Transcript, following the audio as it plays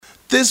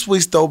This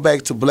week's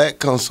Throwback to Black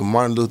comes from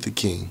Martin Luther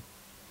King.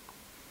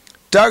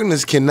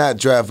 Darkness cannot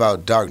drive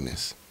out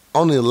darkness.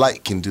 Only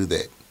light can do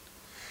that.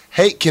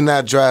 Hate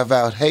cannot drive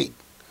out hate.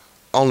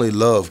 Only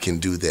love can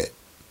do that.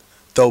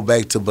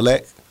 Throwback to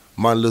Black,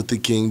 Martin Luther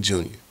King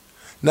Jr.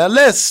 Now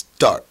let's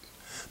start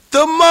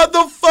the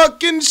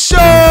motherfucking show!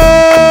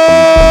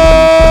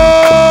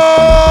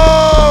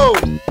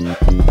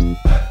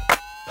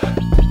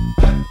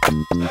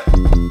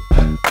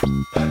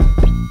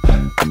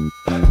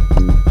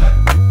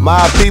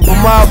 My people,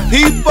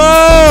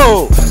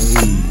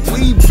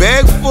 we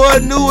back for a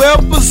new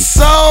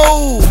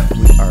episode.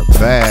 We are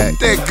back.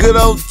 That good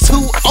old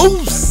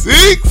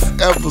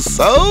 206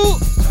 episode.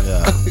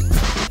 Yeah.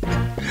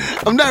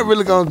 I'm not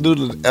really gonna do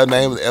the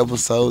name of the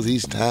episodes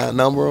each time,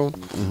 number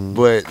them,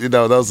 but you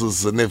know those are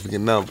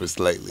significant numbers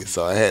lately,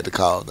 so I had to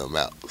call them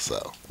out.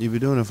 So You've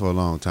been doing it for a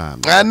long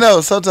time. I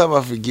know sometimes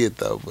I forget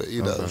though, but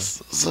you know Okay.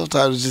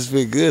 sometimes it just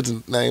feel good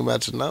to name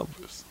out your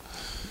numbers.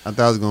 I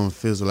thought I was gonna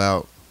fizzle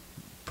out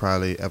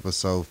probably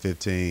episode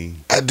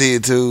 15. I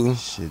did too.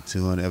 Shit,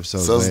 200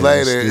 episodes So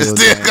later, it's still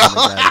naming the going.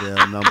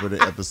 goddamn number of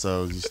the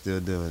episodes. You still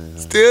doing it, huh?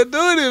 Still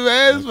doing it,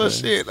 man. It's my Okay.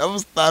 shit. I'm gonna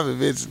stop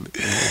eventually.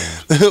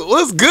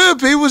 What's good,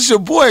 people? It's your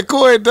boy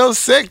Corey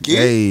Dosecki.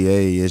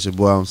 Hey, it's your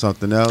boy on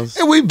Something Else.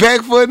 And we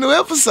back for a new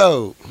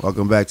episode.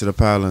 Welcome back to the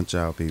Power Lunch,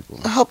 y'all people.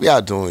 I hope y'all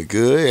doing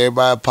good.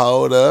 Everybody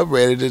pulled up,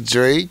 ready to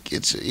drink.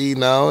 Get your,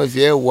 if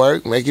you're at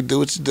work, make it do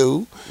what you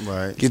do.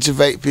 Right. Get your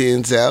vape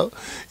pens out.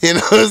 You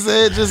know what I'm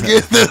saying? Just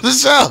get through the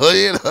show.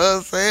 You know what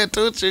I'm saying?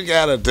 Do what you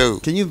gotta do.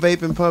 Can you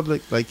vape in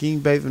public? Like, can you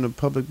vape in a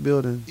public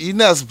building? You're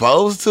not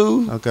supposed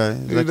to. Okay.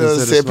 You know what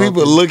I'm saying?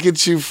 People look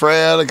at you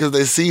frowning because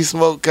they see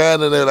smoke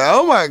kind of. They're like,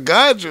 oh my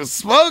God, you're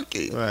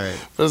smoking. Right.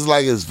 But it's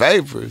like it's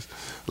vapors.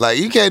 Like,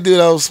 you can't do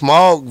those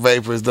smog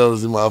vapors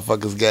those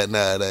motherfuckers got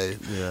nowadays.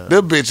 Yeah.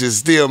 Them bitches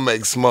still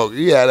make smoke.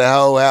 You got the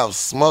whole house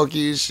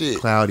smoky as shit.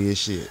 Cloudy as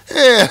shit.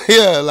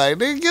 Yeah. Like,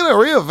 they get a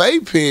real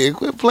vape pen.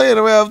 Quit playing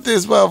around with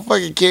this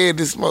motherfucking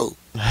candy smoke.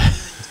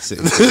 You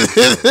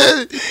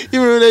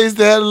remember they used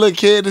to have the little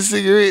candy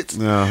cigarettes?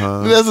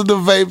 Uh-huh. That's what the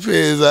vape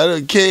pens are.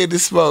 The candy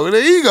smoke.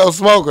 Then you go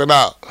smoking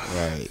out.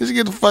 Right. Just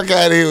get the fuck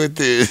out of here with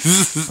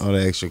this. All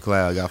the extra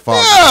cloud got fog.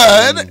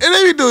 Yeah, and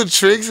they be doing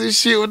tricks and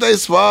shit with they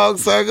smog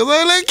circles.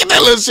 Like, get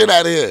that little shit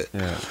out of here.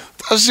 Yeah.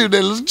 I'll shoot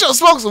that little, just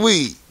smoke some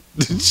weed.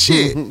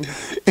 Shit.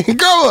 And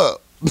grow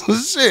up.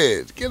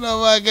 Shit. Get on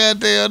my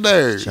goddamn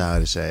nerves.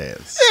 Childish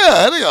ass.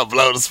 Yeah, they gonna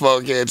blow the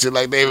smoke at you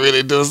like they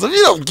really do. So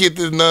you don't get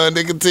this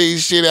non-nicotine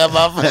shit out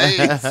my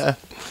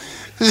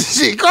face.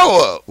 Shit,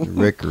 grow up.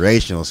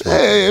 Recreational smoke.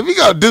 Hey, if you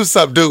gonna do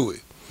something, do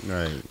it.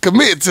 Right.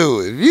 Commit to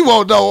it. If you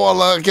won't know all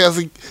lung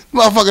cancer,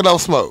 motherfucker don't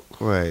smoke.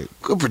 Right.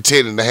 Quit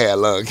pretending to have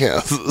lung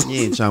cancer.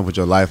 You ain't trying to put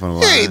your life on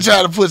the You line. ain't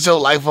trying to put your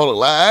life on the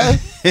line.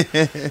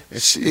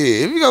 Shit,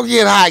 if you gonna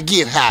get high,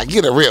 get high.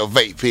 Get a real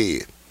vape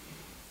pen.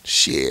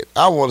 Shit,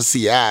 I want to see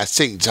your eyes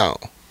change on.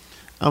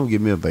 I'm gonna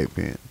give me a vape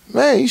pen.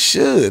 Man, you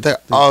should. They're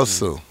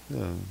awesome.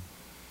 Yeah.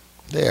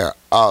 They are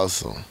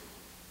awesome.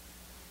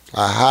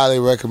 I highly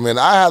recommend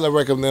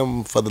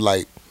them for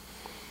the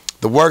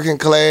working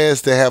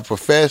class that have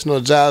professional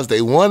jobs.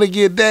 They want to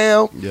get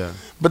down, Yeah.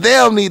 but they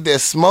don't need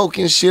that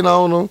smoking shit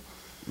on them.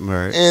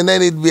 Right. And they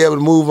need to be able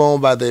to move on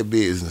by their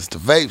business. The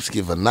vapes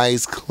give a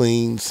nice,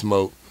 clean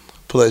smoke,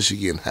 plus you're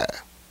getting high.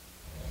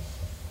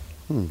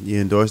 You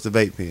endorse the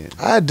vape pen.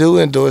 I do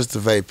endorse the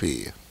vape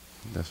pen.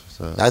 That's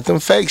what's up. Not them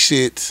fake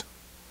shits.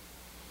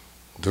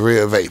 The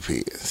real vape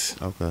pens.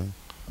 Okay. You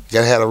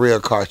gotta have the real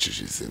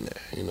cartridges in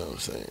there. You know what I'm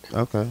saying?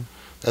 Okay.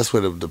 That's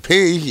where the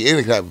pen, you get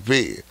any type of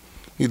pen.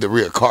 You need the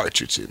real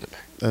cartridge in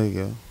there. There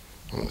you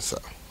go. So,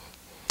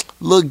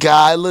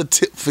 little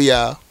tip for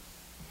y'all.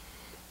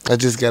 I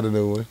just got a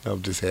new one.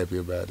 I'm just happy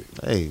about it.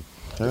 Hey,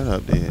 turn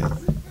up then.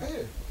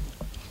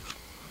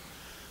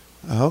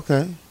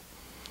 Okay.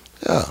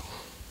 Yeah.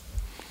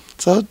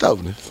 So,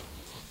 dopeness.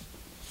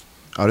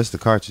 Oh, this the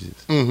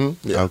cartridges.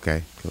 Mm-hmm. Yeah.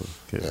 Okay. Cool.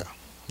 Good. Yeah.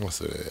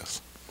 What's it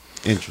is?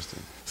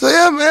 Interesting. So,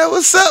 yeah, man,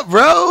 what's up,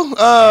 bro?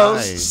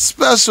 Hi.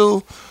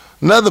 Special,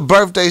 another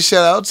birthday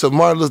shout out to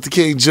Martin Luther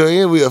King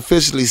Jr. We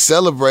officially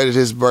celebrated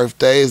his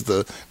birthday as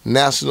the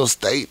national,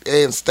 state,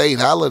 and state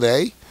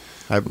holiday.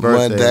 Happy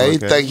birthday. Monday.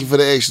 okay. Thank you for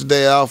the extra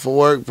day off of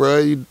work, bro.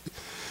 You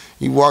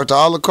walked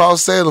all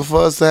across Salem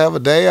for us to have a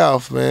day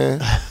off, man.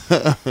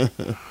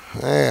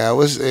 Man, I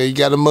wish you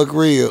got a muck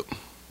rib.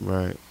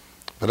 Right.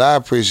 But I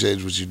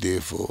appreciate what you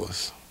did for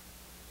us.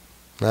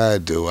 I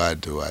do.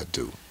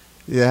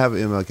 Yeah, have an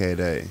MLK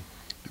Day.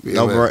 Yeah,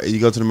 No, man. you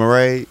go to the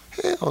parade?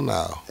 Hell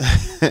no.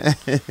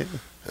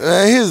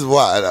 Here's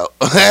why, though.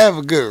 I have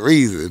a good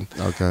reason.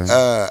 Okay.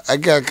 I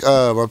got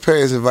my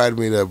parents invited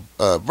me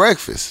to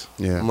breakfast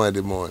Yeah.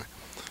 Monday morning.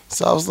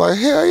 So I was like,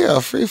 hell yeah,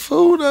 free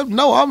food?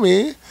 No, I'm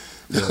in.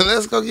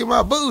 Let's go get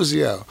my booze,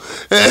 out.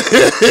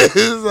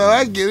 So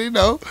I get,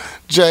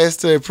 dressed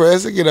to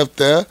impress. I get up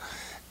there,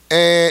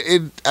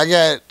 and I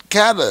got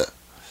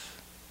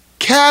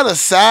kind of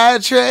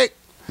sidetracked.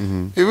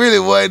 Mm-hmm. It really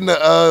wasn't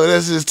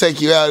let's just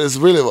take you out. It's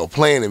really a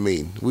planning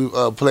meeting. We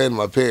planning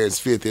my parents'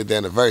 50th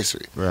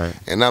anniversary. Right.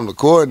 And I'm the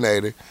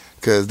coordinator.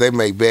 because they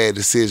make bad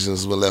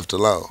decisions when left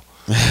alone.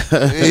 You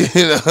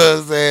know what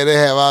I'm saying? They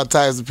have all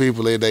types of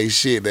people in their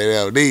shit they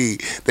don't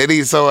need. They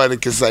need someone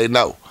that can say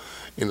no.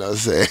 You know what I'm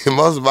saying?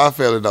 Most of my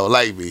family don't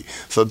like me,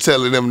 so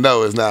telling them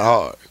no is not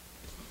hard.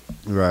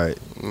 Right.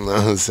 You know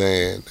what I'm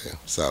saying?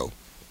 So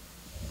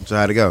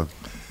how'd it go?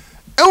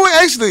 it went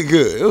actually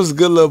good. It was a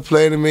good little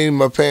play to me.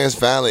 My parents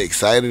finally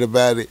excited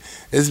about it.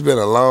 It's been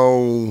a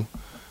long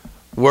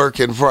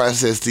working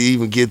process to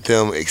even get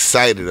them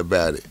excited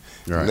about it.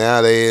 Right.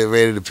 Now they're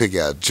ready to pick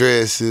out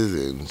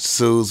dresses and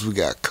suits. We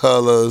got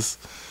colors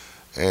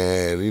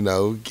and, you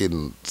know,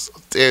 getting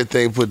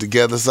everything put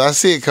together. So I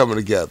see it coming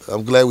together.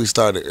 I'm glad we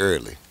started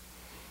early.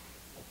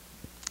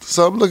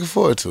 So I'm looking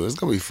forward to it. It's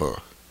going to be fun.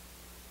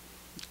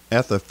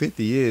 After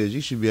 50 years,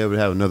 you should be able to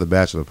have another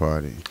bachelor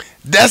party.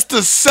 That's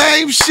the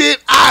same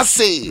shit I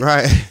see.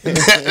 Right.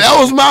 That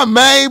was my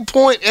main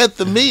point at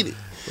the meeting.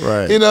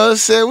 Right. You know what I'm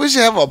saying? We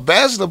should have a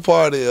bachelor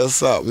party or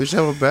something. We should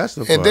have a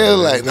bachelor party. And they're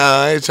like,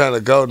 nah, I ain't trying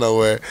to go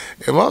nowhere.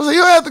 And Mom said,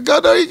 you don't have to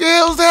go there. You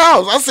can use the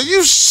house. I said,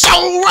 you so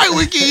right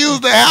we can use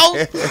the house.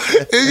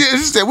 And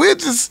she said, we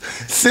just,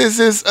 since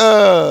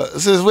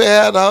we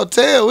had the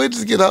hotel, we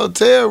just get a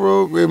hotel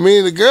room and me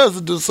and the girls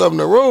will do something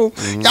in the room.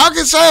 Mm-hmm. Y'all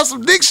can have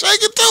some dick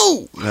shaking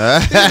too. You know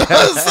what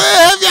I'm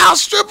saying? Have y'all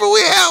stripper,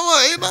 we have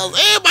one. You know,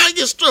 everybody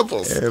get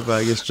strippers.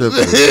 Everybody get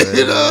strippers.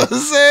 You know what I'm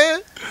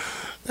saying?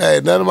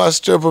 Hey, none of my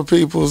stripper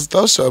peoples,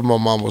 don't show up my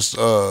mama's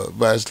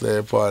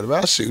bachelor party.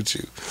 I'll shoot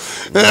you.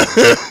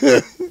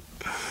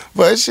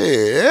 But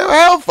shit,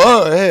 have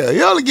fun. Hell,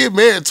 you only get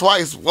married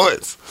twice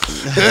once.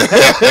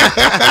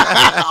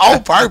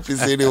 On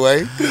purpose,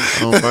 anyway.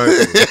 On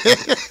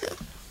purpose.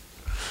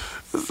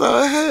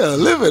 So, hell,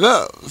 live it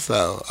up.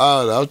 So,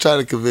 I don't know. I'm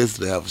trying to convince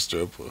him to have a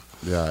stripper.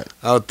 Right.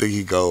 I don't think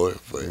he going,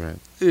 but, Right.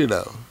 you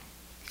know,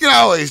 you can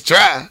always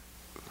try.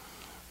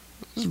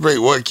 Just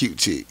bring one cute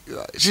chick.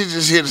 Like, she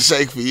just here to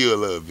shake for you a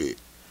little bit.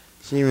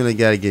 She ain't really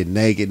got to get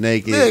naked.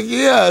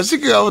 Yeah, she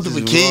can go with the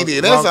bikini.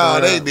 That's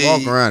all they need.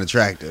 Walk around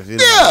attractive. You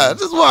know? Yeah,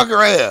 just walk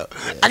around.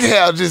 Yeah. I can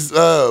have just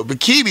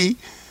bikini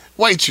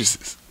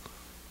waitresses.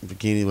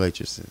 Bikini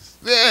waitresses.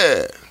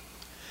 Yeah.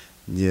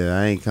 Yeah,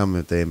 I ain't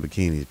coming if they in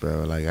bikinis,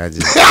 bro. Like,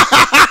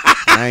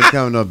 I ain't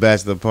coming to no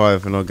bachelor party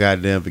for no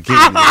goddamn bikini.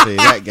 I'll tell you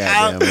that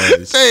goddamn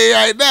much. Tell you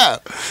right now.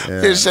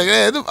 Yeah. Shake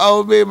that. Them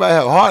old men might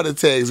have heart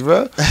attacks,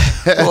 bro.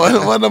 one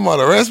of them on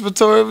a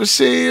respiratory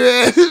machine,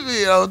 man.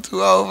 You know,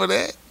 too old for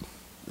that.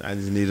 I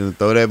just need them to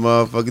throw that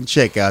motherfucking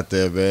check out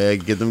there, man.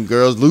 Get them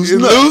girls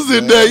loosened up.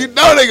 Losing there. You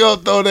know they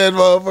gonna throw that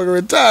motherfucking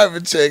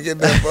retirement check in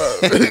that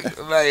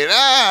motherfucker.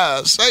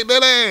 Like, shake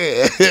that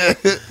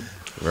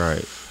ass.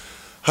 Right.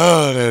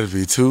 Oh, that'd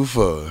be too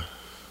fun.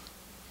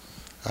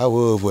 I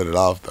would put it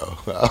off,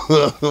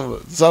 though.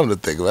 Something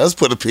to think about. Let's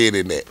put a pin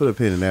in that. Put a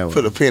pin in that one.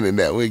 Put a pin in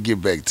that. We'll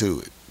get back to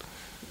it.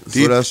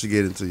 So what else you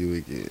get into your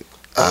weekend?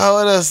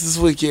 What else this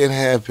weekend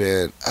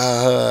happened?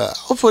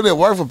 I'm putting in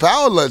work for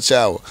Power Lunch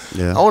Hour.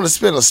 Yeah. I want to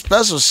spend a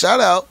special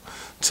shout-out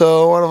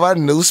to one of our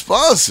new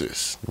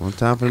sponsors. One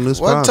time for the new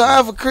sponsor. One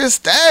time for Chris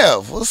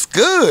Staff. What's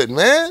good,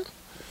 man?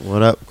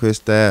 What up, Chris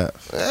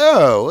Staff?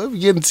 Yeah, we'll be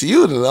getting to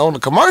you on the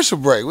commercial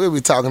break. We'll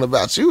be talking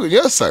about you and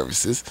your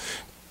services.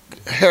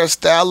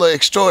 Hairstyler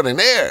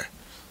extraordinaire,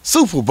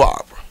 Super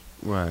Barber.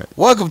 Right.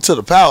 Welcome to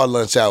the Power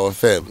Lunch Hour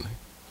family.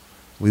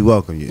 We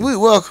welcome you. We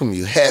welcome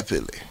you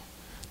happily.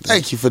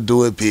 Thank you for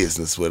doing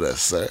business with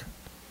us, sir.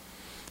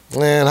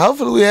 And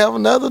hopefully we have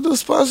another new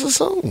sponsor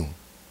soon.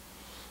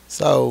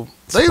 So,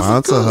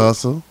 Sponsor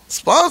hustle.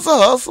 Sponsor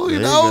hustle, you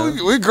There know, you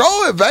go. we're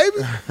growing, baby.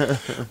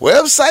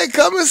 Website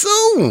coming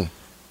soon.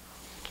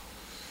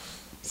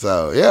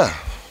 So, yeah.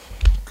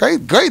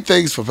 Great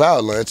things for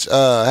Power Lunch.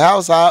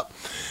 House Hop.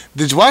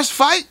 Did you watch the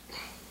fight?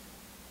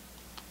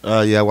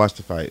 Yeah, I watched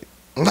the fight.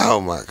 Oh,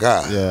 my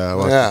God. Yeah, I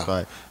watched the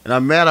fight. And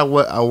I'm mad I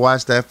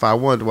watched that fight. I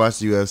wanted to watch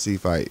the UFC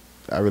fight.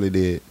 I really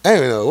did. I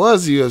didn't even know it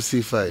was a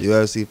UFC fight.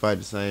 UFC fight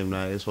the same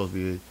night. It's supposed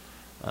to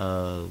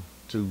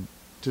be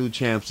two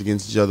champs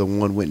against each other.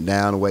 One went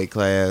down a weight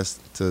class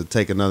to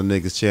take another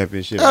nigga's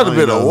championship. That would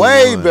have been a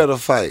way better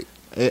fight.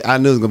 I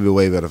knew it was going to be a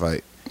way better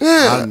fight.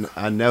 Yeah.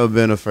 I never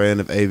been a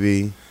fan of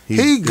AB.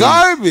 He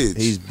garbage.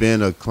 He's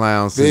been a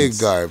clown since.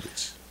 Big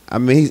garbage. I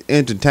mean, he's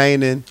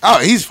entertaining. Oh,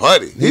 he's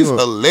funny. He's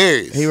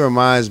hilarious. He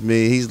reminds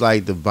me, he's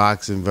like the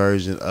boxing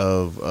version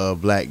of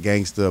Black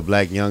Gangster,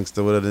 Black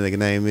Youngster, whatever the nigga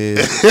name is.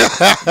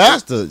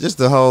 just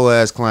the whole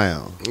ass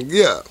clown.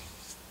 Yeah.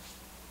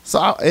 So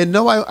I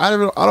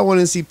don't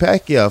want to see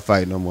Pacquiao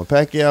fight no more.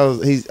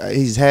 Pacquiao,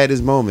 he's had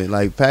his moment.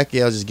 Like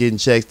Pacquiao just getting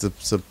checks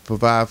to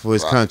provide for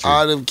his country.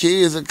 All them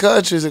kids and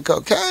countries and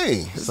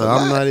cocaine. So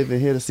I'm not even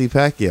here to see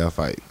Pacquiao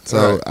fight.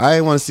 So I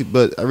ain't want to see.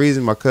 But a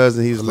reason my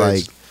cousin, he was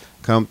like,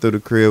 come through the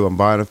crib. I'm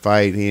buying a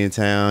fight. He in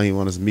town. He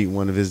wants to meet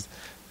one of his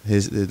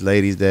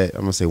ladies that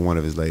I'm gonna say one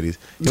of his ladies.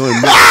 He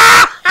want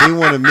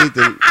to meet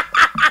the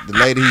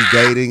lady he's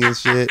dating and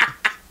shit.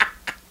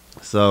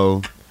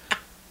 So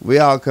we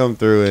all come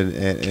through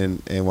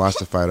and watch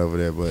the fight over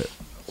there. But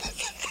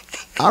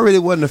I really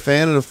wasn't a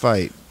fan of the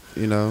fight.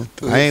 You know,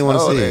 I ain't want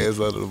to see it.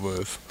 Under the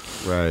bus.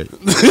 Right.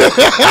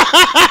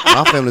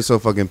 My family's so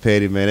fucking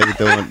petty, man.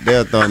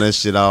 They're throwing that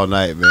shit all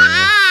night, man.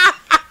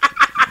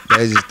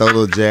 They just throw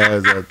little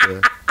jabs out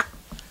there.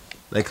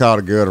 They call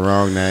the girl the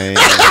wrong name.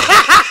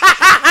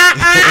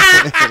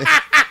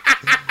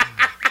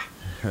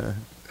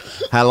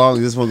 How long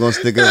is this one gonna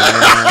stick around?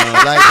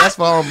 Like, that's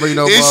why I don't bring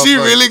nobody. Is she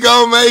really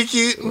gonna make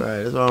it?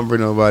 Right. That's why I don't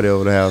bring nobody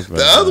over the house, man.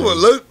 The other one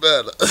looked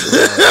better.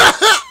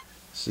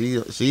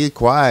 She's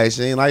quiet.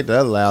 She ain't like the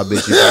other loud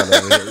bitch you got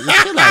over here.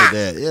 Shit like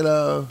that, you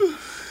know.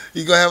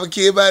 You gonna have a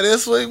kid by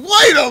this week?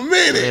 Wait a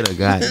minute. Wait a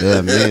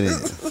goddamn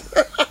minute.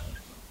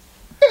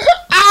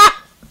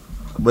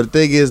 But the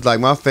thing is, like,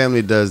 my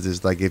family does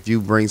this. Like, if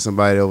you bring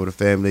somebody over the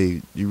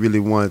family, you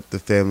really want the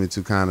family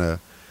to kind of,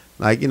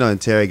 like, you know,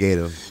 interrogate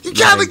them. You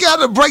kind of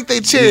got to break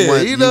their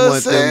chair. You know what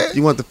I'm saying?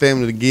 You want the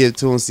family to give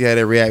to them, see how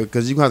they react,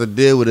 because you have to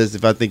deal with this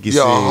if I think you're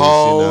your serious.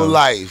 Whole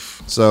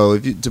life. So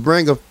if you to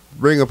bring a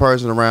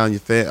person around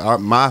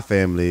my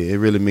family, it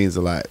really means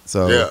a lot.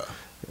 So yeah.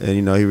 And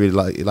you know, he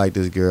really like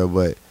this girl,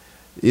 but.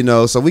 You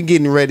know, so we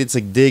getting ready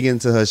to dig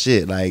into her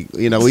shit. Like,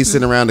 you know, we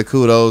sitting around the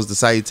kudos, the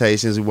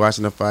salutations, we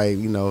watching the fight,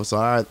 you know. So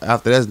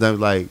after that's done,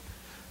 like,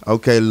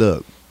 okay,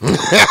 look.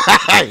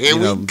 Here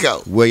we go.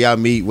 Where y'all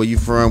meet, where you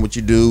from, what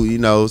you do, you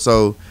know.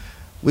 So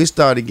we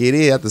started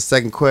getting in. After the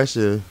second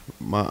question,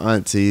 my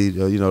auntie,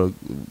 you know,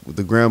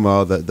 the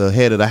grandma, the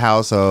head of the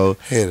household,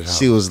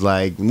 she was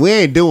like, we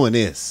ain't doing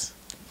this.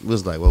 It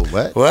was like, well,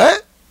 what?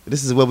 What?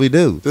 This is what we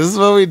do. This is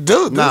what we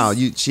do. No,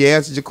 she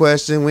answered your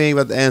question. We ain't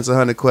about to answer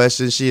 100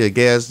 questions. She a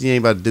guest. You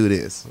ain't about to do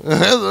this.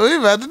 That's what we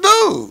about to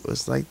do.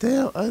 It's like,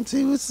 damn,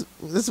 auntie, this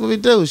is what we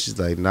do. She's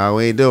like, no,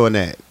 we ain't doing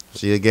that.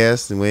 She a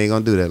guest, and we ain't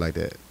gonna do that like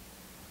that.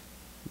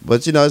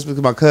 But, you know, it's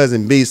because my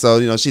cousin B, so,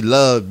 you know, she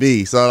loved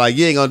B. So, like,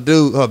 you ain't gonna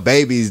do her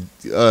baby's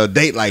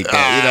date like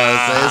that. You know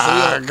what I'm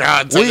saying? So,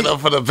 God, take it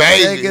up for the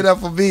baby. Take it up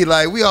for B.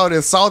 Like, we all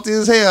there salty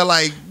as hell.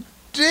 Like,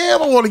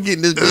 damn, I want to get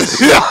in this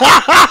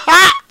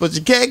bitch. But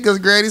you can't because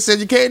Granny said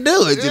you can't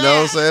do it, you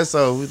know what I'm saying?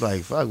 So we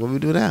like, fuck, what we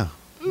do now?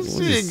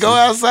 Shit, go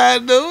outside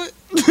and do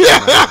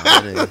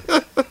it.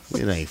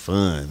 It ain't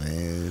fun,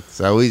 man.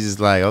 So we just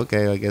like,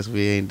 okay, I guess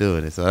we ain't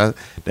doing it. So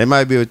that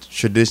might be a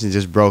tradition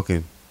just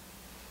broken.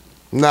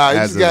 Nah, you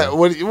just got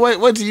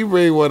what do you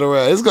bring one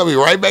around? It's gonna be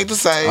right back the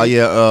same. Oh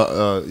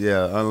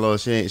yeah,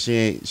 unload. She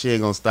ain't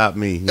gonna stop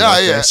me. You know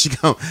yeah, she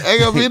ain't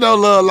gonna be no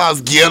love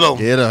lost. Get him,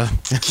 get her,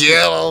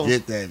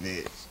 get that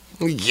bitch,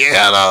 get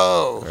him.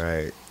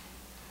 Right.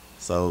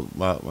 So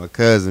my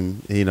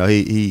cousin, you know,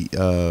 he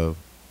has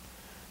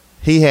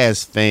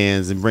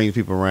fans and brings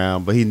people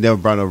around, but he never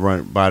brought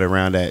nobody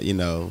around that, you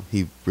know,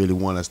 he really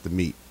want us to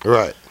meet.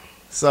 Right.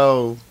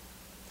 So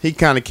he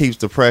kind of keeps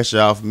the pressure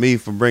off me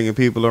from bringing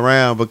people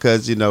around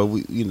because, you know,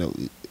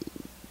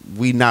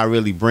 we not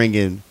really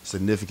bringing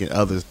significant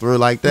others through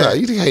like that. No,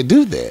 you can't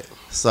do that.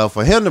 So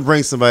for him to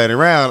bring somebody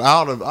around,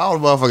 all the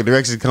motherfucking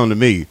directions come to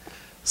me.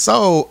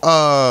 So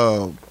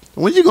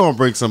when you gonna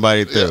bring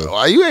somebody through?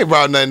 Yeah, you ain't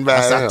brought nothing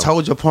back. I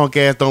told your punk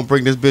ass don't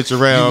bring this bitch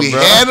around, we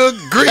bro. Had an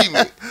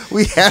agreement.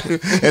 We had,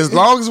 as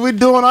long as we're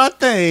doing our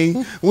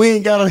thing, we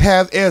ain't gotta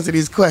have answer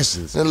these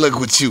questions. And look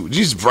what you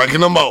just breaking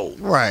the mold.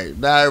 Right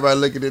now, everybody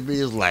looking at me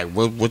is like,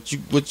 what you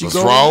What's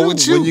wrong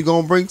with you? When you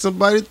gonna bring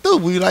somebody through?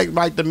 We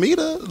like to meet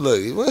her.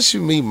 Look, once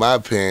you meet my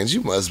parents,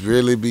 you must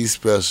really be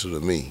special to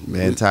me,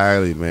 man.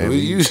 Entirely, man.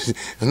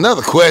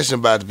 Another question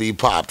about to be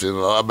popped in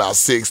about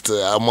 6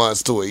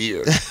 months to a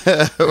year.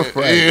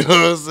 Right. You know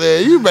what I'm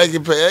saying? You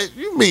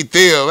meet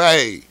them.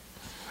 Hey,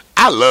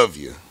 I love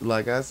you.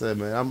 Like I said,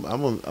 man, I'm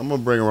gonna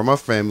bring around my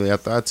family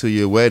after our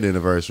 2-year wedding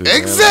anniversary.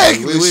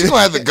 Exactly. Man. Like, she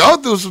gonna have to go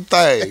through some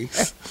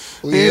things.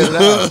 You know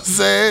what I'm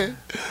saying?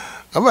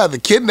 I'm about to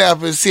kidnap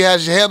her and see how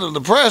she handled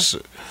the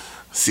pressure.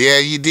 See how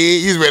you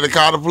did? You ready to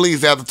call the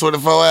police after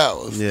 24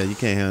 hours. Yeah, you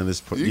can't handle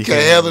this. You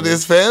can't handle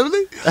this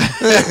family?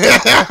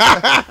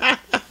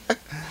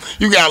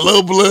 You got a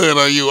little blood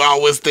on you. Oh,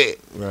 what's that?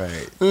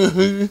 Right.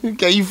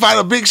 Can you fight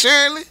a big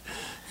Shirley?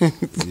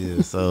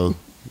 Yeah, so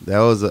that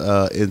was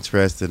an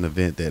interesting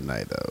event that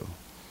night, though.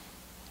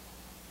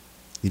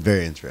 He's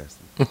very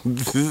interesting. You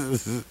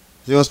want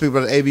to speak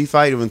about the AB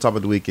fight or want to talk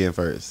about the weekend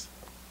first?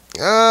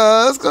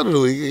 Let's go to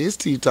the weekend. It's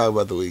time to talk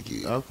about the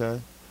weekend.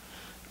 Okay.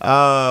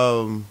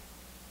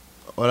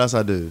 What else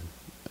I do?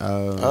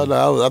 Oh,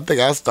 no, I think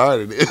I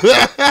started it.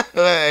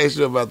 I asked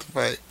you about the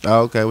fight.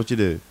 Oh, okay. What you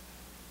do?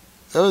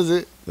 That was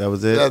it. That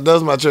was it? That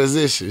was my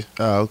transition.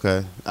 Oh,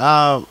 okay.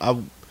 I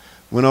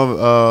went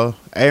over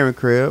Aaron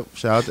crib.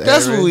 Shout out to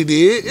That's Aaron. What we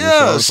did.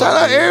 Yeah, shout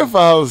out Aaron for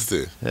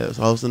hosting. Yeah, was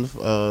hosting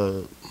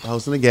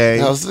the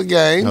game. Hosting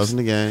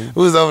the game.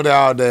 We was over there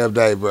all damn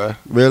day, bro.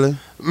 Really?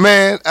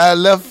 Man, I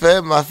left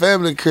my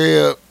family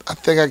crib. I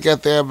think I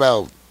got there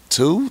about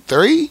 2,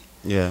 3.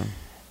 Yeah.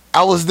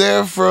 I was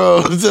there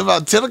from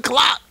about 10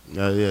 o'clock.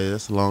 Yeah,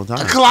 that's a long time.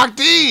 I clocked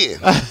in.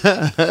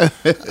 I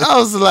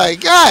was like,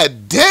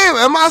 God damn,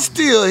 am I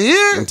still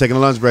here? I'm taking a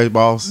lunch break,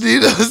 boss. You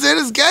know what I'm saying?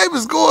 This game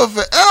is going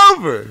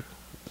forever.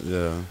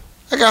 Yeah.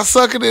 I got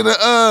suckered into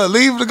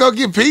leaving to go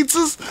get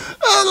pizzas.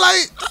 I was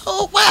like,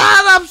 oh,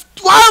 why am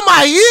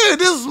I here?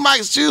 This is my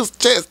chance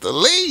to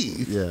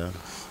leave. Yeah.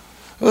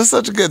 It was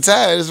such a good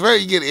time. It's rare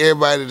you get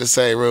everybody in the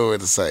same room at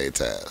the same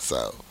time.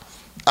 So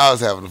I was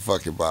having a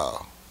fucking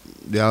ball.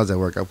 Yeah, I was at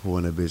work. I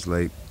pulled in that bitch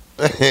late.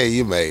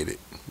 You made it.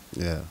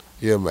 Yeah.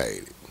 You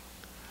made it.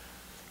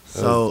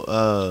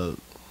 So,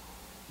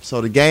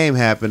 so the game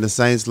happened. The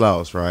Saints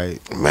lost,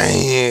 right?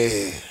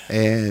 Man.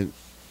 And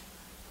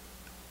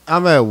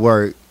I'm at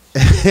work,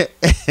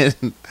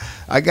 and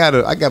I got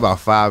about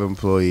 5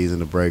 employees in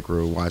the break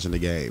room watching the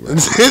game. Right?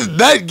 It's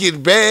not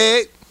getting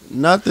bad.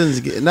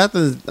 Nothing's.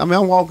 I mean,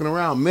 I'm walking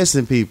around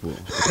missing people,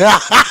 and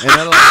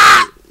I'm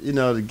like, you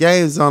know, the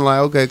game's on. Like,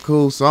 okay,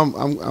 cool. So I'm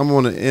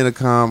on the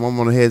intercom. I'm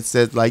on the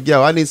headset. Like,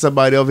 yo, I need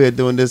somebody over here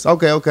doing this.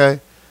 Okay.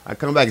 I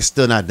come back, it's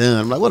still not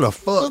done. I'm like, what the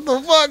fuck? What the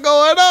fuck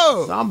going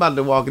on? So I'm about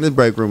to walk in this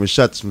break room and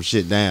shut some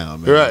shit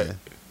down, man. Right.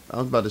 I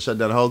was about to shut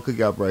down the whole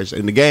cookie operation,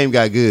 and the game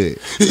got good.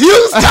 You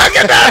was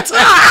talking that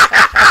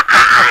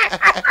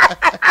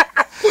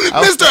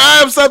Mr.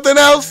 I am something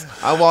else.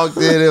 I walked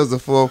in, it was the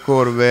fourth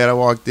quarter, man. I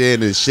walked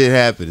in and shit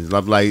happened.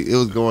 I'm like, it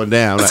was going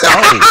down. I'm like,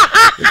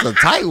 oh, it's a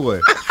tight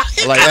one.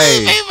 I'm like,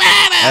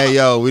 hey,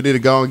 yo, we need to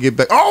go and get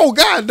back. Oh,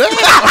 god damn.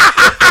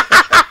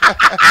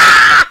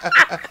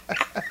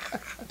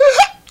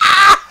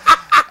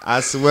 I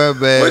swear,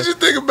 man. What you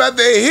think about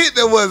that hit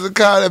that wasn't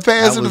called, that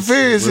pass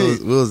interference hit?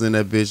 We was in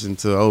that bitch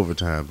until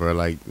overtime, bro.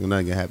 Like,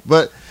 nothing can happen.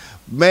 But,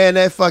 man,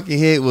 that fucking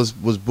hit was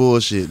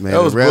bullshit, man.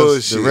 That was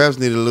bullshit. The refs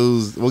need to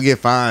lose. We'll get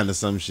fined or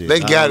some shit. They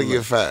got to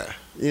get fined.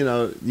 You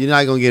know, you're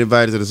not going to get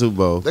invited to the Super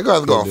Bowl. They're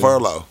going to go on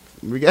furlough.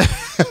 We got to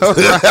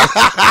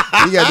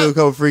do a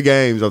couple free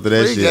games after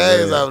that shit. Free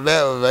games after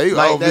that one, man.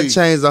 Like, that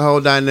changed the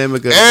whole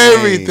dynamic of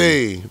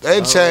everything.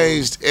 They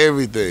changed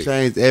everything.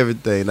 Changed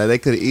everything. Like, they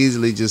could have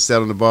easily just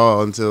sat on the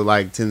ball until,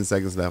 like, 10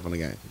 seconds left on the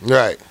game.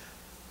 Right.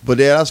 But,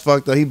 yeah, that's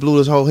fucked up. He blew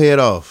his whole head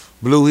off.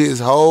 Blew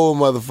his whole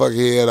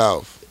motherfucking head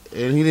off.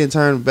 And he didn't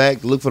turn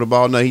back, look for the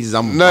ball. No, he just,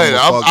 I'm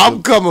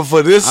coming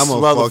for this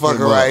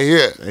motherfucker right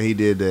here. And he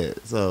did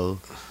that. So,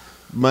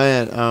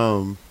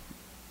 man,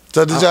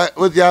 so did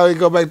y'all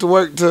go back to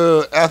work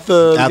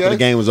after the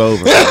game was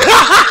over? No,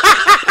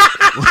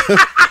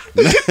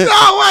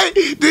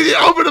 wait. Did you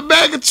open a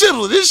bag of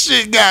chitlins? This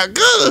shit got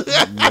good.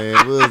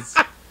 Man, we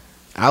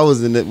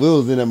was in that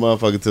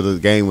motherfucker till the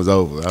game was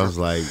over. I was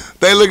like,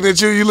 they looking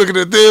at you, you looking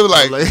at them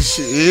like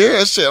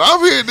shit, I'm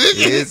here, nigga.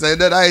 He ain't said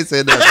that, I ain't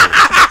said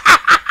that.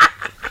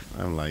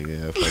 I'm like,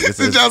 yeah, fuck it.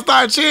 Did y'all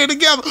start cheering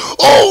together?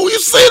 Oh, you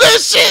see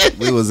that shit?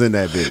 We was in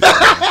that bitch.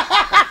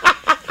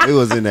 We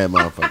was in that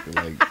motherfucker.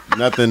 Like,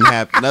 nothing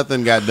happened.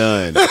 Nothing got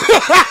done.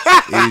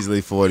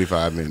 Easily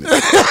 45 minutes.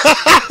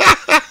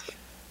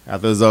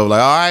 After it was over,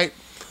 like, all right,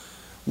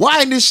 why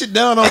ain't this shit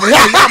done over here?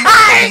 Y'all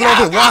motherfuckers over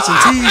here watching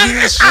TV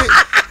and shit.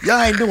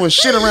 Y'all ain't doing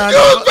shit around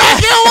here.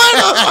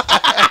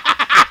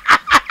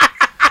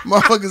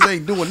 Motherfuckers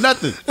ain't doing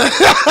nothing.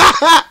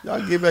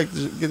 Y'all get back to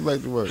work. Get back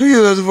to work.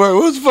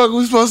 What the fuck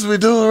we supposed to be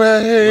doing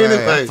around here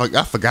anyway?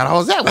 I forgot I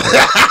was at work.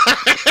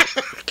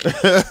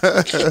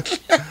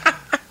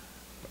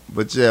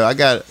 But yeah, I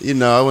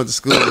went to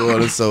school in New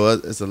Orleans, so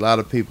it's a lot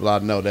of people I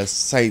know that's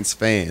Saints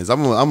fans.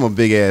 I'm a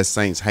big ass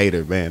Saints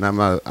hater, man.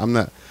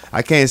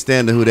 I can't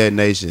stand the Who Dat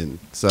Nation.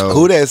 So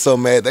Who Dat so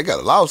mad they got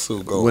a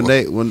lawsuit going.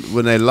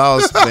 When they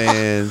lost,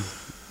 man,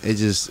 it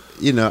just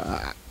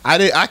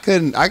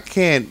I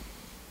can't.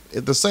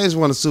 If the Saints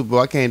won the Super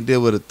Bowl, I can't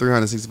deal with the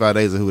 365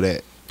 days of Who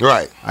Dat.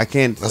 Right. I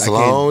can't. That's a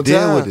long time.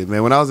 Deal with it,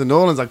 man. When I was in New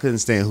Orleans, I couldn't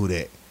stand Who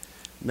Dat.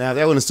 Now, if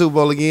they win the Super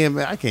Bowl again,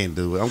 man, I can't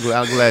do it. I'm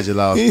glad you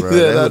lost,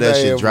 bro. That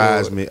shit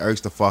drives me,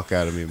 irks the fuck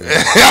out of me, man.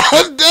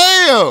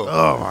 Damn!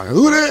 Oh, my God.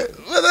 Who that?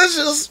 Well, that's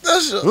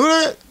your Who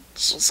that?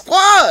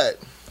 Squad.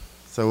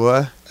 So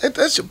what?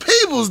 That's your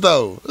peoples,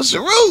 though. That's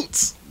your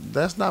roots.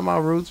 That's not my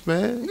roots,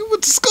 man. You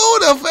went to school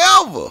there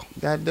forever.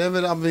 God damn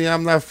it. I mean,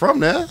 I'm not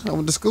from there. I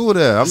went to school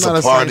there. I'm not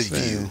a part of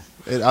fan. you.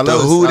 The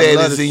Who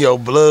Dat is in your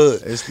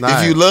blood. It's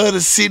not. If you love the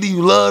city,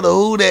 you love the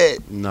Who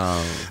Dat.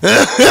 No.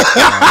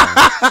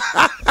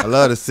 I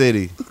love the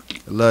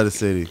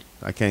city.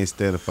 I can't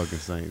stand the fucking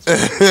Saints.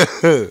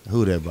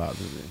 Who Dat bothers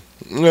me.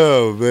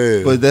 Oh,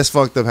 man. But that's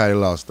fucked up how they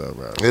lost, though,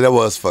 bro. Yeah, that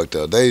was fucked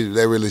up. They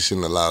really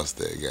shouldn't have lost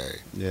that game.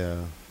 Yeah.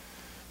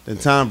 Then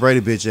Tom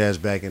Brady bitch ass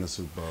back in the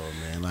Super Bowl,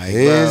 man. Like,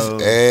 his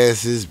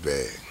ass is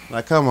back.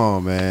 Like, come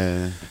on,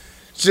 man.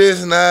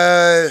 Just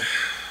not.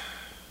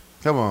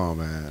 Come on,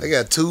 man. They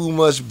got too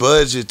much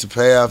budget to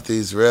pay off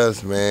these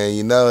refs, man.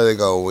 You know they're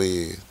going to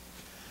win.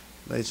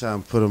 They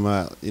trying to put them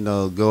out,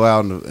 go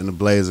out in the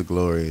blaze of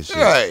glory and shit.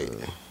 Right.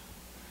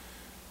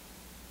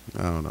 So,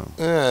 I don't know.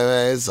 Yeah,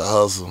 man, it's a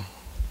hustle.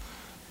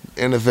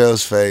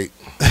 NFL's fake.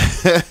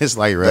 It's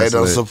like wrestling. They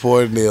don't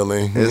support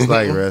kneeling. It's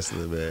like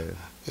wrestling, man.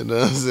 You know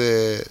what I'm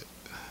saying?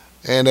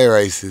 And they're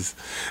racist.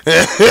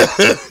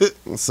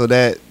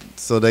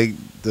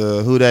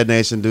 The Who Dat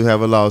Nation do have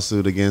a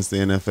lawsuit against the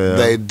NFL.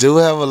 They do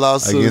have a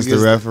lawsuit against the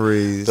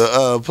referees.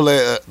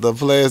 The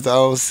players that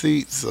own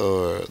seats,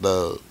 or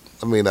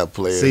not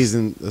players.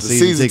 Season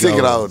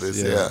ticket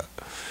holders. Yeah.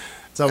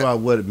 Talk about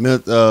what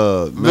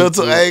mental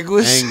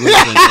anguish, and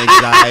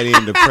anxiety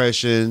and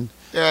depression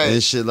right.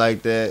 and shit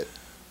like that.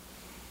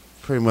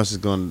 pretty much is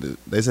going to.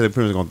 They said they're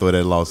pretty much going to throw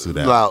that lawsuit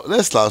out. No,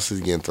 this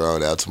lawsuit's getting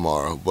thrown out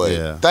tomorrow. But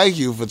Yeah. thank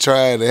you for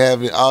trying to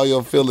have all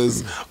your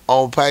feelings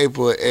on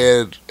paper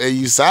and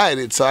you signed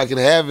it so I can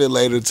have it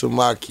later to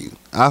mock you.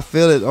 I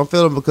feel it. I'm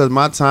feeling because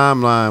my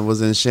timeline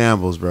was in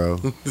shambles, bro.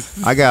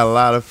 I got a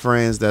lot of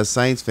friends that's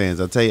Saints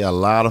fans. I tell you, a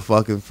lot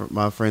of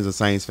my friends are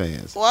Saints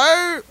fans.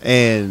 Word?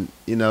 And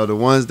you know the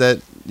ones that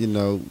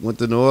went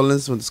to New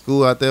Orleans, went to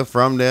school out there,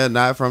 from there,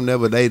 not from there,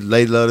 but they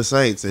love the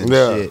Saints and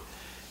shit.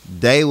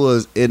 They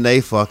was in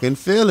they fucking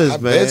feelings, I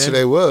man. bet you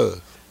they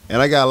was.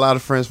 And I got a lot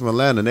of friends from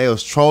Atlanta, and they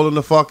was trolling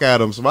the fuck out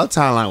of them. So my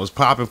timeline was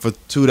popping for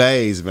 2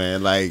 days,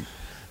 man. Like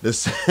the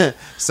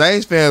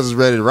Saints fans was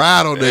ready to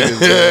ride on niggas,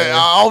 man.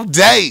 All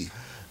day.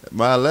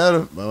 My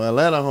Atlanta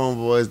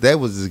homeboys, they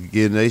was just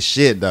getting their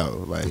shit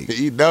though. Like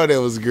You know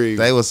that was green.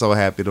 they was so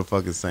happy the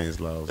fucking Saints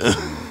lost.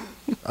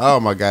 Oh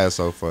my god, it's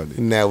so funny.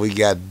 Now we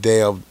got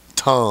damn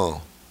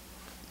Tom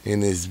in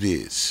this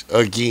bitch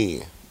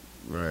again.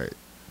 Right.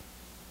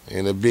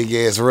 And a big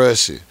ass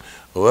Russian.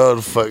 Whatever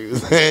the fuck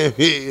his name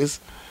is.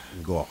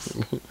 Golf.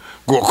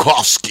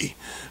 Gorkowski.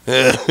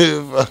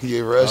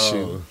 Fucking Russian.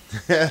 Oh.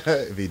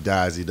 If he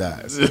dies, he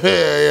dies.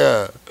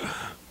 Yeah.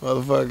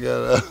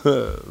 Motherfucker,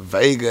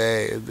 Vega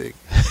ass nigga.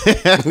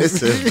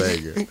 It's a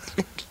Vega.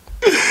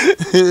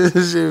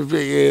 Shit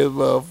big ass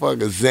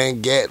motherfucker.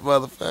 Zangat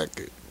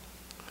motherfucker.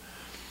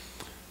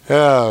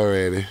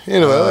 Alrighty.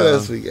 Anyway, what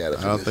else we got?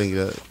 I don't think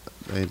I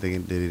ain't think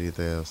it did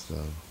anything else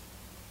though.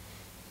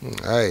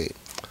 Alright.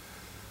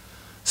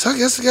 So I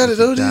guess we gotta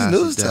do these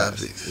news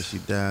topics. If she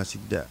dies, she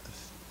dies.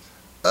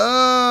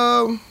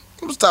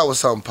 Let's start with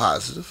something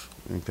positive.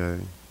 Okay.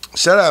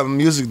 Shout out to a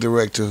music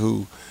director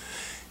who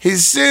he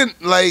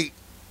sent like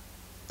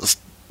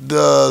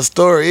the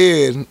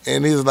story in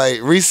and he's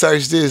like,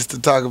 research this to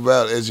talk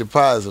about as your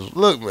positive.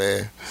 Look,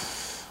 man,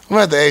 I'm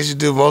gonna have to ask you to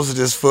do most of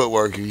this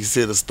footwork if you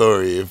send a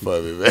story in for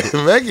me, man.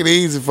 Make it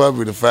easy for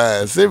me to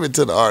find. Send me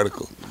to the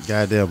article.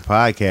 Goddamn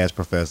podcast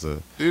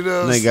professor. You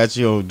know, They got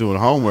you on doing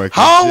homework.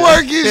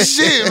 homework and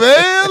shit,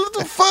 man. What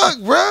the fuck,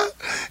 bro?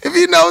 If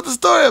you know what the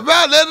story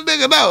about, let a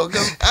nigga know.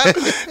 'Cause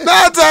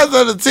 9 times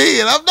out of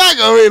 10, I'm not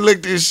gonna really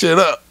look this shit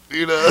up.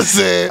 You know what I'm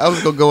saying? I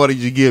was gonna go. What did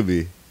you give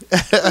me?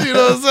 You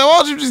know what I'm saying? Why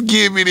don't you just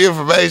give me the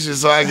information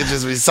so I can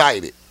just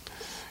recite it?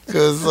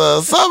 Because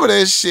some of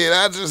that shit,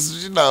 I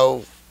just,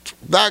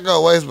 not gonna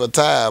waste my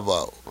time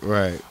on.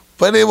 Right.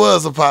 But it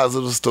was a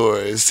positive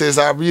story since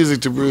our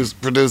music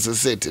producer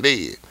sent it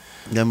in.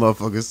 That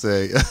motherfucker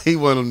say he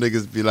one of them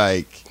niggas be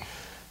like,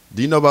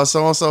 "Do you know about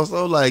so and so?"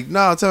 So like,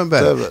 no, tell me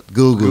about it.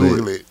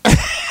 Google it.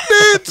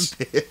 Bitch.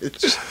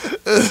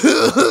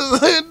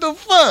 What the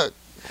fuck?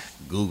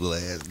 Google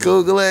ass.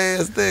 Google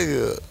ass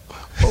nigga.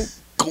 Oh,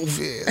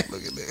 goofy ass.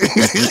 Look at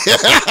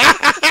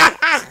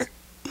that.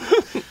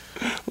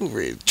 Who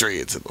read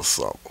dreads in the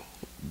summer?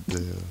 Yeah.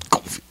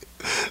 Goofy.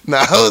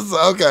 Nah, it's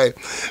okay.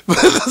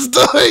 But the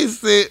story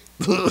said,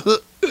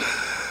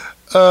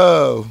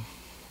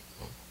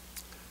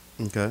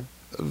 Okay.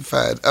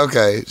 fine.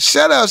 Okay.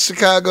 Shout out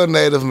Chicago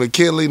native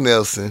McKinley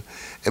Nelson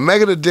and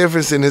making a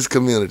difference in his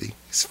community.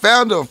 He's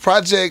founder of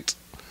Projects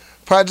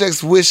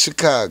Wish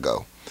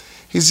Chicago.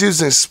 He's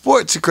using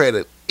sport to create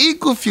an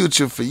equal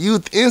future for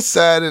youth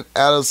inside and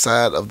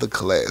outside of the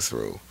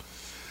classroom.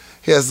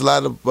 He has a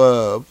lot of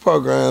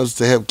programs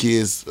to help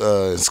kids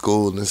in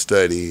school and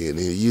study, and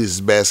he uses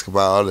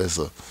basketball as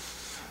a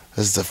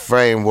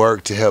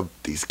framework to help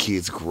these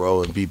kids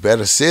grow and be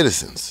better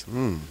citizens.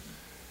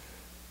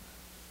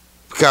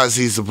 Because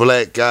he's a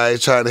black guy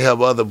trying to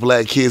help other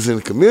black kids in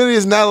the community,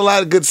 there's not a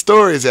lot of good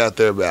stories out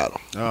there about him.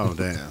 Oh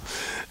damn.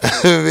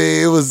 I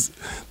mean, it was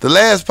the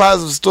last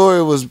positive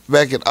story was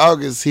back in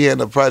August. He had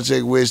a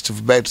Project Wish to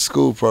back to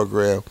school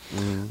program.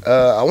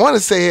 I want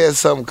to say he had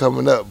something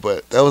coming up,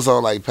 but that was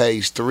on like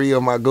page 3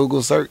 of my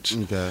Google search.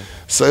 Okay.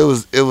 So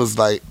it was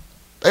like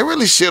they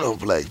really shit on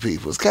black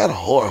people. It's kind of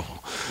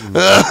horrible,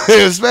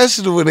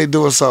 especially when they're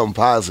doing something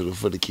positive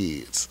for the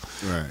kids.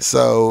 Right.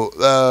 So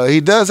he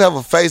does have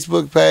a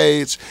Facebook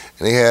page,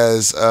 and he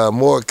has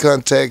more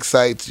contact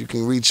sites. You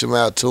can reach him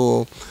out to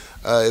him.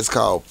 It's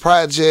called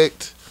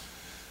Projects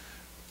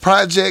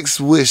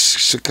Wish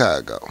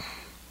Chicago.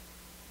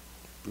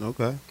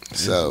 Okay.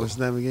 So what's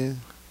the name again?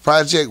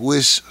 Project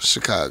Wish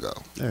Chicago.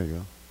 There you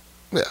go.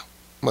 Yeah,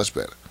 much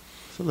better.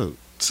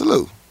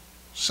 Salute.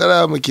 Shout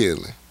out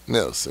McKinley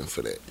Nelson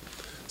for that.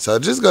 So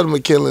just go to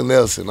McKinley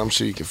Nelson. I'm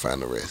sure you can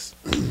find the rest.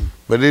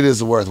 But it is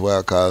a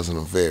worthwhile cause, and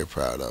I'm very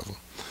proud of him.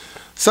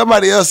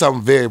 Somebody else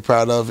I'm very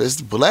proud of is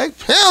Black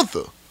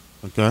Panther.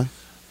 Okay.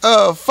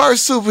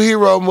 First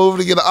superhero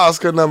movie to get an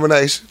Oscar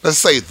nomination. Let's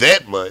say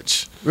that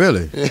much.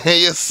 Really?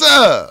 Yes,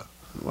 sir.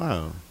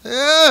 Wow.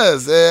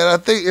 Yes, and I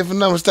think, if I'm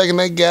not mistaken,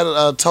 they got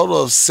a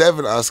total of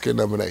 7 Oscar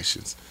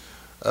nominations.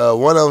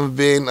 One of them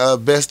being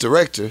Best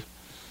Director,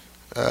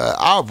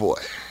 Our Boy.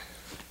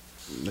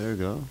 There you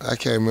go. I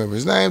can't remember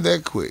his name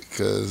that quick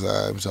because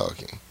I'm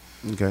talking.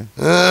 Okay.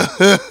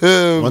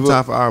 One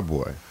time for Our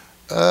Boy.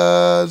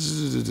 Okay.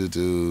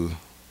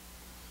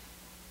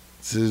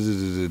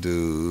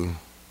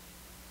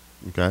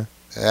 Okay.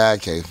 I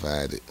can't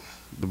find it.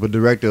 The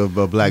director of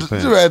Black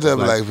Panther. Director of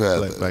Black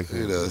Panther. Black Panther.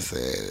 You know what I'm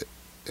saying?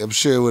 I'm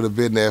sure it would have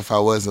been there if I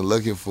wasn't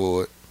looking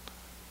for it.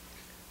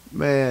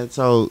 Man,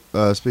 so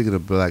speaking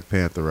of Black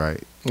Panther,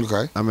 right?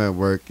 Okay. I'm at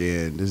work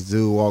and this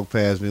dude walked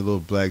past me, a little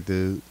black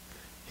dude.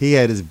 He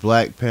had his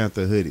Black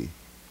Panther hoodie.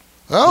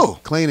 Oh.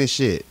 Clean as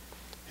shit.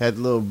 Had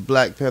the little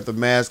Black Panther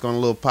mask on the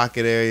little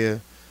pocket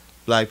area.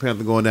 Black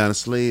Panther going down the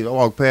sleeve. I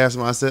walked past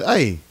him. I said,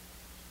 "Hey,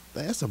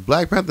 that's a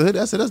Black Panther hoodie."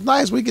 I said, "That's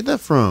nice. Where you get that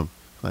from?"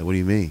 Like, what do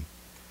you mean?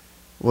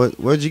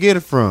 Where'd you get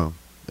it from?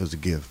 It was a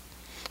gift.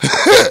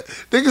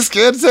 Nigga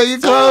scared to tell your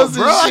clothes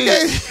bro,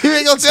 and shit. You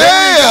ain't gonna tell me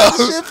where you got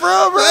the shit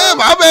from, bro. Damn,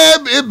 my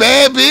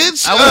bad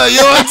bitch. You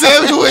wanna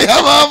tell me where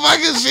your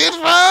motherfucking shit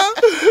from?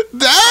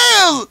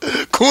 Damn,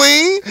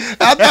 queen.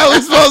 I thought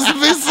we supposed to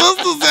be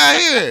sisters out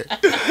here.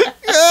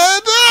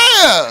 God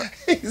damn.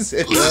 He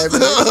said,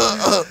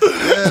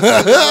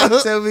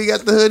 tell me where you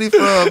got the hoodie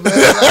from, man.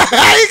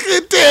 You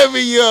couldn't tell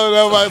me you don't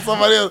know about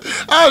somebody else.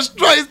 I was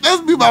straight.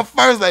 That's be my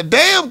first. Like,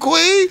 damn,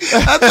 queen.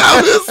 I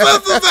thought we were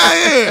sisters out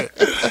here.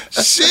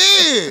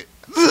 Shit.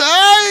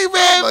 Hey,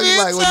 man, bitch.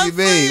 Like, what do you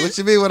mean? What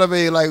you mean? What I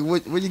mean? Like,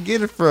 where you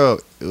get it from?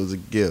 It was a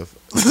gift.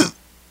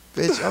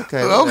 Bitch,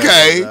 okay.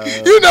 Okay.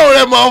 You know what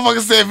that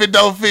motherfucker said, if it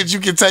don't fit, you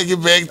can take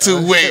it back to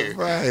where?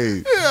 Right.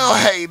 You don't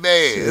hate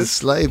that. It's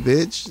slay,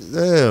 bitch.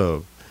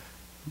 Damn.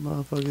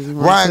 Motherfuckers.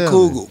 Ryan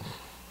Coogler.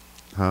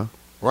 Huh?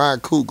 Ryan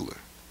Coogler.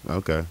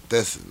 Okay.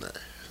 That's his name.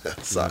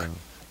 Sorry.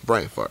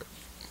 Brain fart.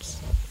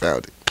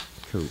 Found it.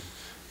 Cool.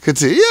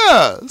 Continue.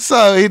 Yeah.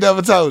 So he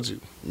never told you.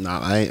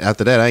 Nah,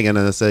 after that, I ain't got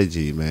nothing to say,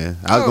 G, man.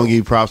 I was gonna give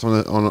you props on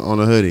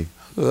the hoodie.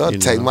 I'll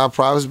take my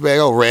props back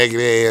on ragged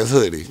ass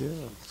hoodie. Yeah.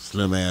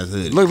 Slim ass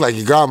hoodie. Look like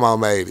your grandma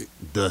made it.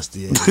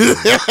 Dusty ass.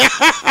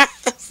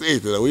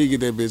 Seriously, where you get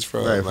that bitch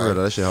from? Right, for real,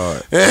 that shit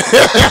hard.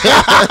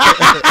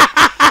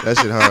 That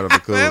shit hard on the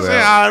cool, man. That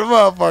shit hard,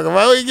 motherfucker, man.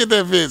 Where you get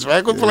that bitch,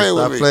 man? Quit playing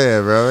with me. Stop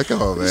playing, bro.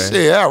 Come on, man.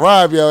 Shit, I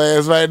rob your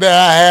ass right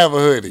now. I have a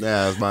hoodie.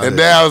 Nah, it's my and hoodie.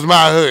 that was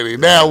my hoodie.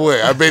 Now what?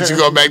 I bet you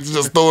go back to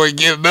the store and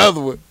get another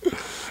one.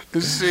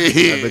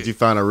 Shit. I bet you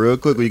find it real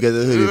quick when you get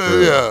the hoodie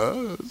for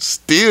Yeah.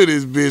 Steal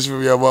this bitch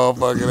from your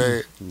motherfucking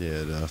ass.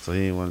 Yeah, no, so he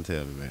didn't want to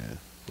tell me, man.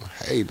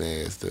 Hate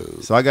ass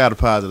dude. So I got a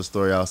positive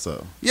story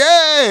also.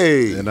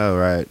 Yay! You know,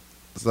 right?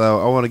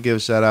 So I want to give a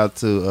shout out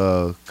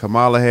to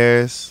Kamala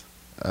Harris.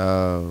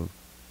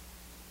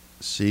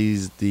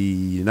 She's the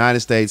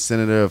United States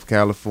Senator of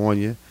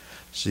California.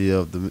 She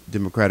of the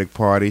Democratic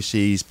Party.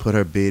 She's put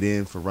her bid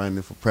in for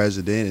running for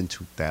president in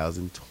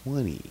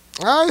 2020.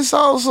 All right,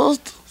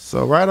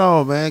 so right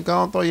on, man. Go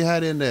on, throw your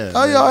hat in there.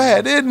 oh, man. y'all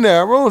had it in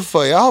there. I rooted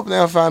for you. I hope they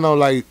don't find no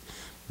like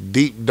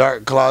deep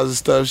dark closet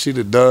stuff she'd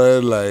have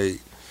done. Like,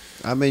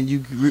 I mean,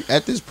 you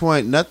at this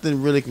point,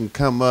 nothing really can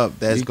come up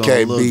that's you going to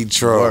can't look beat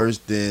Trump. worse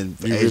than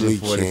You Agent really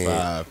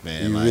 45,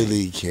 man. you Like,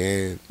 really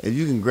can. if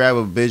you can grab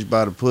a bitch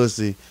by the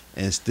pussy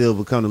and still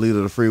become the leader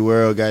of the free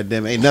world,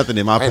 goddamn, ain't nothing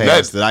in my Ain't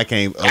past nothing. that I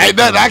can't. Ain't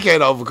nothing I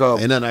can't overcome.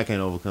 Ain't nothing I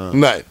can't overcome.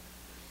 Nothing.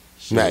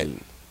 Shit.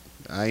 Nothing.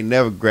 I ain't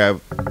never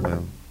grabbed.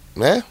 Well,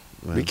 Man,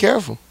 well, be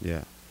careful.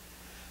 yeah.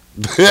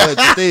 But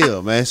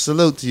still, man,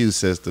 salute to you,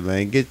 sister,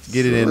 man. Get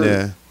it in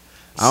there.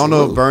 I don't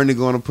know if Bernie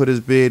going to put his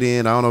bid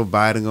in. I don't know if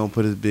Biden going to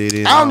put his bid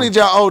in. I don't need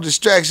y'all old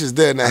distractions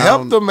there. Now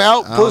help them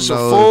out, push them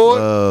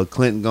forward.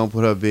 Clinton going to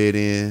put her bid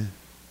in.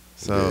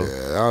 So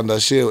Yeah, I don't know.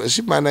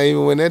 She might not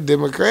even win that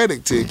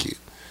Democratic ticket.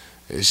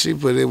 If she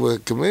put it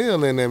with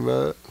Camille in there,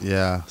 man.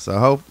 yeah.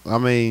 So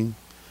I'm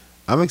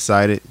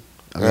excited.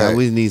 I mean, Right.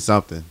 we need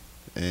something,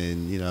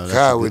 and you know,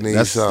 God, we need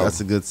something. That's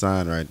a good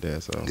sign right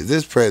there. So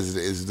This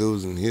president is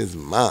losing his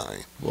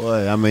mind.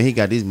 boy, I mean, he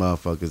got these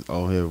motherfuckers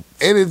on here.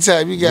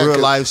 Anytime you got Real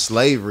life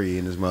slavery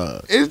in his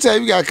mug.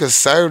 Anytime you got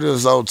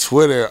conservatives on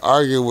Twitter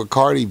arguing with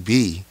Cardi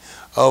B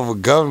over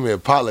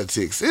government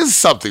politics, there's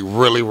something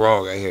really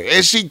wrong out here.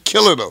 And she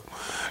killing them.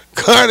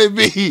 Cardi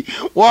B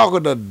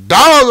walking the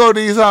dog on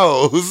these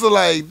hoes. So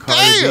like,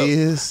 Cardi damn. B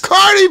is?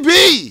 Cardi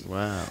B.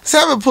 Wow. It's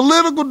having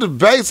political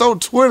debates on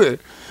Twitter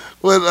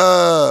with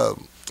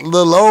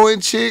Lil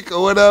Owen chick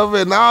or whatever.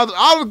 And all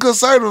the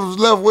conservatives,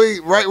 left wing,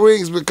 right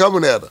wings been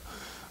coming at her.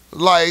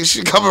 Like,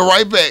 she coming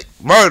right back.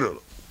 Murder.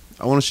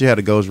 I wonder if she had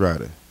a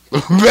ghostwriter.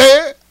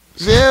 Man,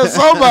 she had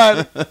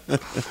somebody.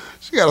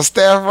 She got a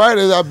staff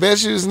writer. I bet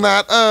she's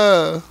not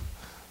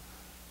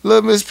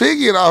little Miss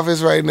Piggy in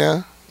office right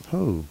now.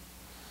 Who?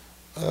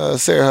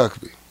 Sarah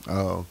Huckabee.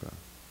 Oh, okay.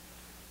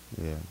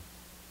 Yeah.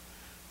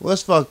 Well,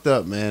 it's fucked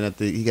up, man. That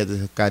he got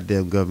the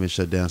goddamn government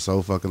shut down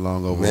so fucking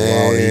long over a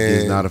wall. He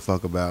gives not a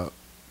fuck about.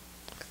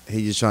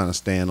 He just trying to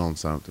stand on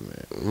something,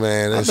 man.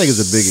 Man, I think it's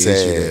a bigger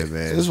issue there,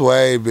 man. It's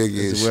way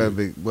bigger It's issue.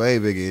 a way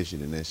bigger issue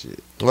than that shit.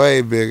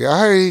 Way bigger. I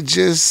heard he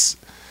just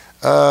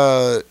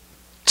got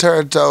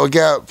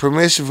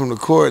permission from the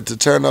court to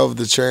turn over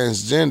the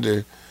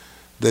transgender.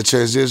 The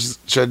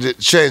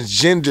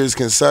transgenders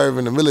can serve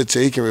in the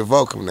military. He can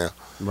revoke them now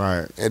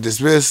Right. and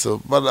dismiss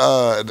them. But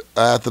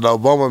after the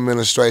Obama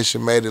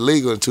administration made it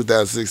legal in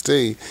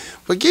 2016.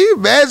 But can you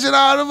imagine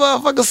all the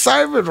motherfuckers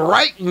serving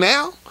right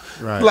now?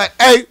 Right. Like,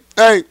 hey,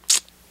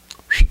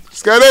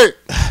 Scotty,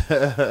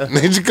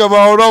 Need you come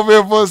on over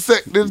here for a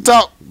sec to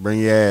talk. Bring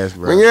your ass,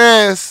 bro. Bring your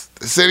ass.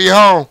 Send you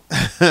home.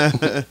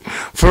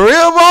 For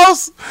real,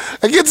 boss?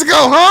 I get to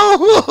go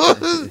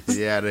home?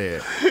 Yeah, out of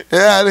here. Get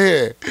out of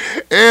here.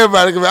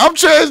 Everybody come out. I'm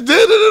transgender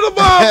to the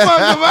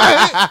motherfucker,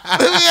 man.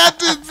 Let me out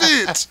this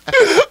bitch.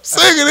 I'm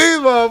sick of these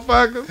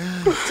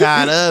motherfuckers.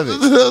 Tired of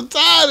it. I'm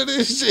tired of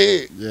this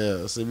shit.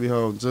 Yeah, send me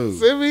home too.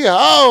 Send me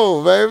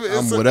home, baby.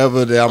 I'm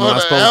whatever that I'm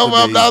not supposed to be.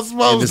 I'm not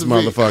supposed in this to be.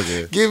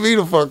 motherfucker. Get me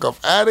the fuck up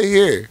out of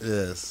here.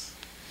 Yes.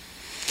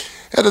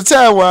 At a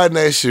time where our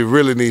nation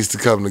really needs to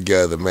come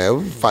together, man,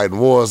 we're fighting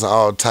wars on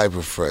all type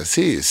of fronts.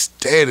 He is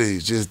steady,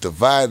 just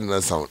dividing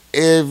us on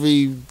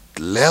every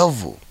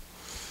level.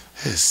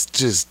 It's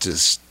just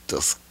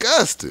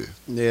disgusting.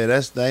 Yeah,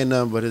 that ain't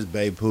nothing but his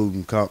babe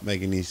Putin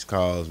making these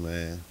calls,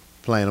 man.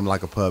 Playing him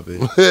like a puppet.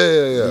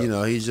 Yeah. You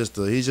know, he's just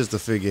a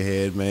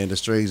figurehead, man. The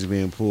strings are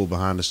being pulled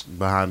behind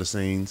the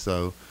scenes,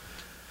 so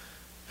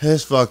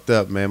it's fucked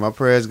up, man. My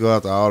prayers go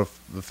out to all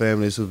the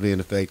families who've been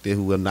affected,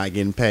 who are not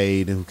getting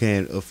paid and who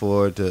can't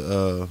afford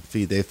to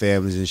feed their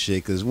families and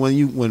shit. Because when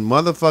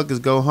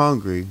motherfuckers go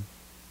hungry,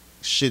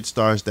 shit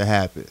starts to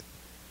happen.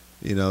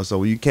 You know, so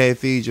when you can't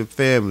feed your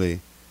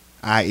family,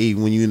 i.e.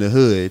 when you in the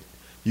hood,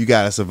 you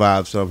gotta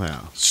survive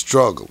somehow.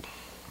 Struggle.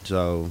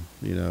 So,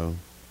 you know,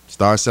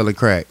 start selling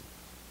crack.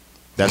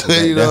 That's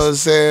You know what I'm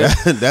saying?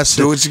 That's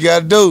Do what you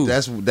gotta do.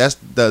 That's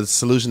the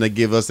solution they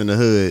give us in the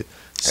hood.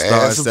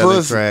 Start selling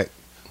pussy. crack.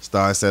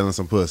 Start selling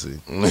some pussy.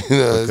 You know what I'm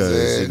Because,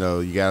 saying? you know,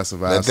 you gotta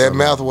survive. Let that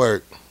mouth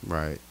work.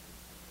 Right.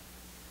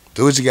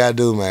 Do what you gotta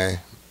do, man.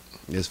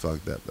 It's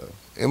fucked up though.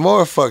 And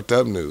more fucked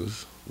up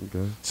news,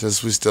 Okay.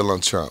 since we still on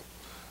Trump.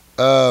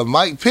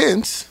 Mike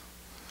Pence,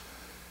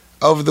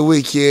 over the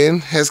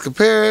weekend, has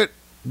compared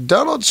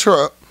Donald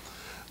Trump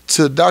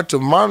to Dr.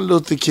 Martin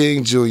Luther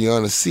King Jr.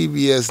 on a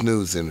CBS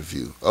News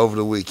interview over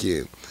the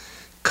weekend,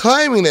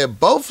 claiming that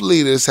both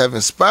leaders have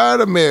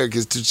inspired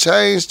Americans to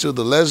change through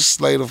the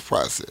legislative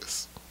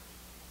process.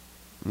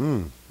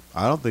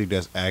 I don't think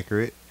that's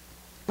accurate.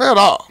 At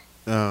all.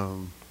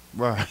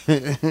 Right.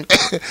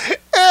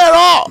 At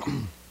all.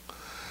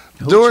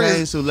 Who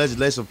changed to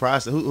legislative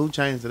process? Who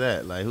changed to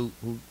that? Like who?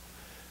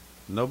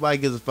 Nobody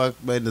gives a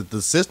fuck. Man,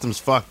 the system's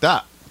fucked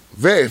up.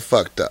 Very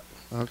fucked up.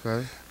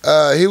 Okay.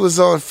 He was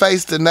on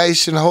Face the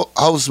Nation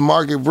host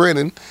Margaret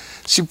Brennan.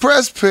 She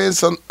pressed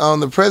Pence on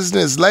the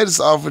president's latest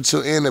offer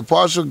to end a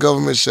partial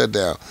government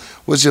shutdown,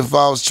 which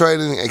involves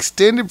trading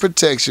extended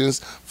protections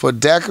for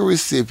DACA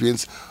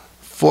recipients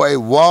for a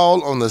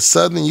wall on the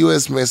southern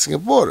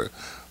U.S.-Mexican border.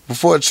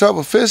 Before Trump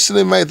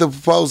officially made the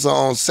proposal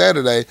on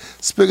Saturday,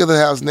 Speaker of the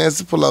House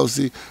Nancy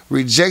Pelosi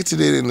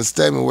rejected it in a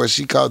statement where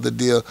she called the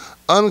deal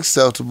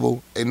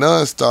unacceptable, a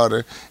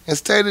non-starter, and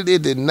stated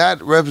it did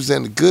not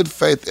represent a good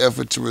faith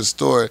effort to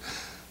restore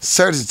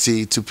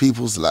certainty to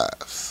people's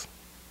lives.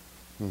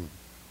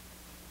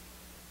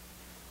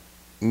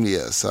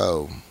 Yeah,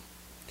 so.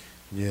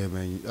 Yeah,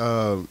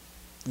 man.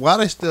 Why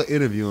they still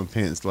interviewing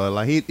Pence?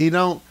 Like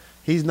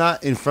he's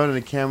not in front of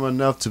the camera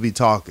enough to be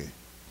talking.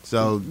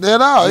 So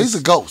At all, he's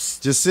a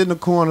ghost. Just sit in the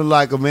corner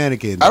like a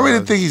mannequin. I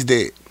really think he's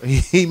dead.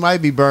 He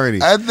might be Bernie.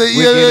 I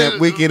think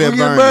Weekend at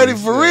Bernie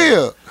Bernie's. for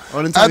real.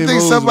 Only time I he think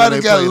moves somebody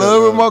when they got a play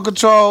little the, remote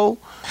control,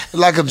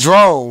 like a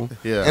drone,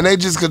 Yeah. and they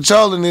just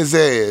controlling his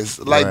ass.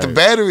 Like the Right.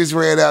 batteries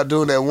ran out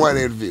doing that one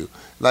interview.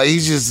 Like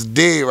he's just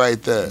dead right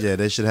there. Yeah,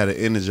 they should have had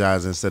an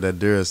Energizer instead of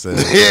Duracell.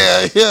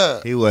 Yeah.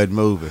 He wasn't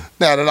moving.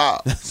 Not at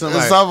all.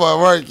 Somebody- Somebody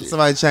working.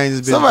 Somebody changed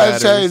his bitch Somebody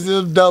batteries. changed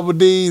them double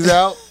D's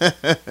out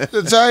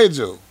to change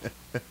them.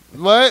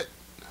 What?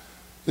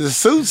 The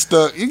suit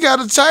stuck. You got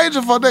to change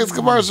it for next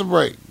commercial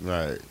break.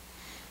 Right.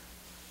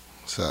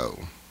 So,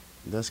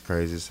 That's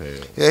crazy as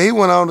hell. yeah, he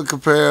went on to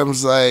compare him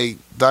like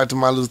Dr.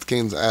 Martin Luther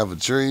King's I Have a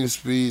Dream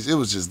speech. It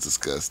was just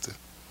disgusting.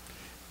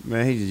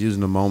 Man, he's just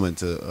using the moment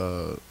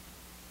to,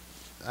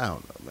 I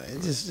don't know,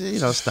 man. Just,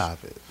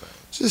 stop it. Man.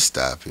 Just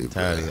stop it,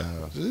 Tired bro. of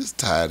y'all. Just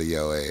tired of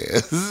your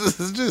ass.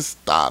 Just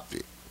stop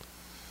it.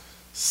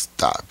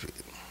 Stop it.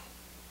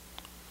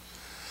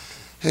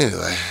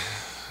 Anyway,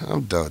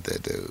 I'm done with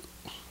that dude.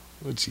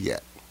 What you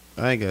got?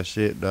 I ain't got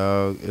shit,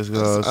 dog. It's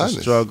That's a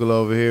honest. struggle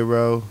over here,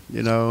 bro.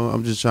 You know,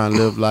 I'm just trying to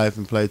live life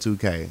and play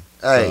 2K.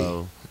 Hey.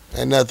 So,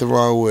 Ain't nothing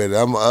wrong with it.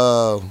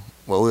 well,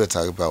 we'll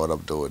talk about what I'm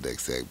doing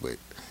next week, but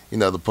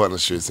the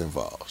partnership's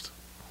involved.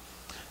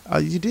 oh,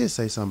 you did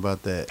say something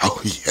about that. Oh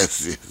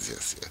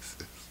yes.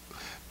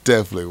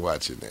 Definitely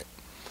watching that.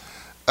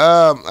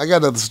 I got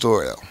another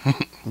story though.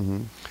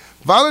 Mhm.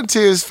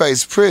 Volunteers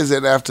face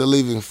prison after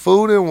leaving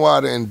food and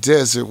water in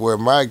desert where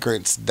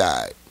migrants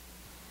died.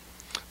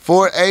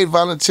 4 8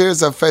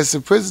 volunteers are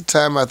facing prison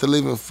time after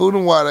leaving food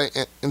and water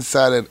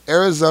inside an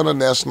Arizona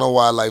National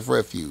Wildlife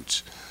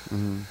Refuge.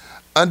 Mhm.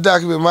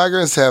 Undocumented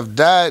migrants have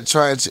died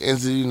trying to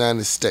enter the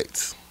United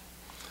States.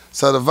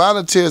 So the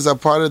volunteers are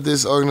part of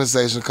this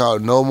organization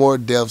called No More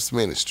Deaths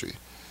Ministry.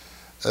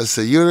 It's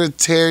a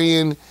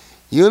Unitarian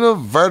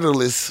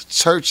Universalist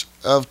Church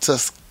of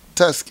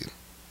Tuscan.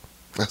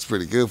 That's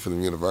pretty good for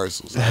them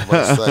universals. I'm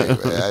about to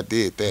say, man, I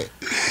did that.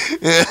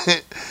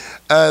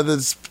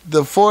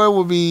 The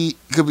four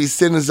could be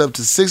sentenced up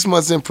to 6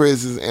 months in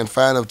prison and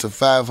fined up to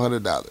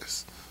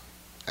 $500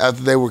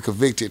 after they were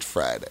convicted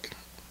Friday.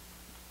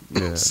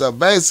 Yeah. So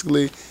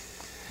basically,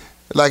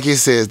 like he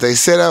says, they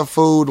set out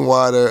food and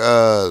water.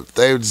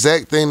 The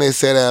exact thing they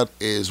set out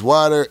is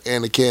water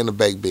and a can of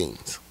baked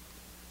beans.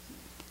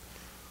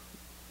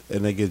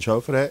 And they get in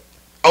trouble for that?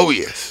 Oh,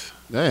 yes.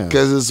 Damn.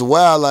 Because it's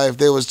wildlife.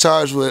 They was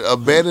charged with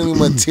abandoning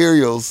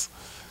materials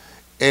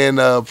in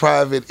a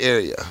private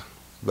area,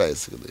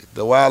 basically.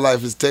 The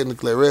wildlife is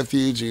technically a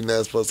refuge. You're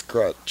not supposed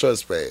to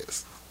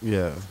trespass.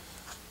 Yeah.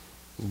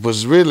 Which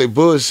is really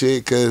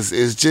bullshit because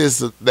it's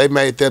just, they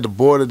made that the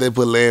border, they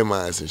put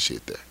landmines and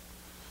shit there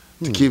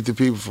to keep the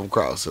people from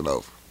crossing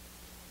over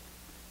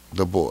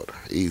the border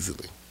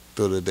easily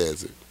through the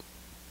desert.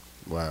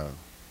 Wow.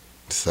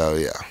 So,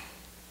 yeah.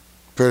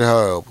 Pretty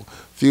horrible.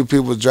 Few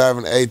people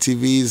driving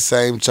ATVs,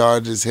 same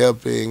charges,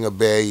 helping,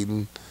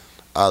 abating,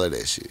 all of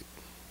that shit.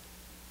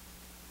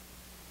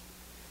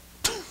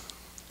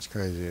 It's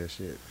crazy as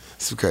shit.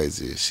 Some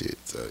crazy as shit.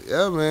 So,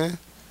 yeah, man.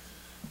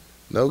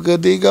 No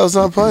good deed goes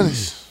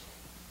unpunished.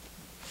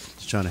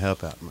 Just trying to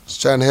help out, man.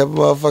 Just trying to help a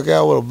motherfucker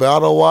out with a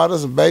bottle of water,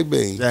 some baked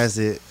beans. That's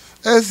it.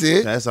 That's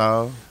it. That's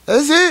all.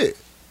 That's it.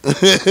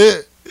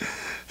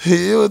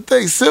 You would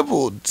think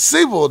simple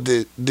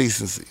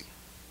decency.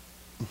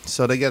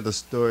 So they got the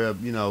story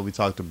of, we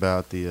talked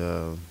about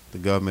the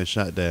government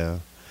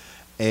shutdown.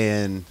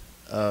 And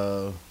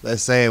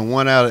let's say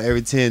 1 out of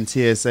every 10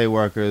 TSA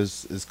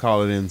workers is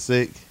calling in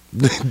sick.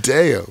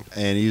 Damn.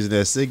 And using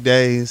their sick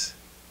days.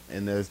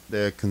 And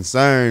they're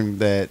concerned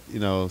that,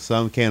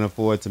 some can't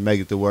afford to make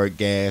it to work,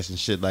 gas and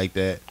shit like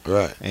that.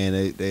 Right.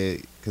 And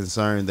they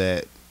concerned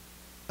that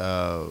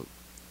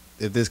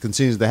if this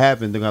continues to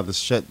happen, they're going to have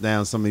to shut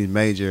down some of these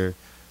major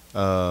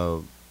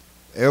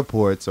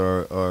airports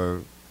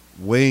or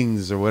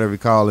wings or whatever you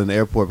call it in the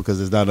airport because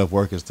there's not enough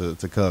workers to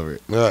cover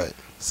it. Right.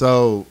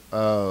 So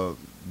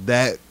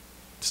that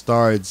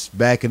starts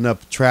backing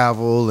up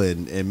travel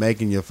and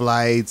making your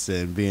flights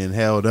and being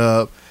held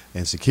up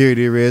and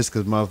security risk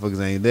because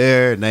motherfuckers ain't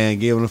there and they ain't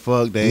giving a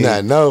fuck. They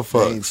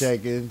ain't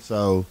checking.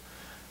 So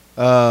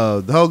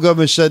the whole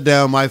government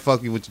shutdown might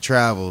fuck you with your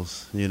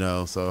travels,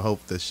 So I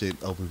hope that shit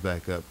opens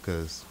back up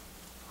because,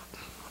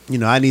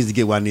 I need to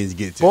get what I need to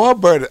get to. Boy, I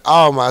burned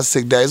all my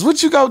sick days.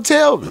 What you gonna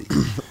tell me?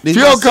 If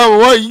you don't come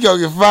to work, you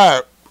gonna get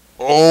fired.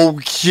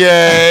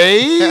 Okay.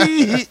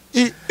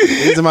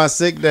 These are my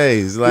sick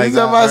days. These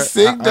are my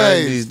sick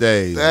days. These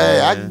days. Hey,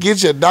 man. I can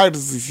get you a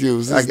doctor's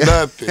excuse. It's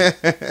nothing.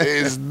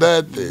 It's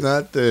nothing.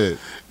 Nothing.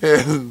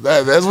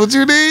 That's what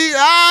you need? All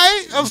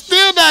right. I'm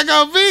still not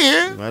going to be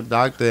here. My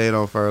doctor ain't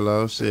on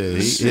furlough. Shit.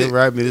 He'll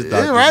write me this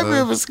doctor. He'll write me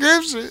a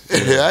prescription.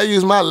 I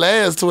use my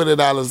last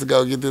 $20 to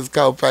go get this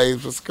co-pay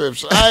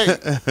prescription. Hey,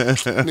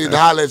 need to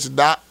holler at your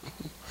doc.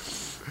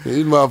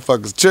 These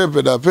motherfuckers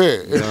tripping up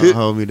here. Don't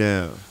hold me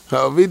down.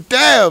 Hold me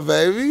down,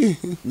 baby.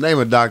 Name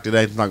a doctor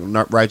that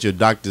not write you a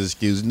doctor's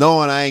excuse.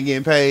 Knowing I ain't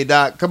getting paid,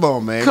 doc. Come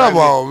on, man. Come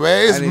on,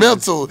 man. It's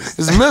mental.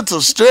 It's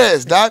mental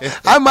stress, doc.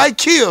 I might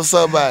kill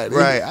somebody.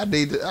 Right. I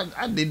need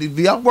to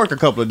be off work a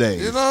couple of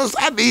days.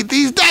 I need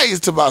these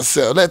days to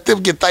myself. Let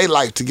them get their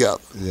life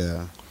together.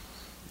 Yeah.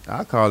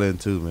 I'll call in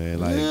too, man.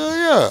 Like,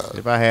 yeah.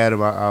 If I had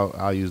them,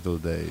 I'll use those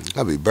days.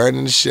 I'll be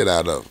burning the shit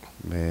out of them.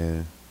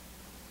 Man.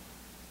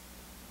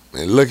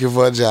 And looking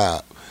for a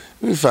job.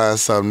 Let me find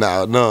something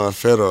now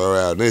non-federal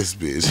around this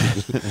bitch.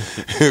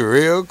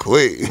 Real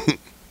quick.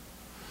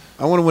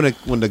 I wonder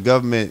when the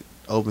government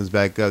opens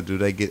back up, do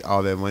they get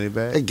all that money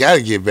back? They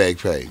gotta get back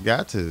pay.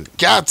 Got to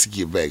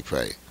get back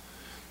pay.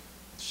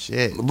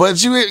 Shit.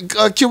 But you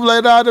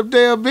accumulate all them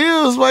damn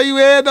bills while you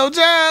had no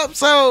job.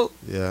 So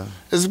yeah,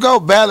 it's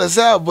gonna balance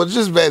out. But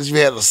just imagine if you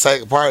had a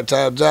second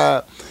part-time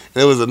job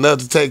and it was enough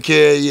to take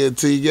care of you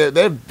until you get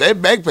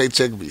that back pay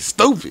check would be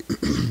stupid.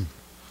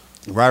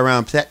 Right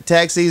around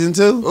tax season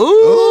too.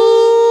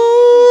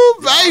 Ooh,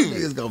 baby,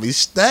 it's gonna be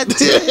stunted.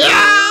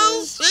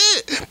 Oh,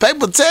 shit.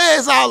 Paper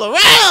tags all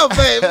around,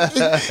 baby.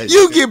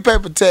 You get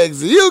paper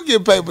tags. You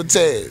get paper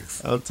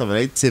tags. I'm talking.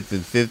 They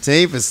tipping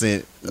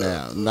 15%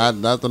 now,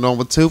 not the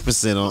normal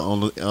 2% on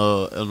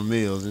the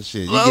meals and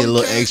shit. You get a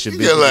little extra. You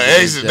get a little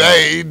extra.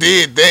 Day. You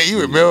did that.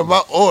 You remember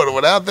my order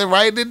without them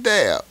writing it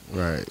down.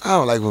 Right. I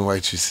don't like when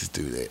waitresses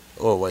do that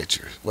or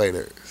waiters.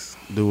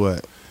 Do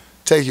what?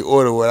 Take your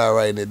order without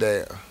writing it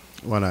down.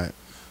 Why not?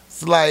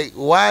 It's like,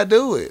 why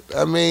do it?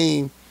 I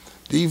mean,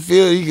 do you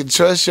feel you can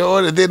trust your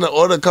order? Then the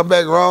order come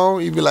back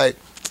wrong, you be like,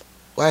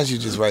 why don't you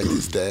just write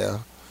this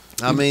down?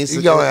 I mean,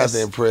 you gonna have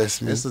to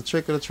impress me. It's a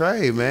trick of the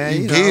trade,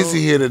 man. You busy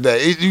here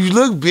today. You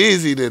look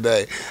busy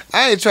today.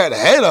 I ain't trying to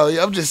hate on you.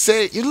 I'm just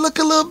saying you look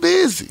a little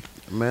busy.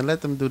 Man,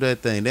 let them do that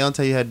thing. They don't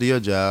tell you how to do your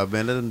job,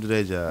 man. Let them do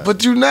their job.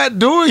 But you're not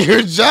doing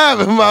your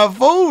job, and my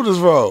food is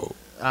wrong.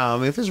 I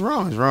mean, if it's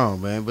wrong,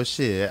 man. But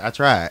shit, I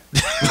tried.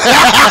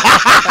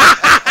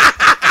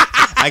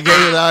 I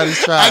gave it all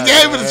this try. I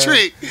gave it a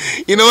trick.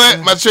 You know what?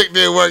 My trick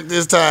didn't work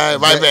this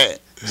time. My bad.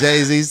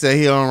 Jay-Z said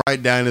he don't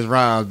write down his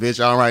rhymes,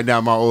 bitch. I don't write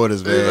down my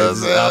orders, man. You know what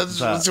I'm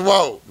saying? What you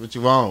want? What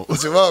you want?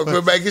 What you want?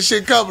 Quit making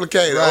shit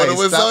complicated. Right. Order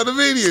what's on the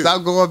menu.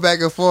 Stop going back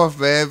and forth,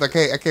 man. I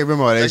can't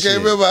remember all that shit. I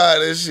can't remember all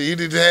that shit. You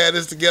need to have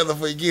this together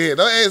before you get here.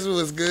 Don't ask me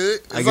what's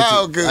good. It's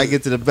all good. I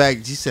get to the back.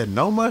 She said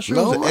no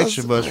mushrooms or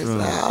extra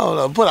mushrooms. I don't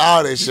know. Put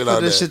all that shit on there.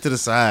 Put this shit to the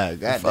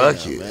side.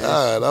 Fuck you.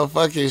 No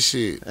fucking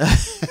shit.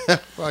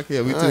 Fuck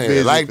yeah. We too busy.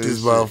 I like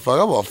this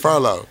motherfucker. I'm on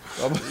furlough.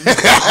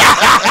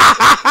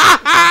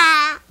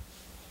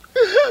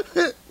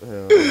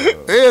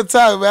 Real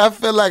talk, man. I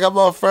feel like I'm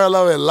on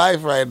furlough in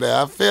life right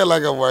now. I feel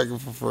like I'm working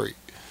for free.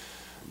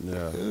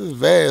 Yeah. This is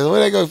bad. When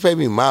they gonna pay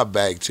me my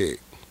back check?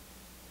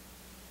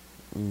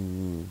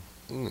 Yeah.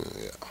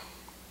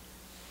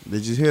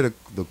 Did you hear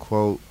the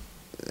quote?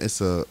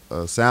 It's a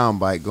sound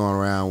bite going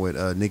around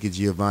with Nikki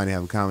Giovanni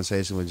having a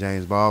conversation with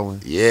James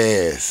Baldwin.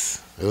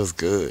 Yes, it was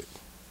good.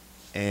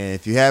 And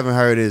if you haven't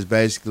heard it, it's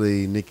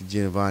basically Nikki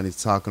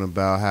Giovanni's talking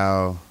about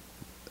how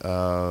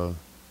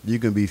you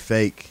can be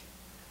fake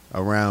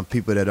around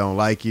people that don't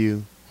like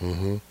you.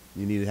 Mm-hmm.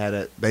 You need to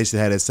have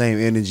that same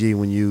energy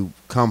when you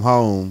come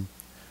home.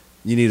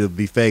 You need to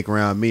be fake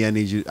around me. I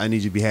need you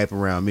to be happy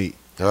around me.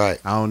 Right.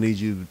 I don't need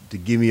you to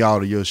give me all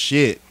of your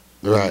shit.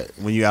 Right.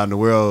 When you're out in the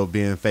world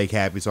being fake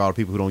happy to all the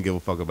people who don't give a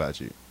fuck about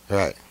you.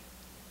 Right.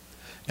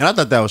 And I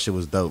thought that shit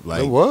was dope.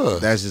 Like, it was.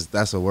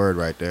 That's a word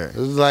right there. It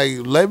was like,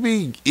 let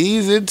me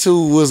ease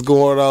into what's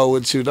going on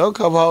with you. Don't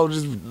come home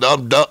just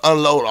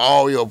unload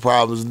all your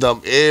problems,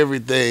 dump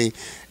everything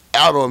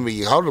out on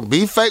me. Hold on,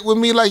 be fake with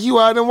me like you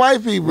are them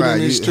white people in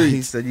the streets.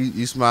 He said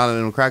you smiling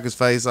in them crackers'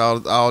 face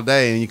all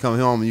day, and you come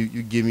home and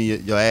you give me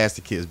your ass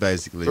to kiss,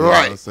 basically. You know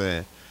what I'm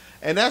saying?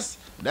 And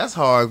that's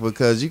hard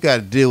because you got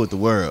to deal with the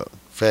world.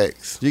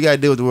 Facts. You got to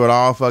deal with the world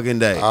all fucking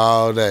day.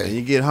 All day. And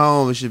you get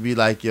home, it should be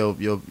like your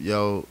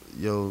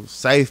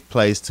safe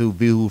place to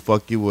be who the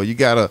fuck you were. You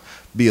gotta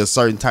be a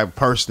certain type of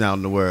person out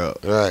in the world.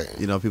 Right.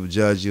 You know, people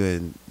judge you,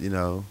 and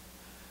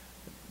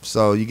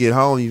so you get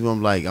home,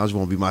 I'm like, I just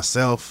want to be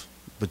myself.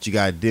 But you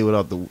gotta deal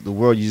with the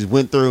world you just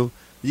went through.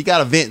 You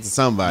gotta vent to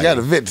somebody. You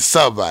gotta vent to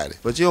somebody.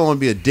 But you don't want to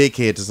be a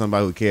dickhead to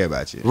somebody who care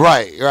about you.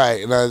 Right.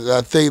 And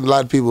I think a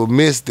lot of people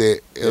missed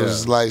it. It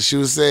was like she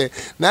was saying,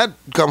 not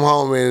come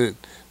home and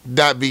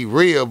not be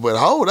real, but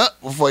hold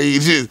up before you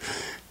just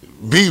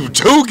be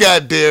too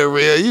goddamn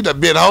real. You done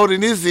been holding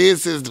this in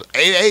since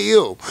 8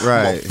 a.m.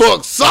 Right.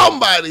 Fuck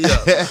somebody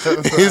up. Right.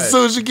 As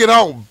soon as you get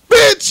home,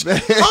 bitch,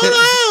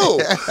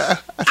 hold on.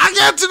 I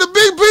got to the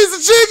big piece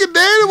of chicken,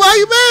 Daddy. Why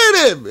you mad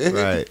at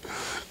me? Right.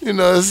 You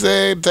know what I'm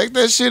saying? Take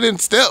that shit in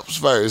steps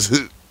first.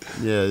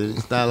 Yeah,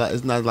 it's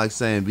not like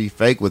saying be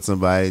fake with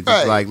somebody. It's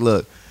just like,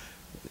 look,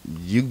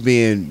 you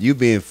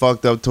being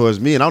fucked up towards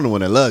me, and I'm the one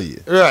that love you.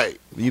 Right.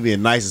 You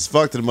being nice as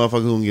fuck to the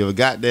motherfucker who don't give a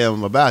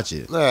goddamn about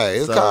you. Right.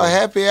 It's called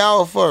happy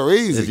hour for a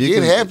reason.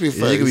 Get happy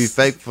first. If you can be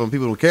fake from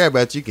people who care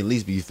about you, you can at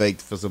least be fake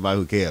for somebody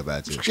who care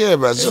about you. Care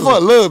about you for a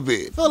little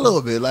bit. For a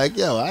little bit. Like,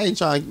 yo, I ain't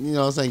trying, you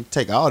know what I'm saying,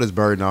 take all this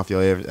burden off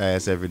your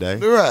ass every day.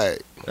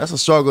 Right. That's a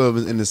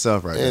struggle in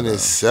itself right now. In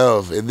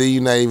itself. And then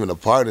you're not even a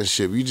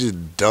partnership. You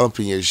just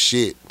dumping your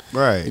shit.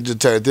 Right. You just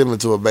turned them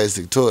into a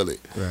basic toilet.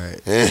 Right.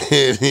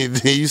 And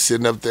then you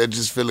sitting up there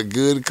just feeling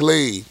good and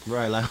clean.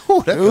 Right. Like,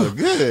 oh, that feels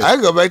good. I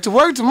go back to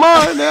work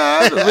tomorrow now.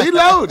 I have to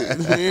reload it.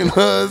 You know what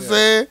I'm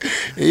saying?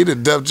 You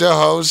done dumped your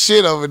whole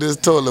shit over this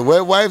toilet.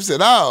 Wet wipes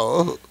and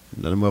all.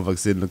 Another motherfucker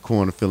sitting in the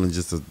corner feeling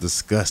just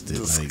disgusted.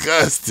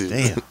 Disgusted.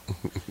 Like, damn.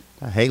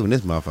 I hate when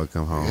this motherfucker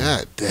come home.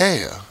 God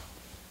damn.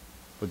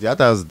 But yeah, I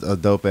thought it was a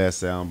dope ass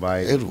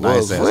soundbite. It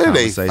was. Where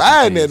they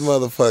find that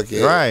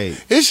motherfucker?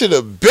 Right. It should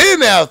have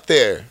been out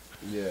there.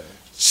 Yeah.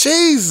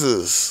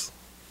 Jesus.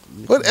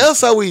 What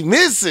else are we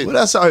missing? What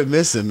else are we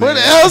missing, man? What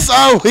else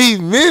are we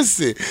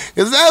missing?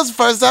 Because that was the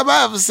first time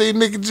I ever seen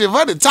Nikki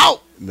Giovanni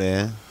talk.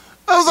 Man.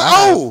 I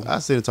was like,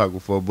 I've seen her talk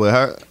before,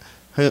 but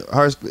her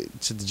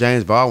to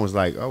James Baldwin was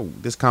like, oh,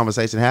 this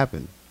conversation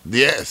happened.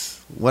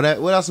 Yes. What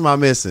else am I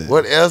missing?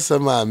 What else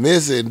am I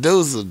missing?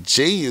 Dudes are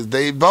genius.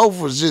 They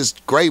both was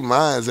just great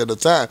minds at the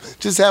time.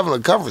 Just having a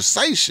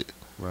conversation.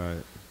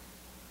 Right.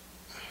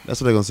 That's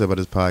what they're going to say about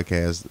this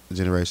podcast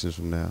generations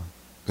from now.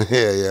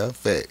 Yeah,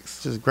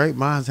 facts. Just great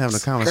minds having a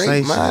conversation.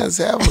 Great minds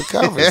having a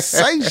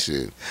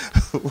conversation.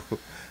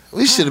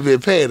 We should have been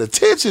paying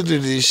attention to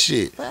this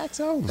shit. Facts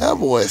on. That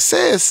boy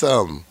said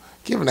something.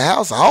 Giving the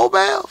house a whole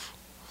bath.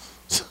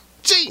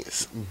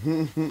 Genius.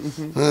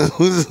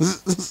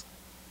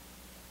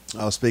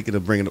 Oh, speaking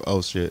of bringing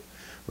up shit,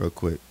 real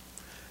quick.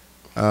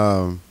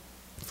 For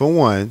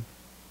one,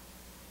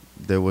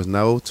 there was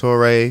no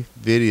Touré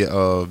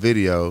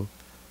video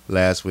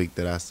last week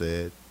that I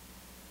said.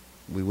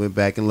 We went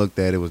back and looked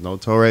at it. It was no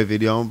Touré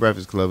video on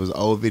Breakfast Club. It was an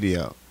old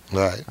video.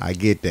 Right. I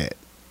get that.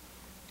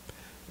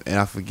 And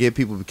I forget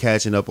people be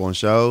catching up on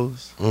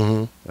shows.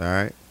 Mm-hmm. All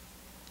right.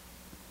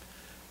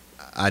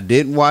 I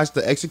didn't watch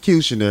The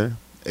Executioner.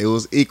 It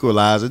was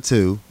Equalizer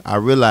 2. I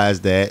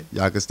realized that.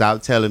 Y'all can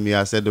stop telling me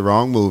I said the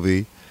wrong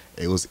movie.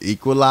 It was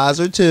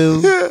Equalizer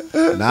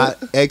 2, not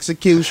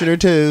Executioner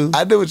 2.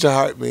 I knew what your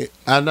heart meant.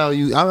 I know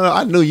you.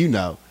 I knew you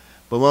know.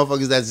 But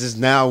motherfuckers that just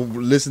now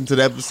listen to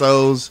the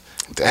episodes.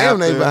 Damn,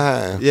 they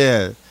behind.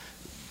 Yeah.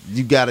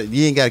 You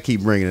ain't gotta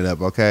keep bringing it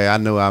up, okay? I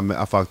know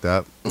I fucked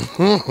up.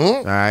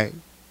 All right.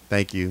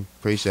 Thank you.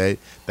 Appreciate it.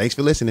 Thanks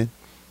for listening.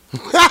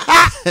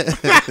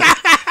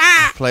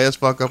 Players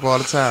fuck up all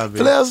the time, B.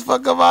 Players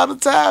fuck up all the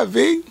time,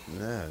 B.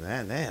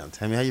 Yeah, damn.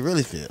 Tell me how you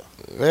really feel.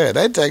 Yeah,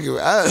 they take it.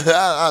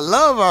 I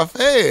love our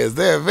fans.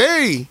 They're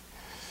very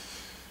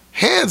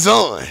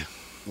hands-on.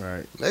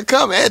 Right. They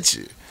come at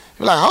you.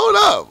 You're like, hold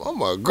up.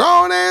 I'm a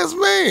grown-ass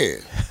man.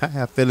 I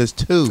have feelings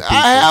too. People.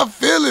 I have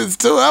feelings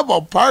too. I'm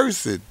a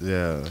person.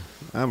 Yeah.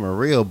 I'm a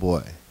real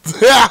boy.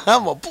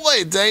 I'm a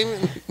boy,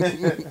 Damon.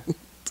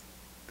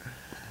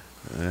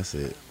 That's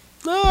it.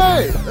 All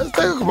right, let's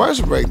take a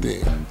commercial break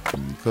then.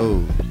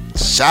 Cool.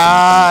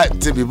 Shot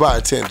Tippy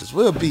Bartenders.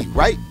 We'll be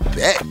right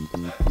back.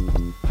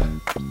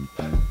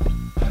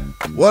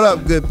 What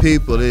up, good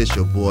people? It's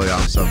your boy,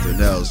 I'm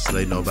Something Else.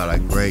 They know about our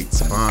great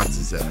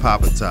sponsors at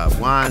Papa Top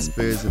Wine,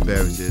 Spirits, and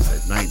Beverages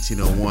at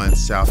 1901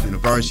 South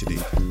University,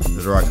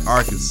 Little Rock,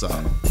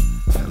 Arkansas.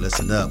 Now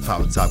listen up,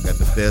 Papa Top got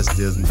the best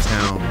deals in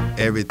town.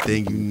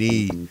 Everything you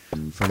need,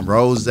 from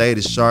Rosé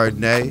to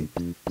Chardonnay,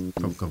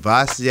 from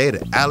Cavassier to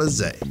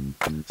Alizé.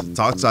 So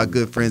talk to our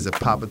good friends at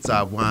Papa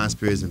Top Wine,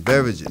 Spirits, and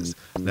Beverages.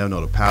 Let them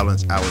know the Power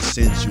Lunch Hour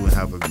sent you and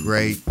have a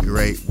great,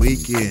 great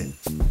weekend.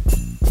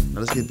 Now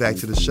let's get back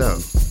to the show.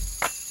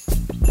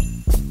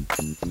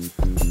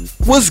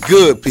 What's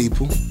good,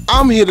 people?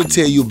 I'm here to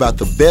tell you about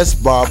the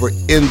best barber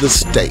in the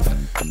state,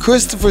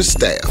 Christopher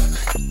Staff,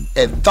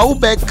 at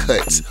Throwback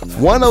Cuts,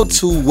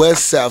 102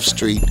 West South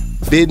Street,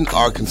 Benton,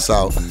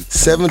 Arkansas,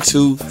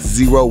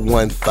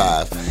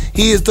 72015.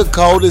 He is the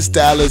coldest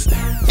stylist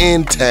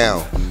in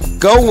town.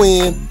 Go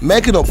in,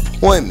 make an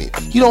appointment.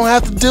 You don't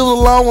have to deal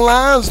with long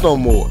lines no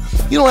more.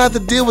 You don't have to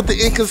deal with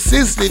the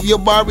inconsistency of your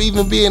barber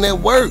even being at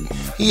work.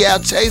 He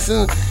out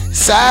chasing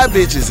side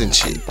bitches and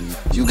shit.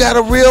 You got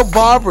a real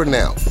barber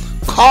now.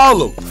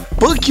 Call him.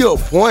 Book your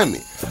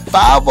appointment.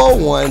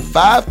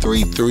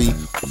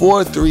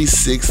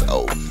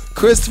 501-533-4360.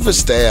 Christopher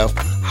Staff.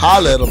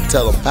 Holler at him.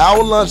 Tell him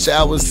Power Lunch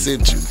Hour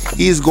sent you.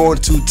 He's going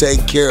to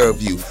take care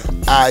of you.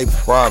 I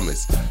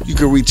promise. You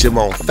can reach him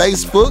on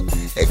Facebook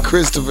at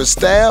Christopher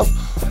Staff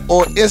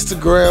or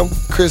Instagram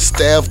Chris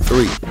Staff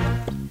 3.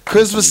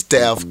 Christopher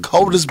Staff,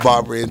 coldest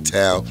barber in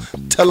town.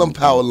 Tell him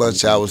Power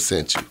Lunch Hour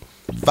sent you.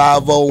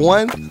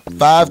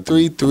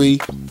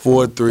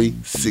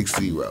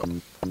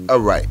 501-533-4360. All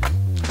right.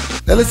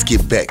 Now let's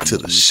get back to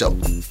the show.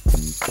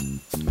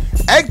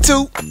 Act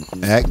 2.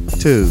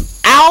 Act 2.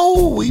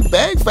 Ow, we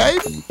back,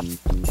 baby.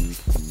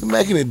 We're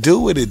making it do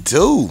what it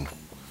do.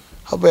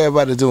 Hope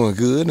everybody doing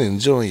good and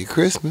enjoying your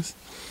Christmas.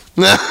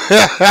 So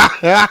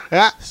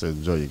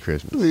enjoy your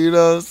Christmas. You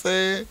know what I'm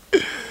saying?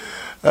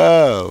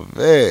 Oh,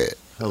 man.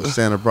 Hope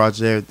Santa brought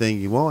you everything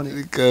you wanted.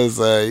 Because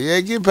you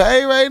ain't getting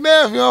paid right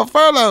now if you're on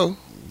furlough.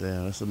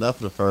 Damn, that's enough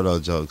of the furlough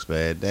jokes,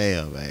 man.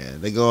 Damn,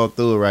 man. They going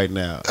through it right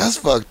now. That's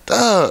fucked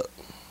up.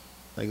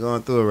 They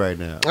going through it right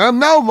now. I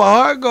know, my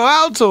heart go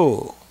out to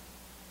them.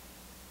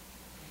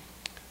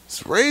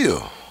 It's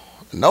real.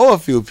 I know a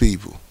few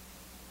people.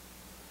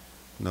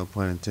 No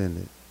pun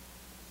intended.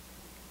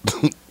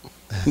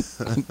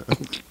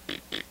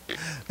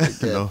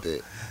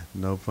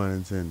 No pun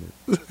intended.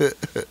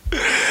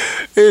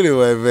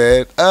 Anyway,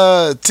 man.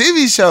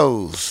 TV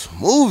shows,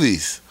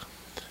 movies.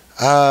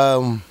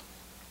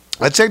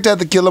 I checked out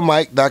the Killer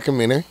Mike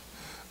documentary,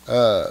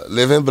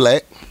 Living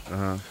Black,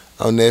 on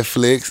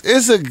Netflix.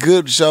 It's a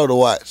good show to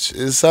watch.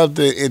 It's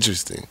something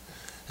interesting.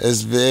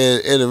 It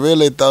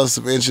really throws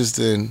some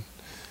interesting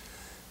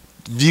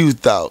view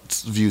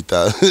thoughts,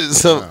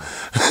 some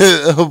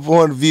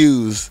point of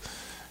views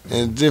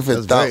and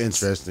different That's thoughts. very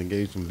interesting.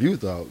 Gave you some view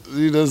thoughts.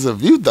 You know, some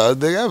view thoughts.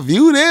 They got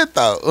view their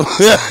thought.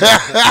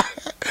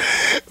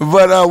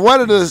 But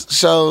one of the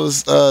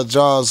shows,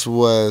 Jaws,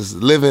 was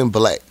Living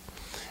Black.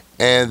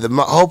 And the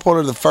whole point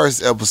of the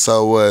first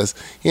episode was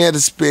he had to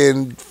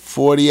spend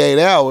 48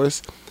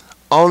 hours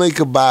only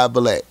could buy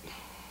black.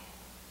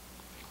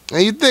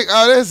 And you think,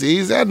 oh, that's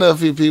easy. I know a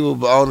few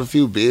people own a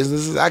few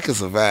businesses. I can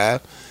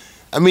survive.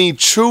 I mean,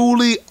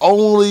 truly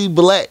only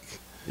black.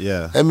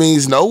 Yeah. That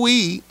means no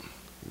weed.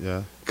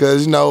 Yeah.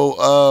 Because, you know,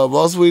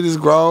 most weed is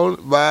grown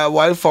by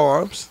white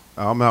farms.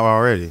 I'm out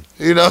already.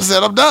 You know what I'm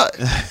saying? I'm done.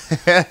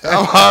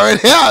 I'm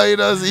already out. You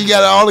know, so you got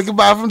to only can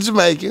buy from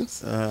Jamaicans.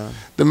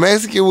 The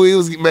Mexican weed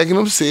was making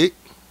them sick.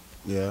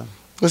 Yeah.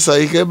 So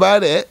he could buy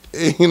that.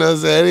 You know what I'm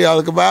saying? He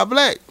only could buy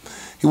black.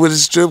 He went to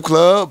the strip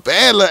club.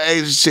 Bad little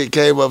Asian chick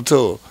came up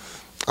to him.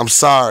 I'm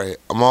sorry.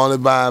 I'm only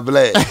buying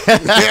black.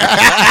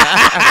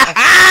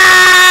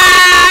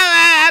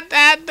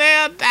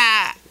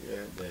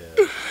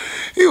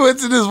 He went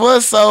to this one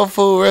soul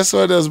food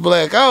restaurant that was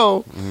black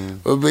owned,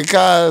 but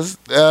because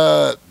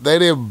they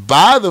didn't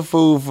buy the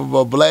food from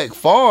a black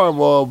farm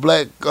or a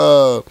black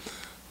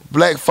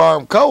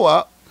farm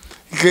co-op,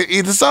 he couldn't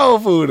eat the soul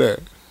food there.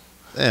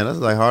 Damn, that's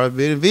like harder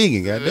being a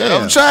vegan.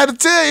 Goddamn. I'm trying to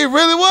tell you, it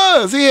really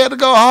was. He had to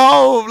go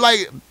home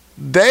like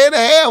day and a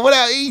half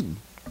without eating.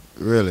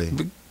 Really?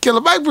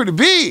 Killer Mike pretty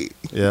big.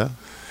 Yeah.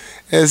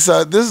 And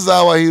so this is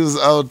all why he was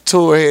on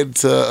tour heading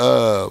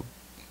to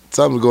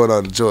something going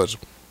on in Georgia.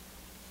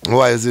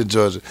 Why is in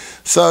Georgia?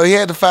 So he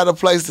had to find a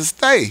place to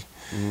stay.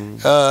 He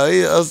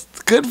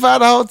couldn't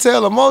find a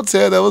hotel or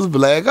motel that was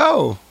black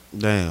owned.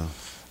 Damn.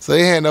 So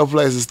he had no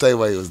place to stay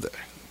while he was there.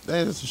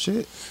 Damn, that's some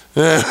shit.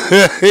 He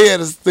had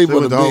to sleep So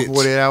on it the was the whole bench.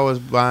 48 hours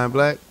buying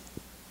black?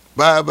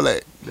 By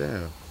black.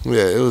 Damn.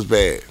 Yeah, it was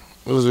bad.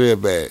 It was real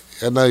bad.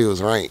 I know he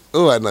was rank.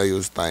 Oh, I know he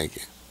was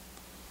thinking.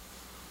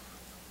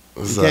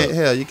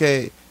 You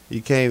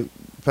can't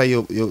pay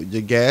your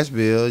gas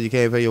bill. You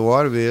can't pay your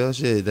water bill.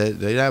 Shit,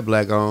 they not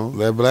black owned.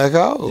 That black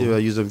hole. You better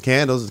use them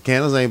candles. The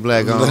candles ain't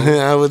black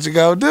owned. What you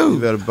gonna do? You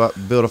better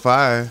build a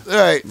fire. All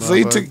right, so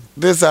he took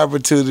this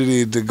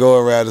opportunity to go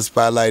around and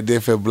spotlight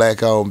different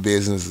black-owned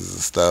businesses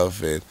and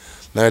stuff, and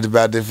learned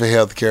about different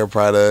healthcare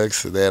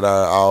products that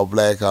are all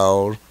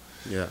black-owned,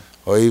 Yeah.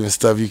 or even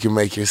stuff you can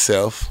make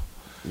yourself.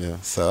 Yeah.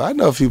 So I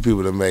know a few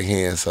people that make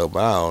hand soap,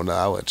 but I don't know.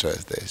 I wouldn't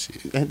trust that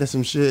shit. Ain't that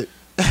some shit?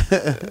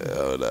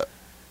 Hold up.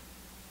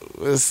 It's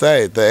the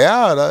same thing.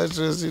 I don't know. It's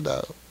just, you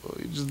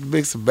just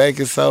mix some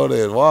baking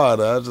soda and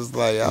water. I'm just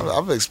like,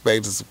 I'm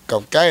expecting some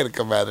cocaine to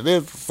come out of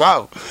this or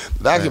something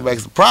that I can make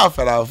some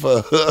profit off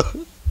of.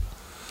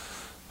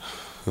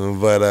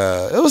 But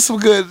it was some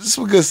good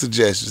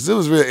suggestions. It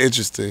was real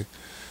interesting.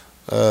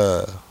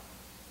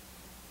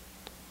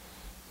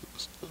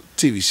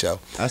 TV show.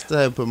 I still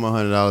haven't put my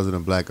 $100 in a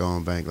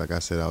black-owned bank like I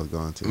said I was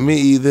going to. Me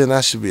either, and I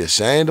should be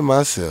ashamed of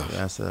myself.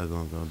 Yeah, I said I was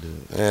going to go do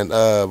it. And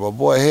my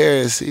boy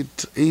Harris,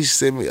 he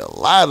sent me a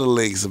lot of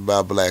links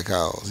about black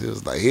homes. He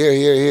was like, here,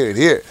 and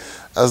here.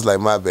 I was like,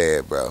 my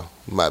bad, bro.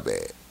 My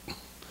bad.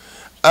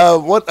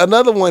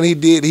 Another one he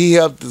did, he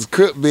helped his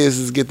Crip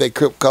business get that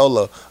Crip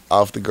Cola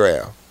off the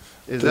ground.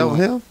 Is that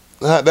him?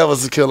 That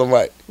was the Killer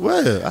Mike.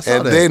 Well, I saw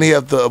And that. then he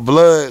helped the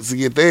Bloods to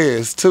get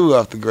theirs, too,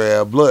 off the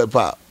ground. Blood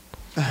Pop.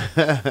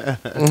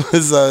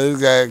 So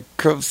he's got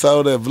Crip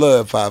Soda and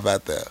Blood Pop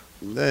out there.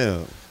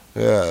 Damn.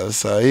 Yeah,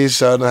 so he's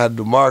showing them how to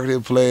do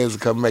marketing plans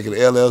and come making an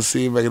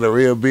LLC, making a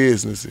real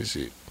business and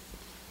shit.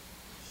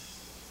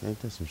 Ain't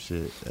that some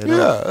shit?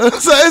 Yeah,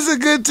 so it's a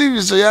good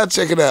TV show. Y'all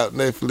check it out,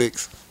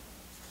 Netflix.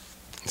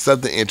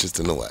 Something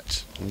interesting to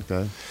watch.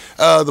 Okay.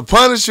 The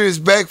Punisher is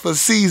back for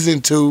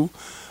season 2.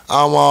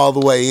 I'm all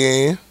the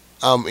way in.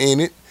 I'm in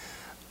it.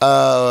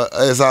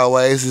 As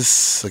always,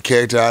 it's a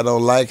character I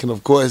don't like, and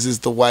of course, it's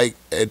the white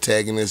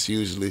antagonist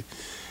usually.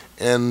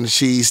 And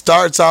she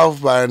starts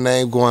off by her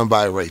name going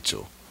by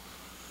Rachel.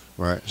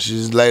 Right.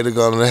 She's later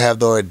going to have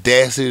the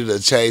audacity to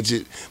change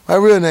it. My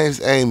real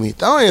name's Amy.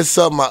 Don't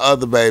insult my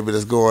other baby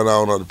that's going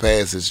on the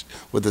passage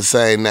with the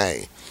same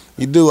name.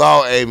 You do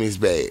all Amy's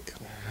bad.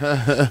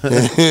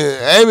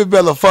 Amy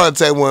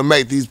Belafonte wouldn't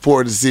make these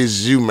poor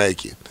decisions you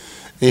making.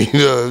 You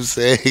know what I'm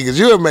saying? Because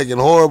you're making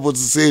horrible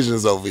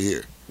decisions over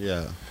here.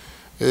 Yeah.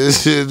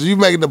 You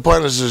making the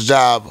Punisher's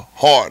job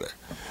harder.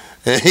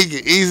 And he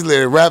can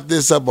easily wrap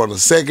this up on the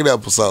second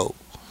episode.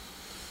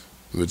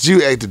 But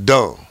you acted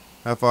dumb.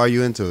 How far are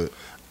you into it?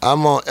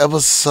 I'm on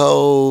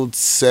episode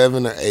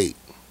 7 or 8.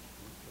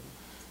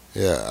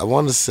 Yeah, I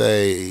want to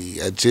say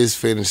I just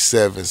finished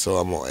 7, so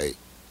I'm on 8.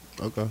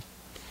 Okay.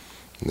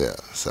 Yeah,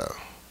 so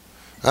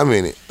I'm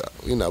in it.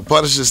 You know,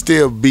 Punisher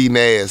still beating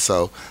ass,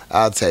 so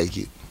I'll take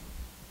it.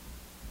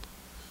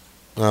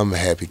 I'm a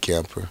happy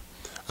camper.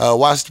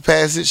 Watch The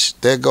Passage.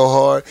 That go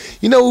hard.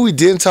 You know what we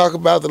didn't talk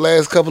about the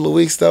last couple of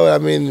weeks, though? I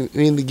mean,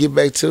 we need to get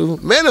back to?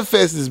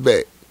 Manifest is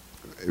back.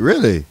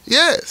 Really?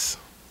 Yes.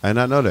 I did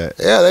not know that.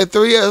 Yeah, they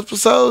 3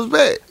 episodes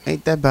back.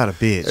 Ain't that about a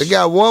bitch? They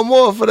got one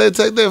more before they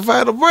take their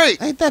final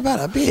break. Ain't that about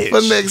a bitch?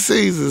 For next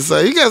season. So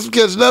you got some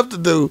catching up to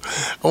do.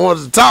 I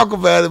wanted to talk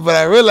about it, but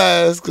I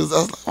realized, because I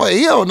was like, wait,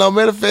 he don't know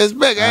Manifest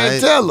back. I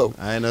ain't tell him.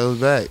 I ain't know it was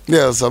back.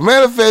 Yeah, so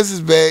Manifest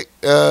is back.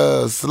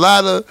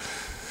 Salada.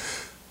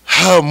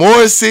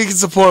 More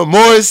seekers support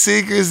more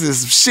seekers. There's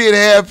some shit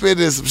happened.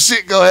 There's some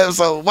shit gonna happen.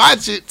 So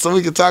watch it so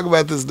we can talk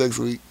about this next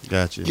week.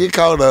 Gotcha. Get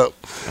caught up.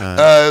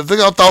 They're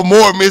gonna throw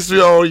more mystery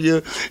on you.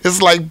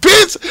 It's like,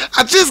 bitch,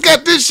 I just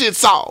got this shit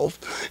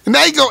solved. And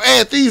now you gonna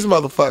add these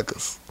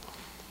motherfuckers.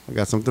 I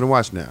got something to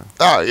watch now.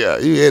 Oh, yeah,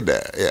 you in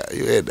there. Yeah,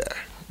 you in there.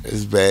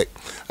 It's back.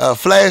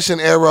 Flash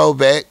and Arrow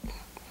back.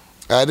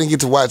 I didn't get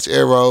to watch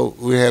Arrow.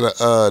 We had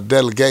a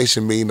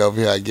delegation meeting over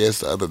here, I guess,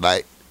 the other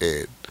night.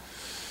 And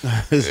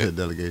It's a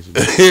delegation.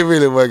 it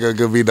really wasn't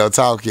gonna be no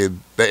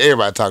talking.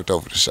 Everybody talked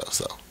over the show,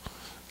 so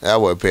I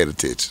wasn't paying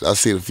attention. I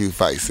seen a few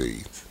fight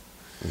scenes.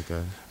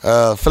 Okay.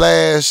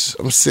 Flash,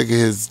 I'm sick of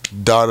his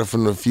daughter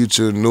from the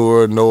future,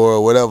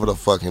 Nora, whatever the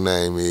fucking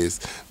name is.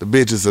 The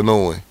bitch is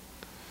annoying.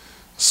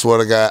 Swear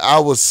to God, I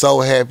was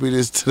so happy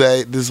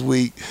this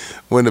week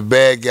when the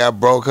bad guy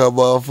broke her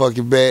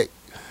motherfucking back.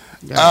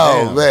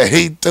 God damn. Man,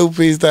 he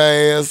two-pieced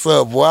her ass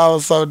up. Boy, I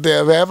was so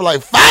damn happy.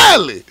 Like,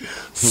 finally,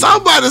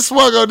 somebody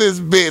swung on this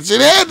bitch.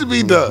 It had to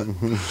be done.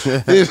 You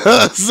know what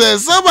I'm saying?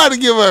 Somebody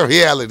give her a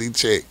reality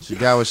check. She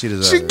got what she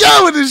deserved. She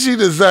got what she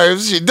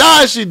deserves. She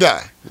died, she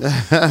died. You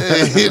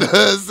know what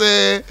I'm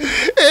saying?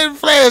 And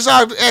Flash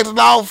acting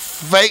all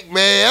fake,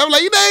 man. I'm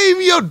like, you not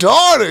even your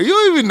daughter. You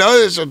don't even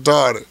know that's your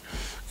daughter.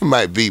 It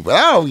might be, but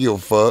I don't give a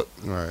fuck.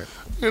 Right.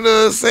 You know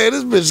what I'm saying?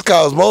 This bitch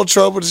caused more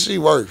trouble than she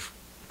worth.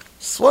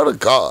 Swear to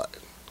God.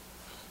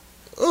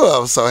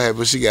 Oh, I'm so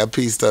happy she got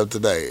pieced up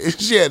today.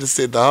 She had to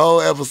sit the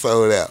whole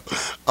episode out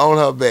on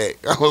her back.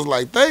 I was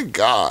like, thank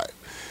God.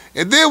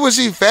 And then when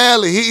she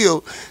finally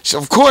healed,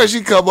 of course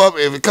she come up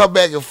and come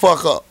back and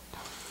fuck up.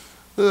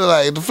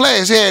 Like, the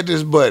Flash had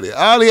this buddy.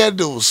 All he had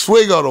to do was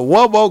swing on her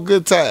one more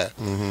good time.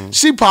 Mm-hmm.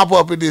 She pop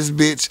up in this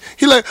bitch.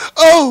 He like,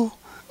 oh,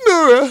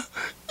 Nora,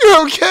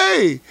 you're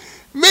okay.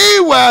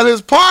 Meanwhile,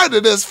 his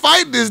partner that's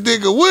fighting this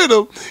nigga with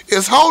him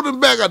is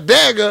holding back a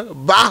dagger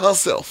by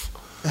herself.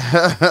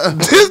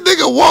 This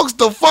nigga walks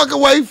the fuck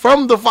away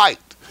from the fight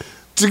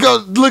to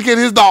go look at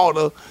his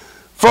daughter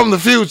from the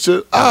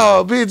future.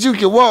 Oh, bitch, you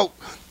can walk.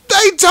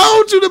 They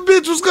told you the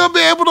bitch was gonna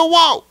be able to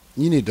walk.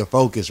 You need to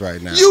focus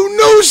right now. You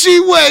knew she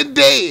wasn't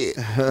dead.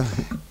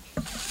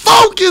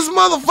 Focus,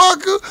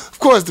 motherfucker. Of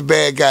course, the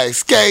bad guy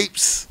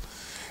escapes,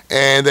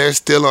 and they're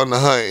still on the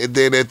hunt. And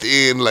then at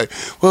the end, like,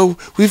 well,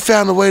 we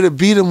found a way to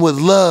beat him with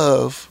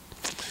love.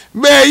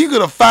 Man, you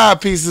could have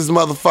five-pieced this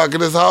motherfucker.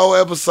 This whole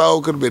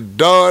episode could have been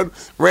done.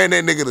 Ran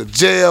that nigga to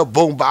jail.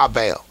 Boom, bye,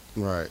 bam.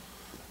 Right.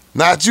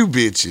 Not you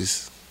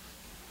bitches.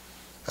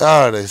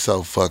 Oh, they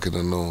so fucking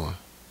annoying.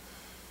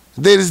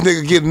 Then this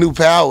nigga get new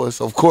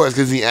powers, of course,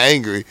 because he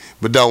angry,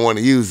 but don't want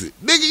to use it.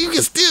 Nigga, you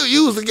can still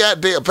use the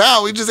goddamn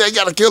power. You just ain't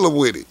got to kill him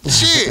with it.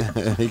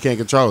 Shit. He can't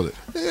control it.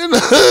 You know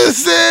what I'm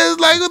saying?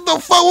 Like, what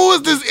the fuck? What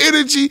was this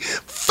energy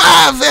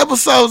 5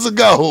 episodes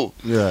ago?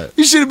 Yeah.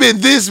 You should have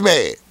been this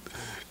mad.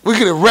 We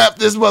could have wrapped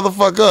this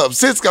motherfucker up.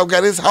 Cisco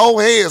got his whole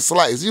head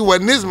sliced. You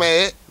wasn't this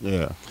mad.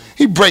 Yeah.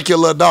 He break your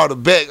little daughter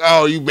back.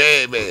 Oh, you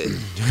bad, man. You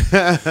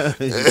know what I'm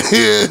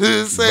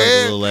Break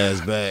saying? a little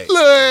ass back.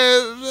 Little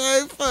ass,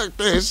 man, fuck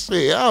that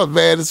shit. I was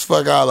mad as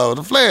fuck all over.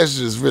 The Flash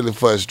just really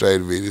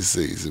frustrated me this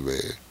season,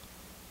 man.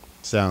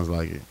 Sounds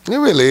like it. It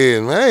really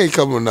is, man. I ain't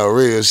coming with no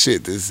real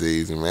shit this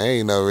season, man.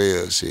 Ain't no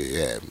real shit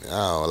happening. I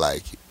don't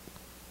like it.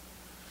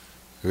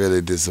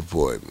 Really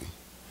disappointed me.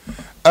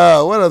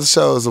 What other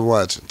shows I'm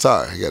watching?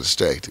 Sorry, I got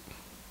distracted.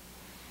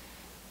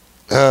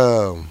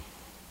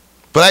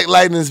 Black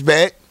Lightning's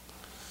back.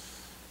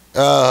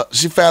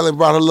 She finally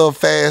brought her little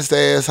fast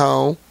ass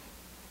home.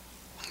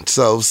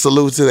 So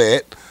salute to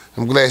that.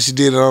 I'm glad she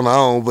did it on her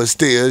own, but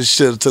still, it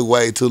should have took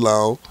way too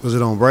long. Was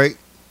it on break?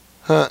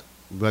 Huh?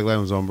 Black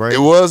Lightning was on break? It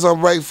was on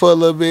break for a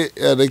little bit.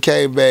 They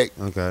came back.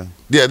 Okay.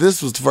 Yeah,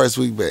 this was the first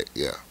week back.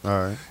 Yeah.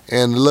 All right.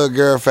 And the little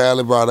girl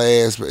finally brought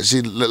her ass back.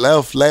 She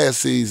left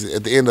last season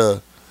at the end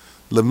of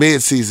the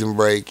mid-season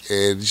break,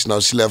 and you know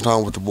she left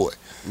home with the boy.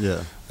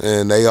 Yeah.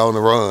 And they on the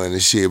run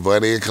and shit,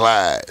 Bonnie and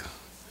Clyde.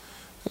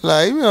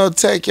 Like, you know,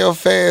 take your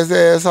fast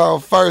ass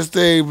home. First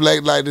thing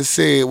Black Lightning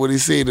said when he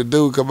seen the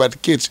dude come out the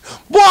kitchen,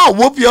 boy, I'll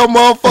whoop your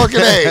motherfucking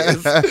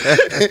ass.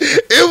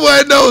 It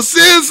wasn't no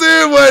censor.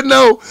 It wasn't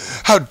no,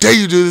 how dare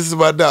you do this to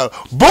my daughter.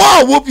 Boy,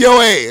 I'll whoop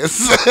your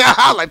ass.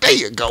 I was like, there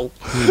you go.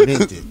 We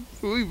meant it.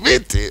 We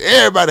meant it.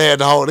 Everybody had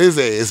to hold his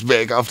ass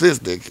back off this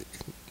nigga.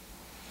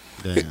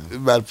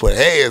 Damn. About to put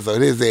hands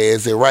on his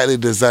ass and rightly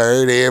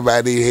deserved.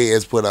 Everybody need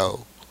hands put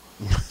on.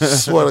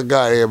 Swear to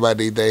God,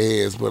 everybody need their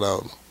hands put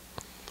on.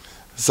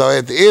 So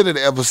at the end of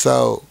the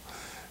episode,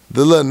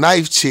 the little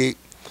knife chick,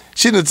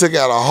 she done took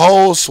out a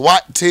whole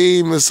SWAT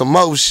team and some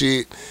more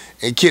shit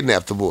and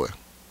kidnapped the boy.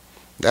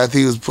 After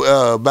he was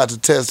about to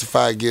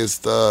testify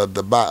against the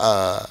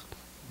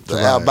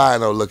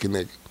albino looking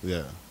nigga.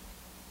 Yeah.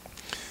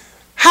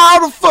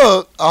 How the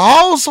fuck a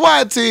whole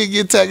SWAT team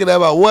get taken out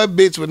by one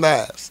bitch with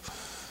knives?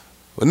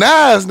 With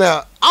knives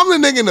now,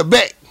 I'm the nigga in the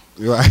back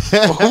Right.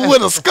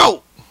 with a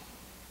scope.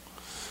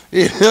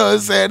 You know what I'm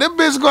saying? That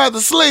bitch go out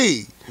to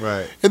sleep.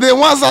 Right. And then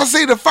once I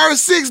see the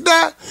first 6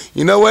 die,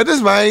 you know what?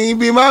 This might even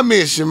be my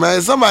mission,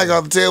 man. Somebody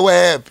got to tell what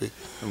happened.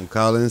 I'm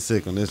calling in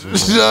sick on this one.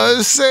 You know what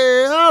I'm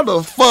saying? How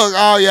the fuck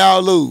all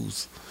y'all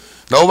lose?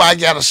 Nobody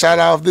got a shot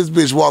off. This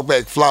bitch walked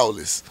back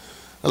flawless.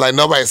 Like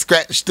nobody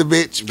scratched the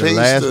bitch. The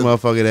last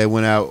motherfucker that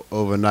went out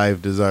over a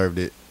knife deserved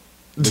it.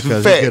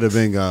 Because Facts. he could have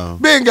been gone.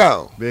 Been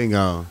gone. Been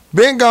gone.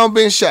 Been gone,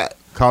 been shot.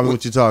 Call me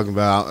what you talking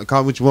about.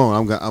 Call me what you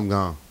want. I'm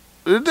gone.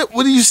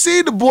 When you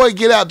see the boy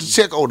get out to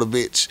check on the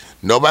bitch,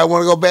 nobody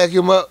want to go back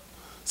him up.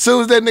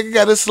 Soon as that nigga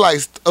got his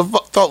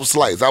throat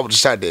sliced, I would have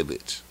shot that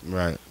bitch.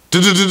 Right.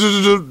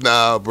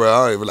 Nah, bro,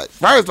 I don't even like.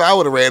 First, I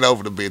would have ran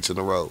over the bitch in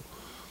the road.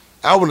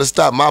 I wouldn't have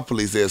stopped my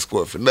police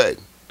escort for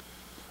nothing.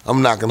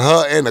 I'm knocking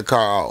her and the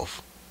car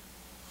off.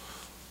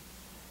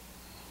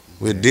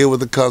 We'll deal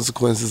with the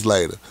consequences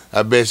later.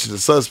 I bet you the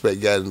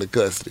suspect got into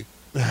custody.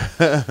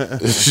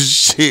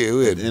 Shit,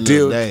 we'll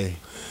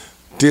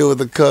deal with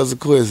the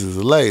consequences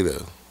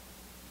later.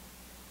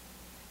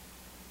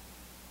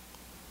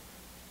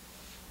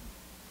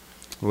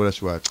 What else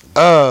you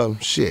watching?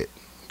 Shit.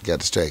 Got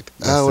distracted.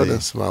 Let's What see.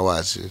 else am I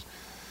watching?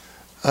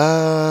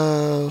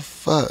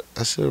 Fuck.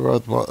 I should have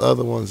wrote my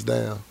other ones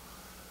down.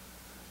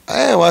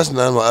 I ain't watching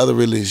none of my other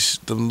really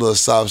them little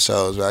soft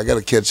shows. Right? I got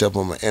to catch up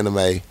on my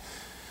anime.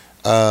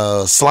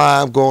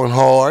 Slime going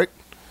hard.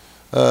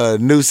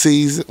 New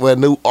season. Well,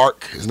 new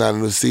arc. It's not a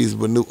new season,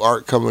 but new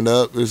arc coming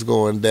up. It's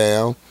going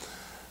down.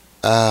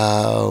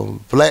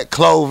 Black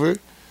Clover,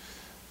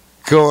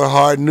 going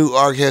hard. New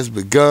arc has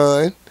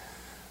begun.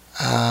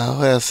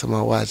 What else am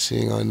I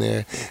watching on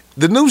there?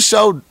 The new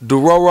show,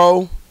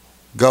 Dororo,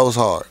 goes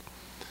hard.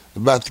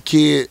 About the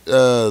kid,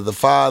 the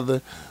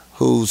father,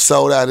 who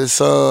sold out his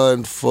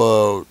son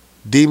for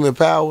demon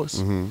powers.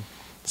 Mm-hmm.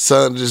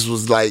 Son just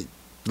was like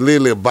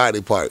literally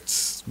body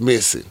parts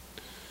missing.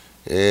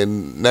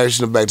 And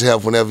nursing him back to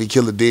health. Whenever he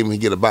kill a demon, he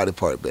get a body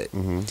part back.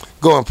 Mm-hmm.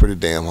 Going pretty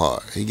damn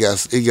hard. He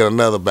got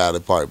another body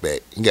part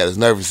back. He got his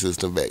nervous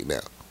system back now.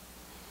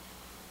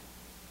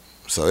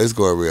 So it's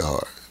going real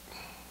hard.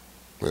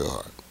 Real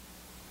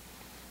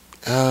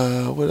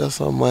hard. What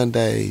else on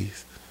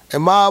Mondays?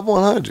 And Mob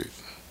 100.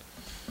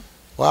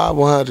 Mob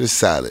 100 is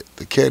solid.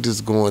 The character's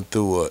going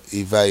through an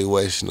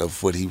evaluation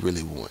of what he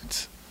really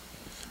wants.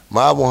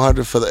 Mob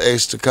 100 for the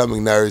extra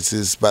coming nerds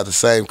is by the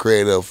same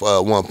creator of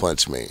One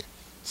Punch Man.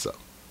 So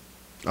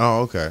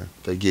Oh, okay.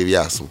 they give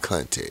y'all some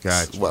context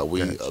Gotcha, while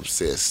we gotcha.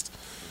 obsessed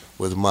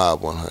with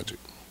Mob 100.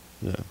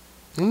 Yeah.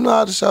 You know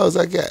all the shows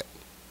I got.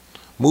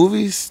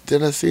 Movies?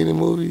 Did I see any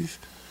movies?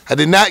 I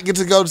did not get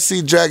to go to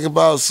see Dragon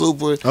Ball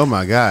Super. Oh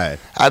my God.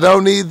 I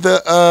don't need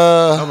the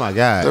Oh my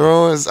God. the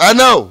ruins. I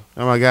know.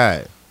 Oh my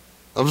God.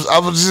 I'm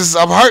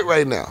hurt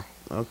right now.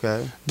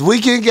 Okay. The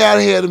weekend got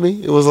ahead of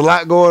me. It was a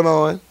lot going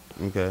on.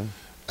 Okay.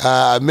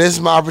 I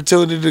missed my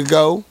opportunity to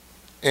go,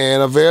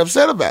 and I'm very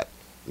upset about it.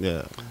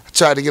 Yeah. I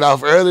tried to get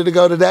off early to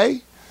go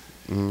today.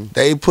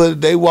 Mm-hmm.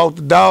 They walked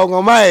the dog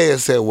on my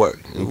ass at work.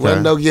 It Okay.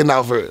 wasn't no getting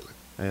off early.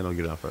 I ain't no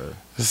get off further.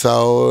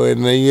 So,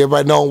 and then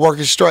everybody know I'm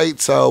working straight,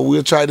 so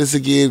we'll try this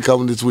again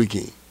coming this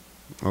weekend.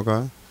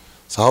 Okay.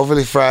 So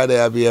hopefully Friday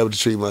I'll be able to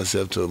treat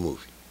myself to a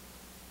movie.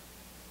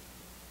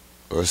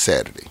 Or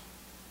Saturday.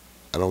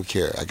 I don't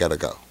care. I gotta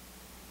go.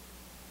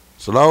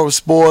 So don't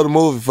spoil the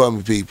movie for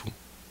me, people.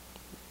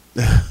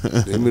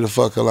 Leave me the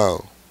fuck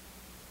alone.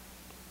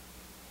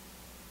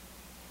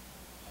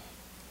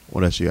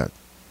 What else you got?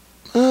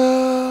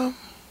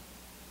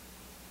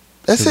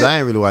 That's Cause it. I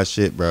ain't really watch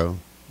shit, bro.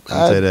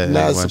 I'll tell you that. I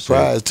Not ain't watch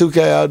surprised.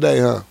 2K all day,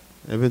 huh? shit.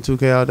 It's been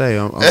 2K all day.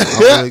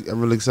 I'm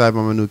really excited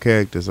about my new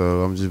character,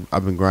 so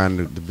I've been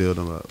grinding to build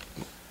them up.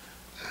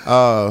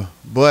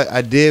 But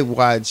I did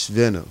watch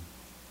Venom.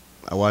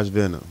 I watched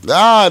Venom.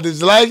 Ah, did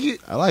you like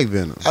it? I like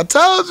Venom. I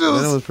told you.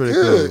 Venom was pretty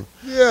good.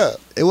 cool. Yeah.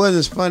 It wasn't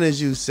as fun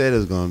as you said it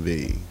was gonna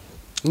be.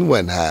 It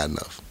wasn't high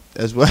enough.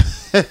 That's what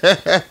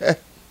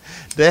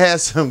they had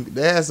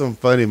some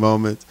funny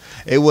moments.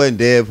 It wasn't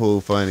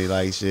Deadpool funny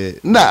like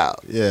shit. No.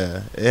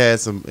 Yeah, it had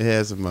some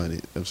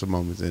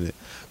moments in it.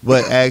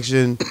 But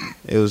action,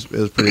 it was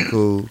pretty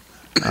cool.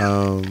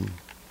 I'm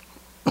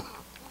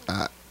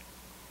not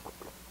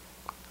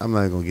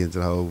gonna get into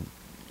the whole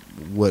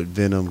what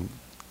Venom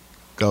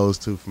goes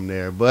to from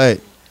there, but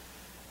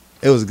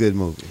it was a good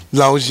movie. As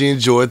long as you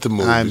enjoyed the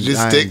movie. I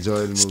stick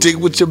enjoyed the movie. Stick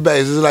with your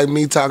base. It's like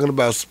me talking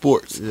about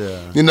sports.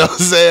 Yeah. You know what I'm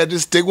saying?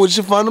 Just stick with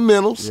your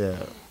fundamentals. Yeah.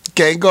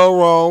 Can't go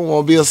wrong.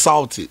 Won't be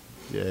assaulted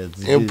Yeah.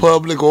 in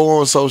public or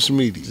on social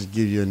media. Just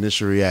give you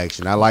initial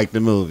reaction. I like the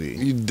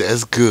movie.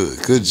 That's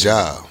good. Good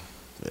job.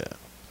 Yeah.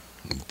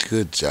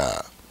 Good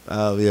job.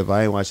 Yeah, but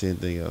I ain't watching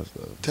anything else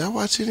though. Did I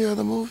watch any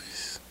other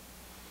movies?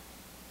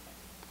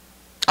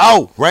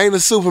 Oh, Reign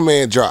of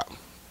Superman dropped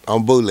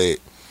on bootleg.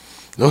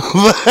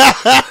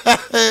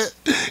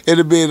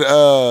 It'll be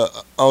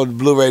on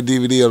Blu-ray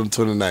DVD on the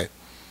 29th.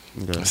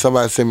 Okay.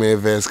 Somebody sent me an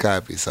advance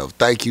copy, so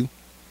thank you.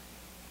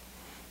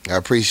 I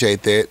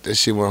appreciate that. That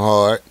shit went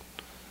hard.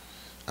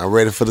 I'm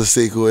ready for the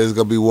sequel. There's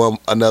gonna be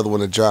another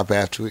one to drop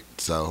after it,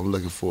 so I'm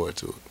looking forward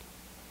to it.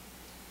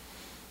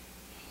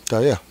 So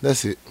yeah,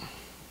 that's it.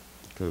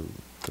 Cool.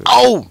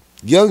 Oh,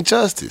 Young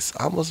Justice.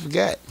 I almost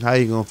forgot. How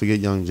you gonna forget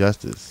Young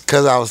Justice?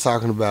 Because I was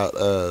talking about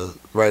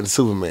writing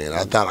Superman.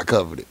 I thought I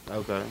covered it.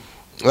 Okay.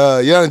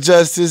 Young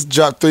Justice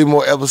dropped 3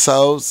 more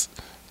episodes.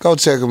 Go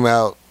check them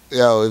out.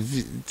 Yo,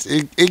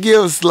 it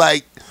gives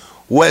like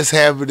what's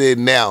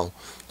happening now.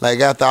 Like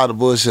after all the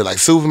bullshit, like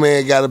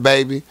Superman got a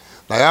baby.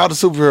 Like all the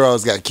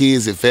superheroes got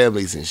kids and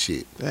families and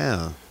shit.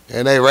 Damn.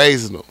 And they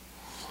raising them.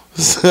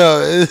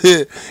 So, and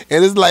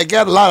it's like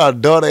got a lot of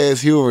adult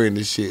ass humor in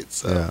this shit.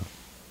 So Yeah.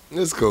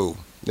 it's cool.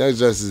 Young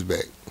Justice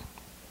back.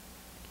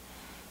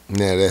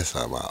 Yeah, that's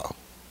how I'm all.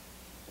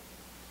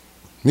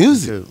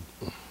 Music.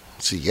 Cool.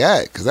 She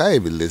got, because I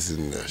ain't been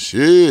listening to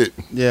shit.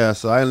 Yeah,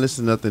 so I ain't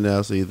listen to nothing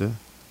else either.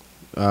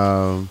 I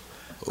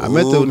Ooh,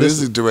 meant to listen.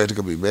 music director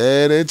gonna be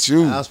mad at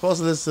you. I was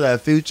supposed to listen to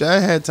that Future. I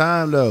ain't had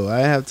time though. I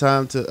didn't have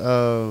time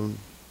to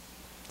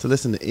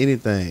listen to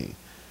anything.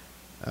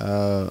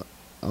 On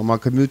my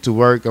commute to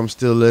work, I'm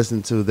still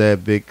listening to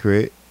that Big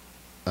Crit.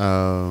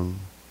 But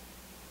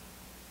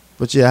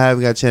yeah, I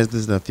haven't got a chance to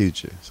listen to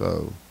Future.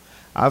 So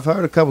I've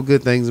heard a couple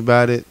good things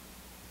about it,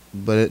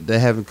 but they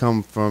haven't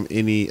come from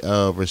any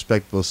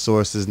respectable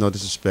sources. No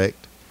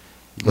disrespect,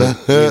 but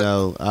you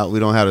know, we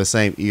don't have the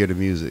same ear to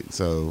music.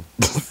 So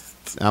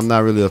I'm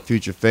not really a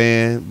Future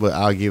fan, but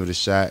I'll give it a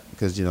shot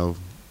because you know,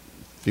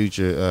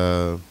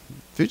 Future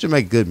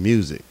make good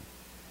music,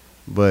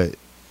 but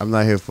I'm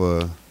not here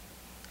for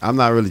I'm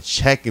not really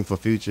checking for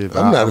Future. But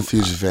I'm not a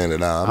Future fan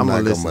at all. I'm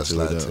not gonna gonna much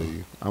lie to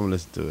you. I'm gonna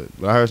listen to it.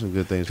 But I heard some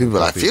good things. People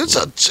from are like people.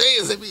 Future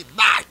cheese, it be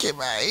knocking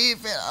my head.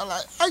 I'm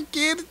like, I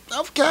get it.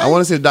 Okay. I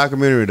want to see the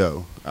documentary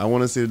though. I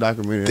want to see the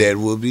documentary. That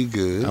would be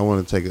good. I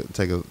want to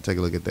take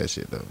a look at that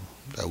shit though.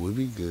 That would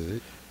be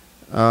good.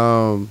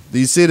 Do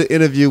you see the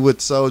interview with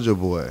Soulja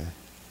Boy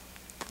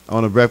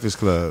on the Breakfast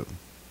Club?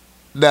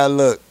 Now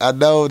look, I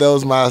know that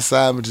was my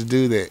assignment to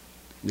do that.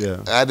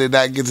 Yeah. I did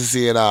not get to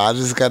see it all. I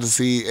just got to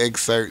see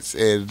excerpts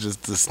and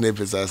just the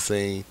snippets I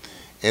seen,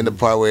 and the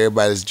part where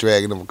everybody's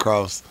dragging them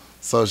across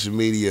social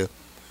media.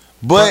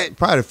 But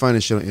probably the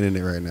funniest shit on the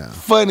internet right now.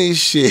 Funny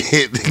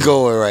shit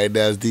going right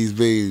now is these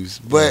memes.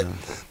 But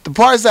the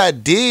parts I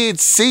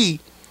did see,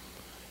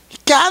 he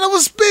kind of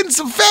was spitting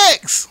some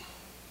facts.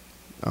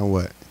 On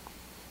what?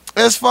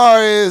 As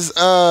far as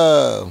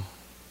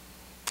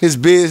his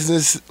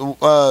business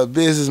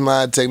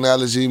mind,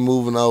 technology,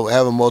 moving over,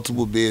 having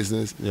multiple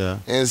business,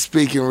 and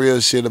speaking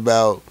real shit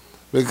about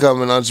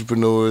becoming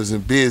entrepreneurs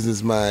and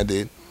business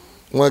minded.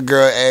 One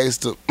girl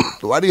asked him,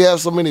 "Why do you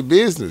have so many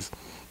business?"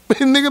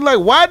 And nigga like,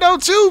 "Why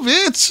don't you,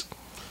 bitch?"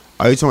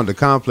 Are you talking about the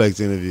Complex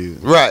interview?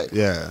 Right.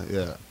 Yeah.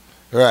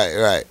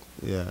 Right.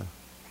 Yeah.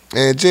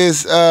 And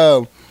just,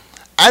 I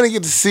didn't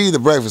get to see the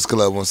Breakfast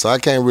Club one, so I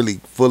can't really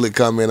fully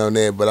comment on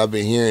that. But I've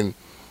been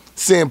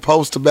seeing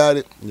posts about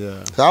it.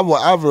 Yeah. So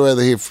I'd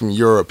rather hear from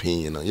your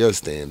opinion on your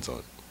stance on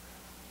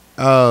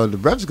it. The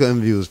Breakfast Club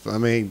interview was. I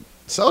mean,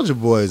 Soulja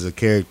Boy is a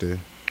character.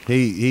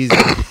 He's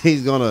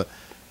gonna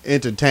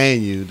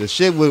entertain you. The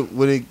shit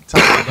when he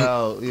talks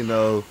about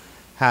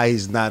how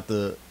he's not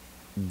the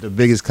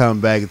biggest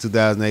comeback in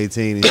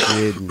 2018 and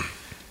shit,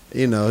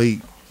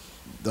 and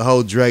the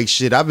whole Drake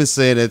shit. I've been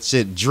saying that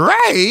shit.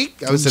 Drake.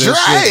 I've been saying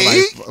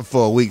that shit like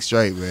for a week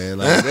straight, man.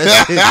 Like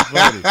that shit's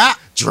funny.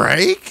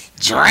 Drake.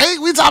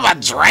 We talking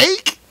about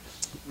Drake?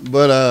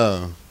 But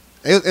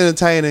it was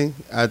entertaining.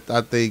 I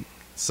think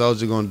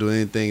Soulja gonna do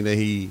anything that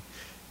he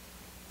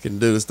can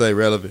do to stay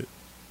relevant.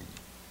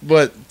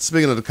 But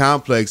speaking of the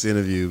Complex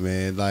interview,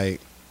 man,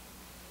 like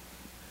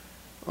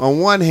on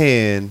one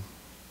hand,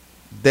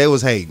 they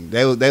was hating.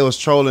 They was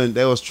trolling.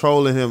 They was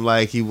trolling him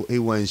like he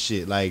wasn't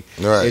shit. Like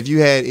if you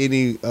had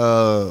any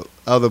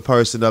other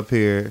person up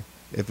here,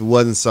 if it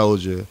wasn't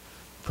Soulja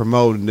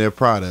promoting their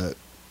product,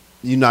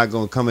 you're not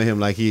gonna come at him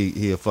like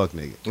he a fuck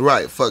nigga.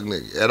 Right, fuck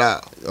nigga at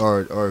all.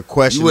 Or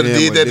question him. You wouldn't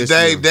did that to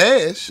Dame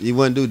Dash. You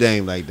wouldn't do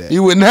Dame like that.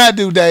 You would not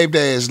do Dame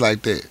Dash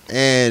like that.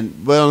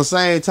 But on the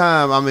same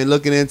time, I mean,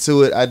 looking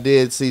into it, I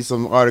did see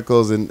some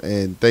articles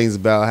and things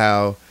about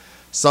how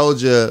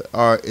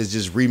Soulja is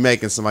just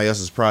remaking somebody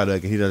else's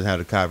product and he doesn't have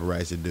the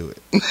copyrights to do it.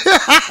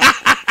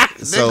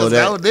 So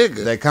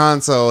that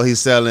console he's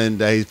selling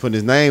that he's putting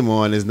his name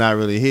on is not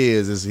really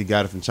his. Is he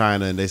got it from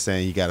China and they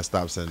saying you got to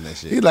stop selling that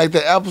shit. He like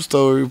the Apple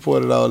Store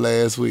reported on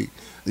last week.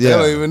 They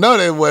don't even know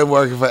they wasn't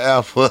working for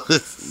Apple.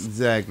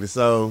 Exactly.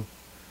 So,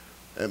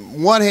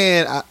 on one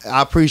hand,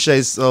 I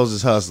appreciate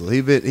Soulja's hustle.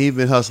 He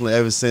been hustling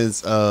ever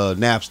since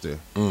Napster.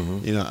 Mm-hmm.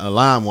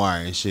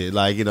 LimeWire and shit.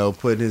 Like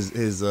putting his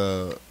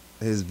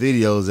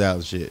videos out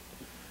and shit.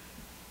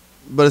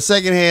 But a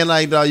second hand,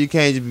 like, dog, you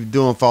can't just be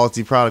doing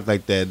faulty product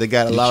like that. They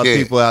got a lot of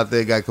people out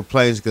there got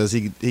complaints because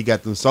he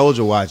got them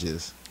Soulja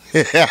watches.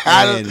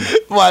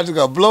 Watch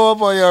gonna blow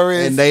up on your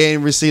wrist. And they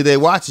ain't received their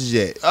watches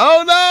yet.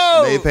 Oh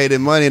no! They paid their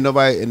money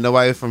and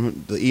nobody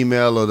from the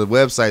email or the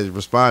website is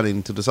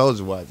responding to the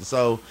Soulja watches.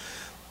 So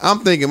I'm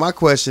thinking, my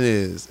question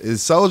is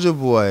Soulja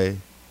Boy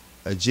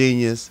a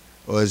genius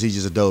or is he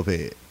just a dope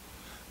head?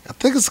 I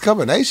think it's a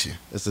combination.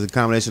 It's a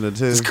combination of the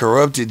two. It's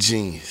corrupted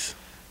genius.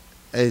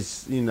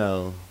 It's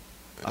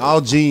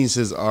all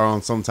geniuses are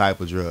on some type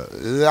of drug.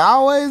 It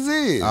always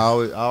is.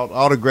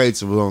 All the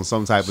greats were on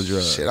some type of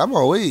drug. Shit, I'm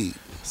on weed.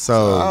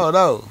 So I don't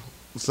know.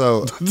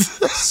 So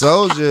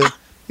Soulja,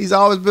 he's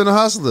always been a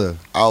hustler.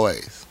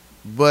 Always.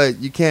 But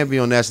you can't be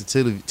on national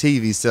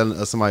TV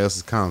selling somebody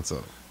else's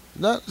console.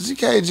 No, you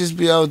can't just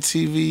be on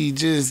TV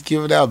just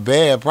giving out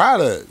bad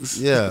products.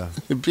 Yeah.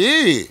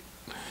 Period.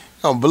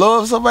 Gonna blow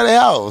up somebody's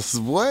house,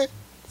 boy.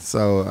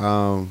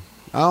 So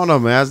I don't know,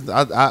 man.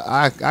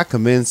 I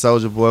commend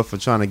Soulja Boy for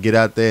trying to get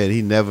out there, and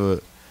he never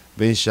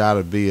been shy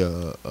to be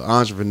a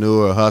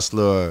entrepreneur, a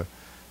hustler,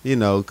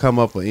 or come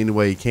up in any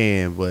way he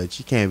can. But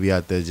you can't be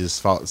out there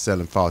just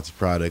selling faulty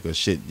product or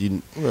shit.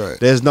 Right.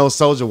 There's no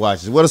Soulja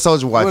watches. What are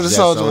Soulja watches?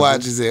 What are Soulja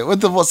watches at? What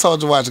the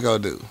Soulja watch gonna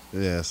do?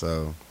 Yeah,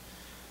 so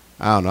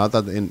I don't know. I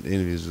thought the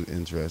interviews was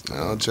interesting. I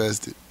don't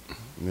trust it.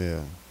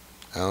 Yeah,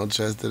 I don't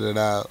trust it at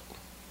all.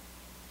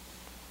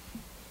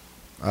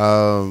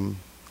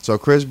 So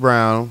Chris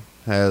Brown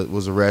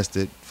was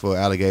arrested for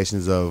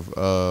allegations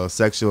of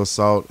sexual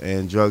assault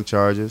and drug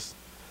charges.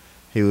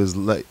 He was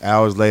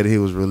hours later. He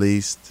was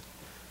released.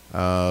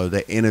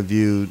 They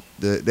interviewed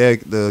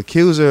the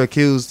accuser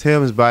accused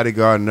him, his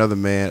bodyguard, and another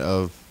man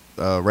of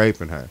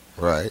raping her.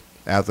 Right.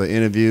 After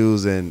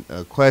interviews and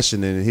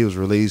questioning, he was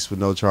released with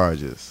no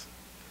charges.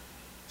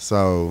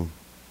 So,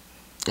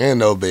 and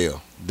no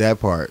bail. That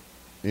part,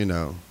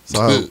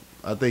 So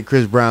I think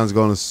Chris Brown's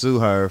going to sue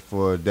her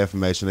for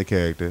defamation of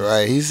character.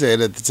 Right. He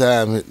said at the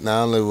time,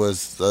 not only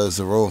was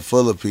a room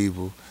full of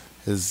people,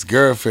 his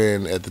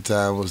girlfriend at the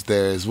time was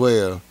there as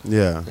well.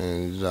 Yeah.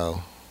 And, you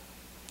know.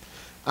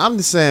 I'm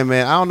just saying,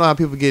 man, I don't know how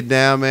people get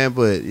down, man,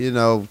 but, you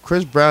know,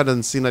 Chris Brown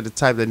doesn't seem like the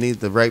type that needs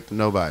to rape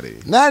nobody.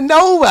 Not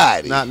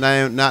nobody.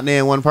 Not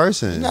named one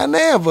person. Not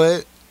now,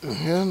 but,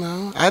 you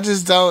know, I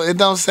just don't, it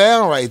don't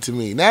sound right to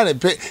me. Not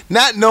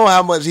knowing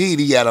how much heat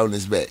he got on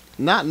his back.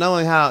 Not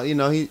knowing how, you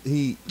know,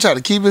 he Trying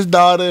to keep his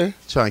daughter.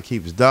 trying to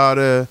keep his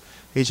daughter.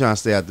 He trying to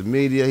stay out the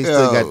media. He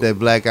still got that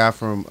black eye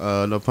from,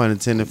 no pun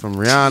intended, from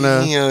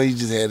Rihanna. You know, you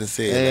just had to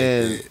say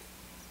it like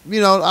that.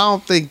 You know, I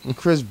don't think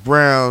Chris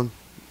Brown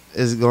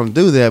is going to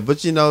do that.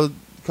 But, you know,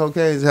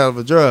 cocaine is a hell of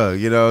a drug,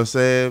 you know what I'm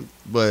saying?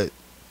 But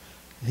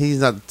he's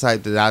not the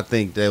type that I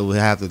think that would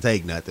have to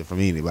take nothing from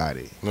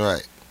anybody.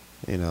 Right.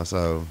 You know,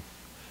 so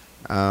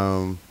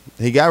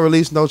he got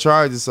released, no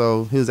charges,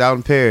 so he was out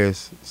in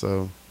Paris.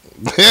 So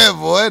Yeah,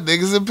 boy,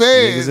 niggas in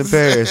Paris. niggas in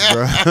Paris,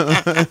 bro.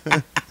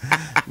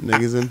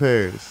 Niggas in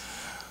Paris.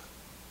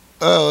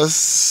 Oh,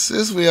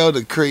 since we on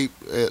the creep,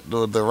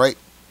 the right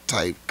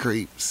type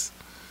creeps,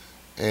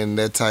 and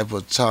that type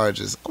of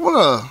charges, I want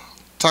to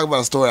talk about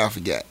a story I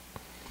forgot.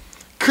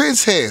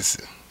 Chris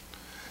Hansen.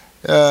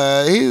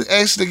 He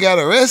actually got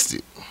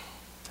arrested.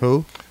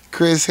 Who?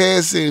 Chris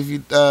Hansen, if you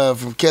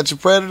from Catch a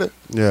Predator.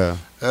 Yeah.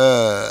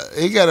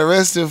 He got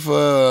arrested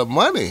for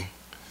money.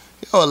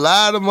 A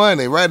lot of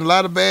money, writing a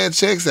lot of bad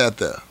checks out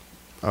there.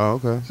 Oh,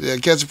 okay. Yeah,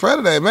 Catch a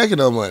Predator ain't making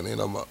no money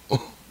no more.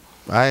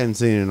 I hadn't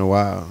seen it in a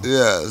while.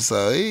 Yeah,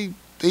 so he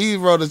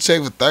wrote a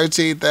check for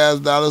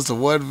 $13,000 to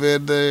one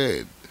vendor,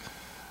 and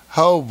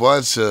whole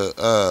bunch of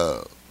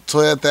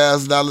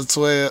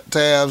 $12,000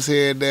 tabs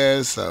here and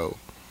there. So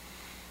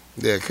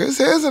yeah, Chris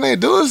Hansen ain't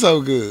doing so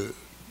good.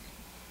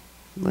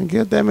 Man,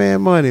 get that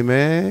man money,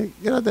 man.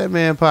 Get out that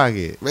man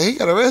pocket. Man, he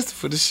got arrested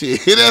for the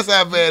shit. That's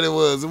how bad it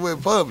was. It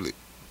went public.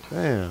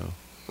 Damn.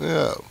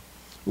 Yeah.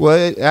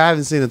 Well, I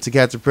haven't seen a To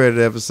Catch a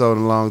Predator episode in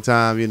a long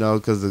time, you know,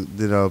 because,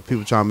 you know,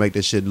 people trying to make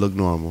this shit look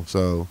normal.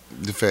 So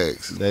The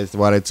facts. that's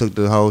why they took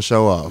the whole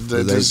show off.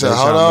 They said,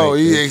 hold on,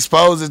 you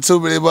exposing too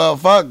many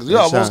motherfuckers. You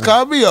almost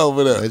caught me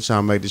over there. They trying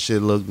to make the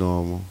shit look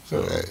normal.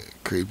 So. Right.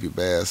 Creepy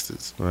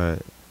bastards.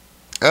 Right.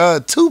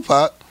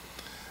 Tupac,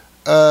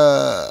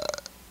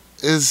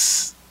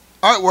 his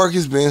artwork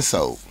is being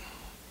sold.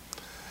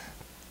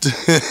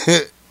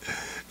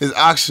 Is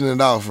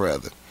auctioning off,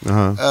 rather.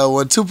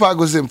 When Tupac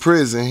was in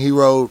prison, he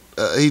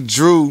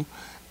drew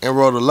and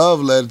wrote a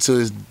love letter to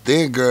his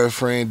then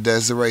girlfriend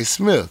Desiree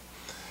Smith.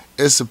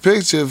 It's a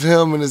picture of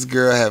him and his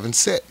girl having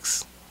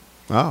sex.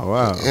 Oh,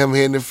 wow. Him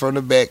hitting it from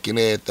the back and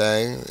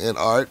everything, and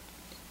art.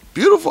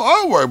 Beautiful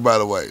artwork, by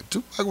the way.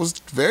 Tupac was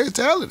very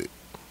talented.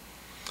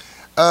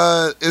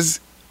 It's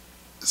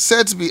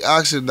set to be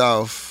auctioned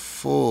off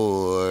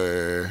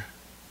for...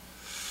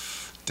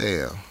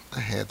 Damn, I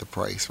had the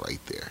price right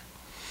there.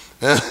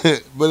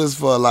 But it's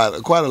for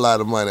quite a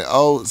lot of money.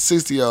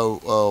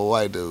 60-year-old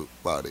white dude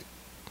bought it.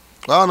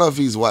 I don't know if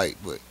he's white,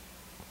 but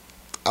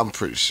I'm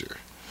pretty sure.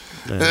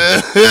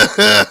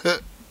 Let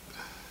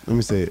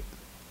me see it.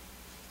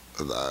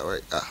 All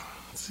right.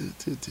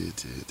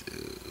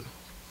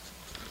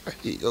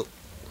 Here you go.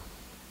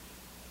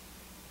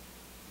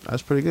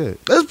 That's pretty good.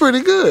 That's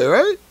pretty good,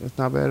 right? That's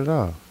not bad at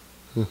all.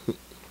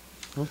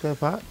 Okay,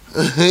 Pop.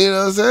 You know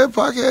what I'm saying?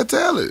 Pac had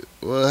talent.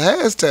 Well,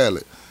 has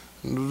talent.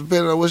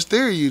 Depending on which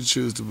theory you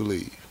choose to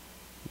believe.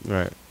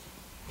 Right.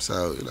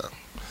 So, you know.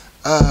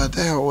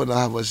 Damn, I wonder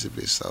how much the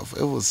bitch sold for.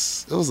 It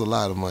was a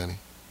lot of money.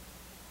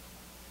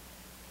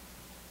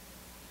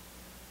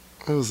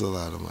 It was a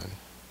lot of money.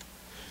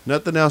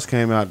 Nothing else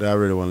came out that I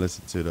really want to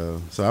listen to,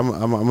 though. So I'm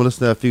gonna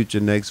listen to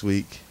Future next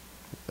week,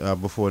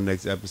 before the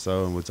next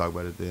episode, and we'll talk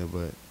about it then.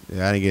 But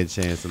yeah, I didn't get a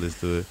chance to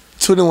listen to it.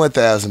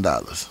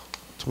 $21,000.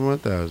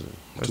 21,000.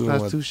 That's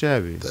not too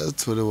shabby. That's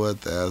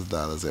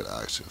 $21,000 at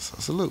auction. So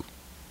salute.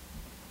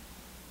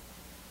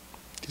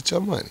 Get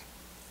your money.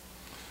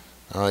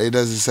 It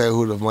doesn't say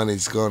who the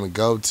money's going to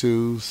go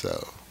to,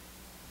 so.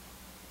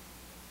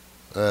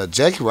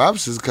 Jackie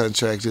Robinson's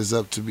contract is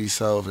up to be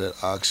sold at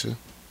auction.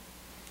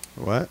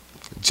 What?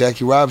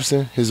 Jackie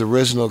Robinson, his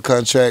original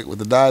contract with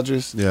the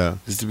Dodgers, Yeah,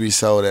 is to be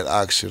sold at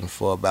auction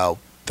for about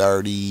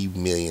 $30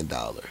 million.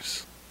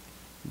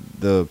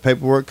 the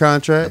paperwork The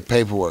contract,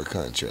 paperwork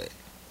contract,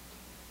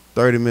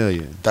 $30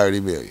 million.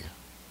 $30 million.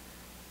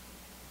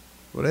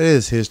 Well, that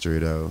is history,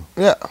 though.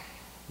 Yeah,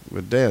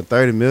 But damn,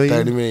 $30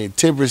 million. $30 million.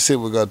 10%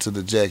 will go to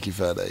the Jackie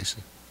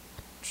Foundation.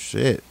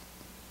 Shit.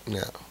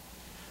 Yeah.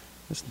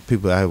 There's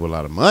people out here with a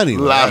lot of money. A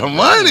lot of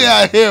money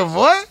out here,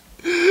 boy.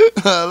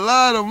 A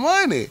lot of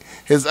money.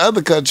 His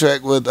other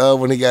contract with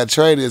when he got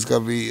traded is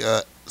gonna be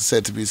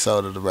set to be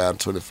sold at around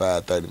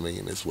 $25-30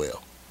 million as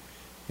well.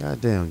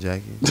 God damn,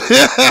 Jackie.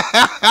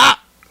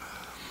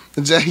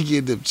 Jackie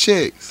get them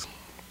checks.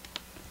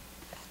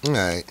 All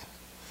right.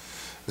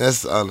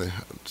 That's the only.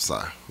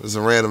 Sorry, there's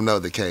a random note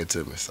that came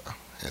to me. So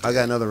I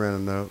got another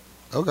random note.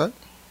 Okay.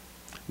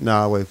 No,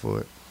 I'll wait for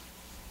it.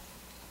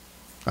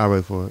 You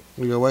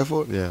gonna wait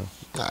for it? Yeah.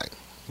 All right.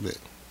 Bet.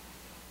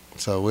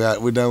 So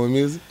we done with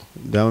music?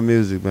 Done with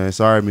music, man.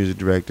 Sorry, music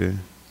director.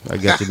 I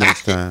got you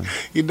next time.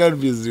 You know the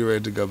music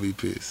director gonna be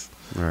pissed.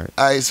 Right.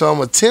 All right, so I'm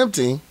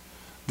attempting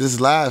this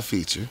live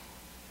feature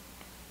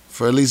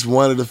for at least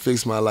one of the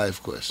Fix My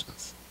Life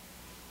questions.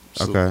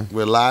 So Okay.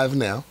 We're live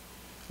now.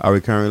 Are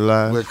we currently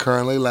live? We're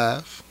currently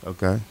live.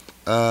 Okay.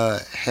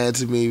 Had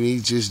to Mimi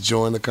just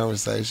joined the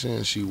conversation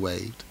and she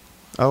waved.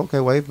 Oh, okay,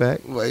 wave back.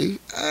 Wait,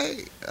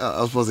 hey,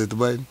 I was supposed to hit the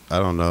button. I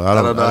don't know. I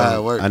don't know how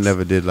it works. I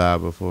never did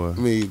live before.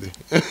 Me either.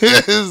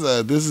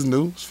 This is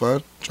new. It's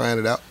fun. Trying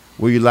it out.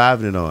 Were you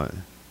live it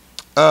on?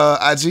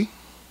 IG.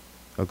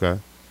 Okay.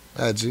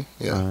 IG.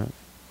 Yeah. All right.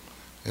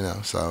 You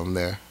know, so I'm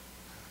there.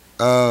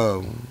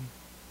 All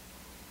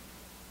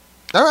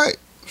right.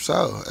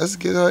 So let's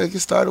get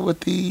started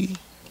with the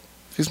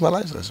Fix My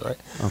Life list, right?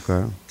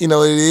 Okay. You know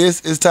what it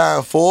is? It's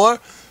time for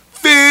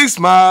Fix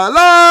My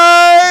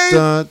Life.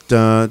 Dun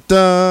dun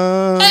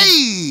dun.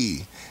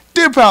 Hey,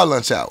 dear Power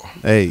Lunch Hour.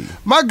 Hey.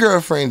 My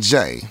girlfriend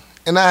Jane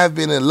and I have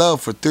been in love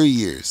for 3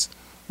 years.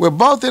 We're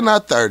both in our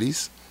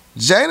 30s.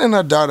 Jane and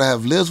her daughter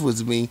have lived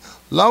with me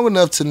long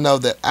enough to know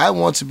that I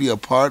want to be a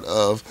part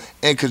of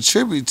and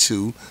contribute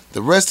to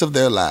the rest of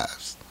their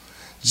lives.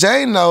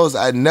 Jane knows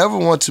I never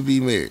want to be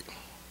married.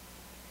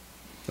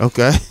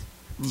 Okay.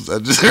 Shit.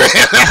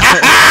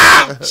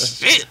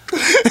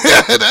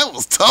 That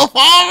was tough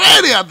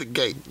already out the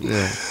gate.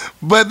 Yeah.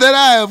 But that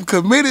I am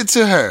committed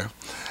to her.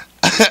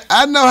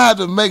 I know how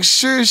to make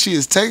sure she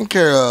is taken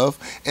care of,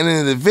 and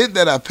in the event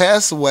that I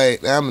pass away,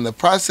 I'm in the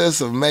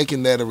process of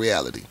making that a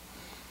reality.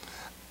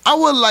 I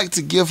would like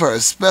to give her a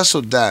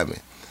special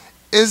diamond.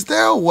 Is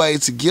there a way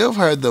to give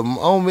her the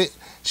moment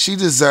she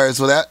deserves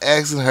without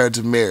asking her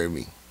to marry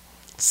me?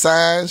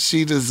 Signed,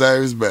 She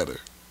Deserves Better.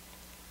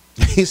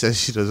 He said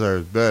she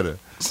deserves better.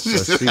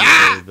 So she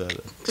deserves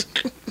better.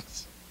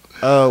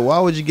 Why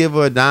would you give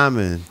her a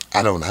diamond?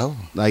 I don't know.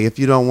 Like, if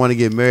you don't want to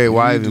get married,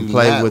 why even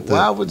play with the?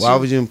 Why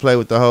would you even play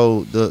with the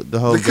whole the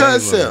whole? The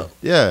concept.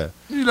 Yeah.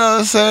 You know what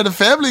I'm saying? The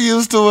family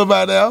used to it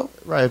by now.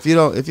 Right. If you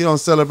don't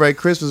celebrate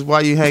Christmas,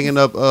 why you hanging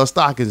up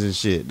stockings and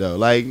shit though?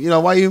 Like, you know,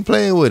 why you even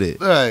playing with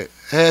it? Right.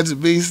 Had to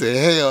be said,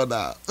 hell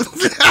no.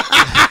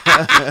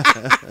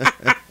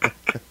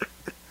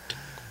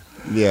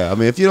 Yeah, I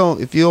mean, if you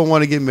don't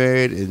want to get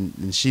married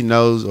and she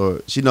knows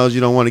you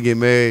don't want to get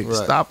married,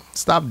 right.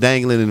 stop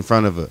dangling in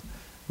front of her.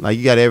 Like,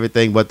 you got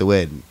everything but the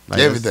wedding. Like,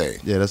 everything.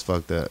 That's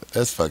fucked up.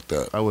 That's fucked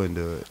up. I wouldn't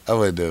do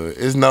it.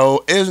 It's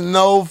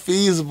no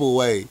feasible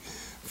way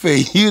for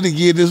you to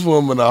give this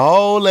woman a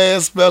whole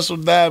ass special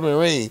diamond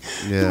ring.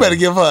 Yeah. You better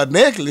give her a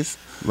necklace.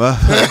 Give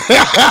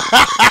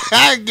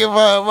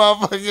her a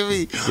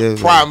motherfucking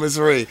promise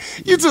ring.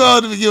 You too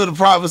old to be giving the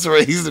promise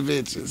rings to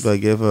bitches.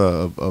 But give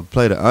her a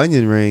plate of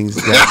onion rings.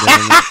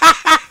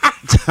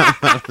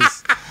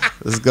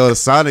 Let's go to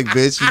Sonic,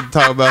 bitch. You can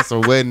talk about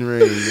some wedding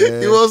rings.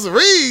 Man. You want some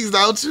rings,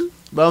 don't you?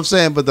 But I'm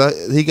saying,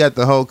 he got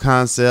the whole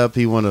concept.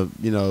 He want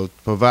to,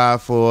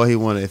 provide for her. He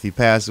want to, if he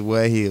passed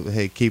away,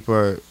 he keep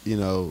her,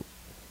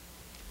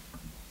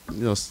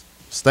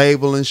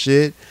 stable and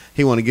shit.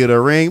 He want to get her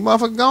a ring.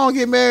 Motherfucker, go on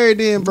get married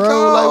then, bro.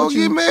 Go on,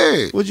 get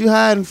married. What you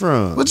hiding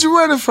from? What you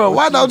running from?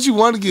 Why don't you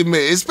want to get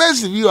married?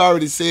 Especially if you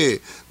already said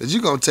that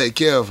you're going to take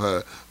care of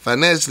her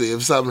financially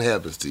if something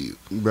happens to you.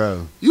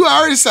 Bro. You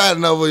already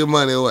signing over your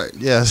money away.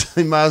 Yes,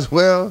 you might as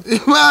well. You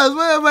might as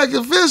well make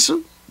it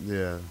official.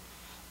 Yeah.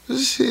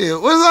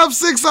 Shit. What's up,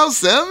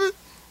 607?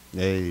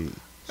 Hey,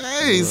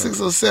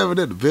 607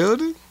 in the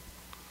building.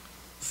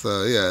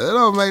 So, yeah, that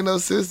don't make no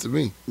sense to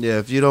me. Yeah,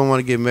 if you don't want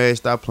to get married,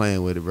 stop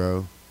playing with it,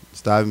 bro.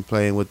 Stop even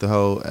playing with the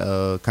whole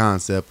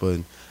concept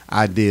and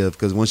idea.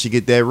 Because once you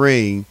get that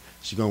ring,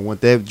 she's going to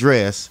want that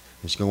dress,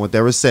 and she's going to want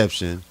that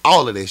reception.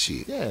 All of that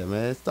shit. Yeah,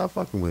 man. Stop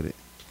fucking with it.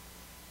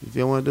 If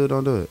you don't want to do it,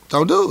 don't do it.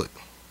 Don't do it.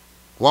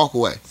 Walk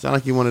away. Sound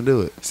like you want to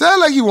do it.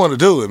 Sound like you want to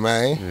do it,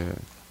 man. Yeah.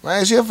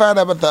 Man, she'll find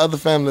out about the other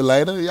family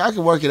later. Y'all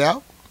can work it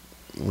out.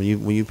 When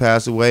you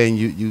pass away and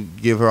you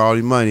give her all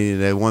the money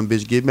and that one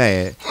bitch get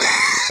mad,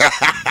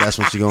 that's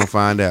when she gonna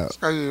find out. It's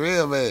gonna be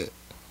real bad.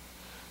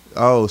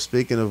 Oh,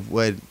 speaking of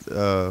what,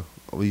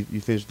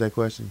 you finished that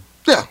question?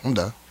 Yeah, I'm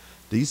done.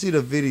 Do you see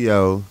the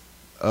video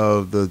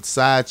of the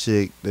side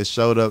chick that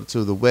showed up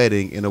to the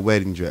wedding in a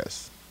wedding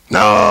dress?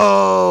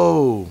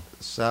 No.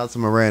 Shout out to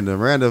Miranda.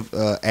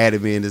 Miranda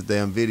added me in this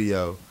damn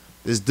video.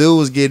 This dude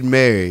was getting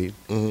married,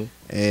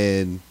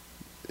 and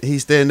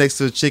he's standing next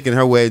to a chick in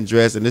her wedding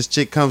dress, and this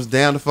chick comes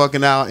down the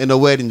fucking aisle in a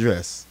wedding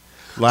dress.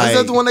 Like, is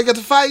that the one that got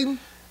to fighting?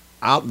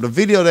 The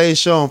video they ain't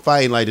showing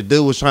fighting. Like, the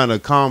dude was trying to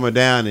calm her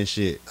down and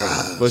shit,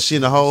 but she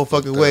in the whole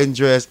fucking wedding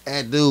dress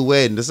at dude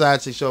wedding. The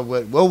side chick show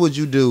up. What would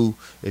you do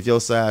if your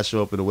side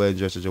show up in a wedding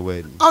dress at your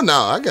wedding? Oh no,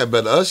 I got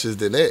better ushers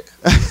than that.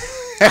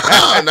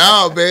 Oh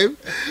no, baby.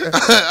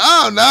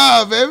 Oh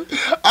no, baby.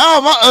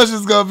 Oh, my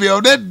usher's gonna be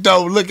on that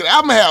door looking.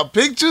 I'm gonna have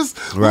pictures.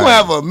 Right. We're gonna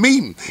have a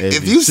meeting.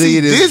 If you see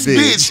this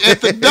bitch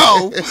at the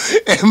door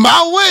at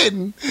my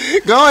wedding,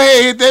 go ahead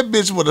and hit that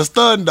bitch with a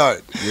stun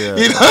dart. Yeah.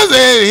 You know what I'm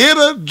saying? Hit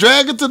her,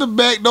 drag her to the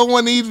back. No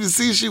one even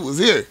see she was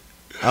here.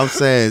 I'm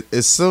saying,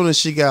 as soon as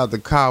she got out the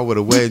car with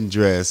a wedding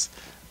dress,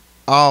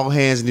 all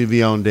hands need to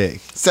be on deck.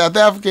 South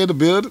Africa in the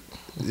building.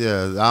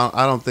 Yeah,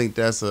 I don't think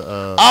that's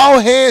a. All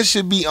hands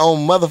should be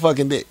on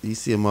motherfucking deck. You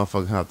see a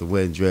motherfucker have the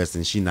wedding dress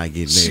and she not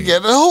getting She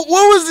married. got, what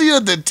was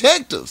your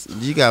detectives?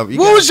 What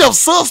What was your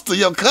sister,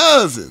 your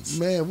cousins?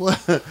 man?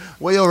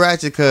 Where your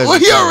ratchet cousin? Well,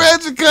 your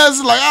ratchet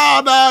cousin like,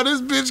 oh no, this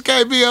bitch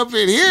can't be up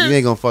in You here.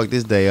 ain't gonna fuck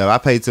this day up. I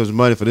paid too much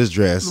money for this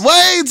dress.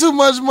 Way too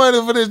much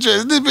money for this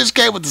dress. This bitch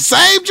came with the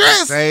same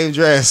dress. Same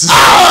dress.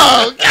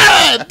 Oh,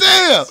 god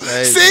damn.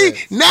 Same See,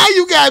 dress. now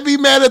you gotta be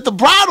mad at the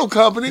bridal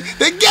company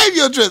that gave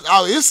you a dress.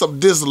 Oh, it's some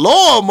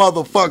disloyal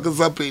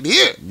motherfuckers up in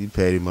here. You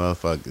petty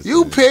motherfuckers.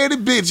 You man. petty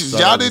bitches. So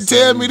Y'all the didn't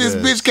tell same me this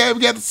dress. bitch came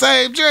and got the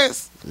same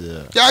dress.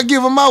 Yeah. Y'all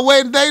give them my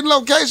wedding date and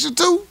location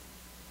too?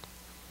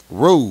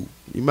 Rude.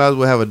 You might as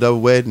well have a double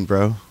wedding,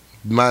 bro.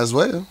 Might as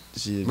well.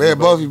 Shit, Marry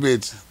both you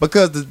bitches.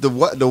 Because the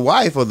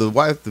wife or the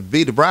wife to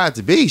be, the bride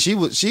to be, she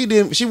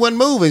wasn't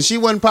moving. She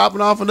wasn't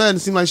popping off or nothing. It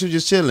seemed like she was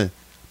just chilling.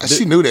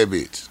 She knew that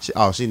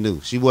bitch. She knew.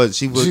 She knew that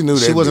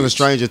She wasn't a bitch.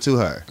 stranger to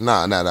her.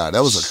 Nah. That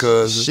was a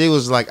cousin. She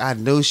was like, I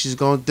knew she's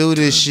gonna do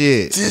this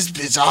shit. This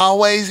bitch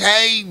always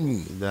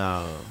hating.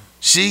 No,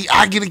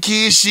 I get a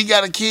kid, she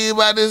got a kid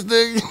by this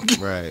nigga.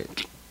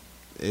 right.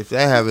 If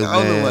that happens, The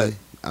other man, way.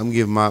 I'm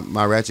giving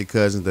my ratchet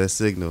cousins that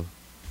signal.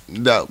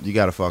 No. You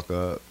gotta fuck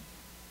up.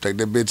 Take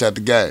that bitch out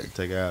the game.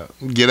 Take her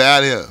out. Get out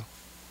of here.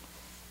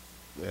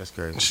 That's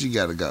crazy. She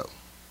gotta go.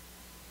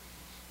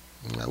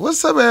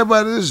 What's up,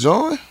 everybody that's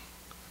joined?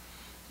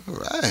 All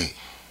right.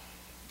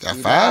 Got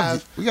We five.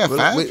 live. We got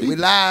five. We people.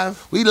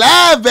 live. We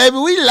live, baby.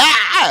 We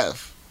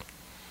live.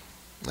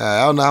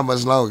 I don't know how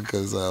much longer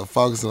because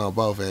focusing on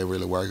both ain't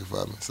really working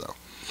for me. So,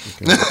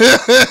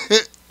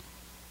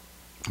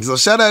 so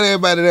shout out to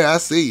everybody there. I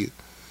see you.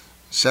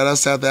 Shout out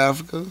South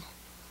Africa.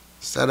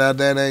 Shout out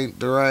That Ain't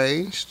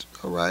Deranged.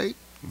 All right.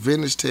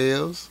 Vintage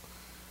Tales.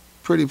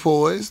 Pretty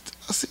Poised.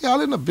 I see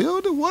y'all in the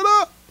building. What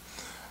up?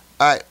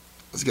 All right.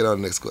 Let's get on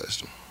to the next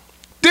question.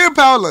 Dear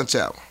Power Lunch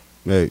Hour.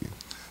 Hey.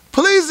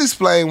 Please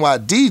explain why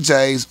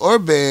DJs or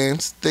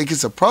bands think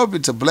it's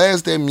appropriate to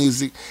blast their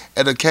music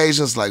at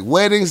occasions like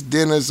weddings,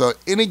 dinners, or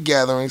any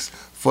gatherings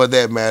for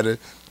that matter,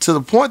 to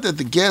the point that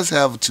the guests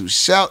have to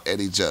shout at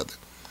each other.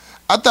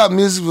 I thought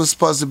music was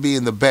supposed to be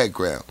in the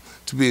background,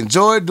 to be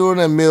enjoyed during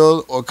a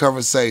meal or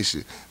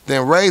conversation,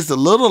 then raised a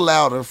little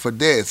louder for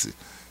dancing,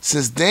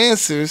 since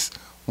dancers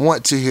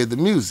want to hear the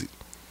music.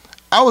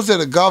 I was at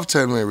a golf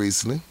tournament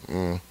recently.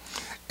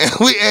 And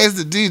we asked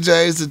the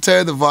DJs to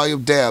turn the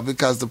volume down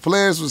because the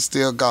players were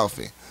still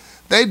golfing.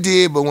 They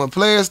did, but when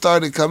players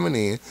started coming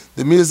in,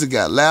 the music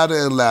got louder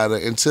and louder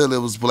until it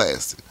was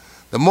blasted.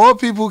 The more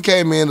people who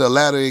came in, the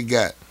louder it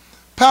got.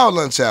 Power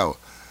Lunch Hour.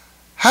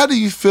 How do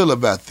you feel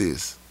about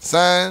this?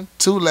 Signed,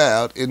 Too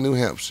Loud in New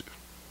Hampshire.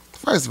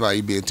 First of all,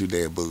 you being too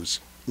damn bougie.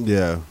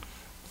 Yeah.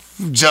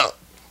 Jump.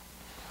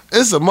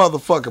 It's a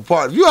motherfucking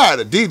party. If you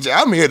hired a DJ,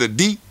 I'm here to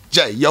DJ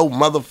your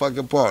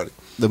motherfucking party.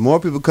 The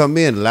more people come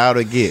in, the louder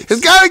it gets.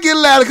 It's gotta get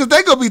louder because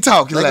they gonna be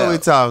talking They loud. gonna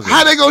be talking.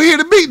 How they gonna hear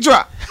the beat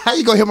drop? How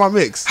you gonna hear my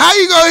mix? How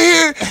you gonna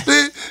hear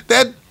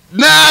that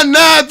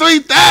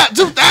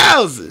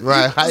 2000?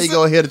 Right. How you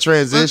gonna hear the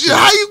transition?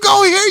 How you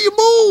gonna hear your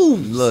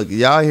moves? Look,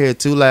 y'all hear it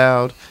too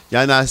loud.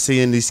 Y'all not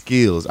seeing these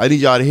skills. I need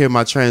y'all to hear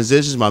my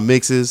transitions, my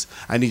mixes.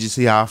 I need you to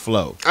see how I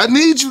flow. I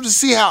need you to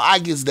see how I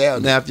gets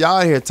down there. Now, if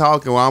y'all here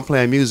talking while I'm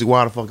playing music,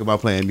 why the fuck am I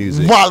playing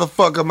music? Why the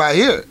fuck am I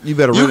here? You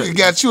better You run can it.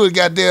 got you a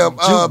goddamn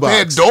Jukebox.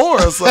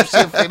 Pandora or some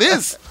shit for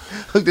this.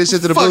 Hook this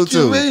shit to the Fuck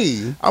Bluetooth. you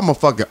mean? I'm a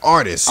fucking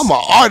artist. I'm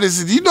an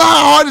artist. You know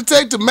how hard it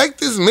take to make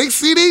this mix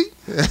CD?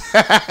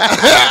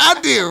 I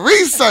did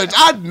research.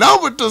 I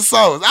numbered the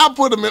songs. I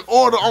put them in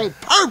order on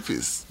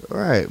purpose.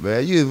 Right,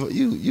 man.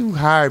 You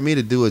hired me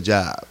to do a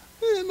job.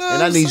 You know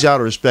And I need y'all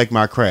to respect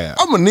my craft.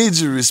 I'm gonna need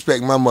you to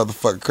respect my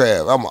motherfucking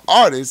craft. I'm an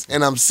artist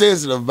and I'm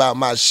sensitive about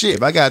my shit.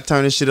 If I gotta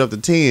turn this shit up to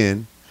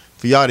 10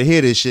 for y'all to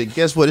hear this shit,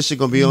 guess what? This shit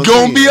gonna be on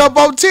Gonna 10. be up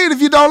on 10.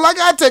 If you don't like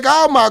it, I take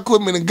all my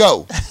equipment and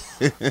go.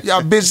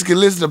 Y'all bitches can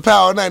listen to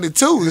Power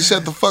 92 and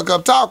shut the fuck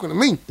up talking to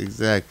me.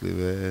 Exactly,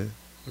 man.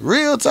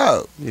 Real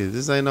talk. Yeah,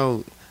 this ain't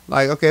no,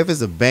 like, okay, if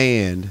it's a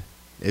band,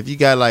 if you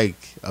got like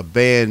a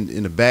band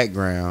in the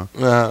background,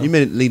 you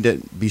may need to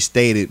be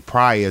stated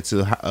prior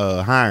to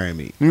hiring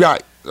me.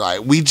 Right.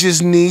 Like, we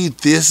just need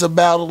this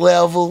about a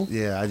level.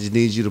 Yeah, I just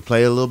need you to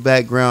play a little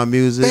background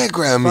music.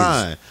 Background music.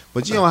 Fine.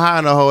 But you don't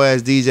hire no whole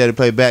ass DJ to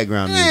play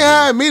background You music. ain't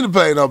hired me to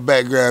play no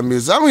background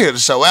music. I'm here to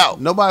show out.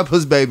 Nobody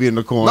puts baby in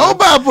the corner.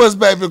 Nobody puts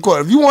baby in the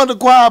corner. If you want a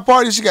choir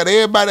party, she got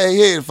everybody at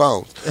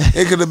headphones.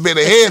 It could have been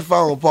a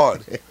headphone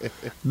party.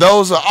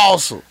 Those are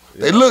awesome.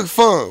 They look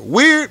fun.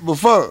 Weird, but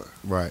fun.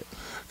 Right.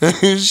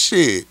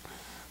 Shit.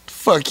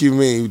 Fuck you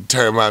mean you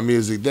turn my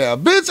music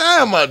down? Bitch,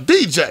 I am a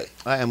DJ.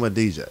 I am a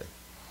DJ.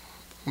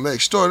 I'm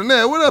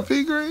extraordinaire. What up,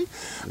 P. Green?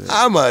 Yeah.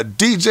 I'm a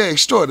DJ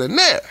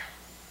extraordinaire.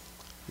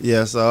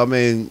 Yeah, so I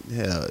mean,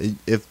 hell,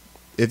 if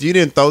you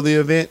didn't throw the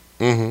event,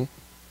 then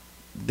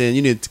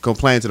you need to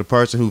complain to the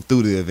person who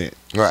threw the event.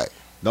 Right.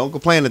 Don't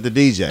complain at the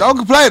DJ. Don't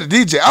complain to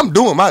DJ. I'm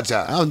doing my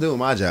job. I'm doing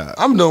my job.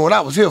 I'm doing what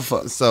I was here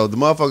for. So the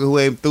motherfucker who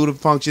ain't through the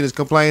function is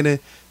complaining.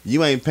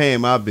 You ain't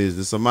paying my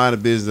business, so mind the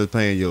business of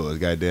paying yours.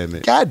 God damn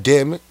it. God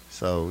damn it.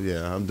 So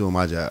yeah, I'm doing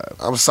my job.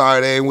 I'm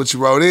sorry that ain't what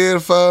you wrote in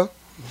for.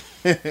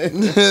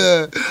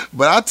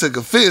 But I took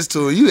offense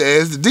to it. You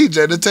asked the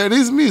DJ to turn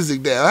his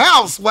music down.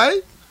 How,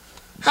 Sway?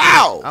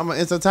 How? I'm an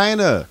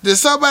entertainer. Did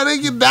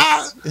somebody get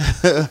died?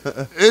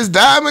 Is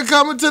Diamond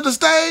coming to the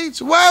stage?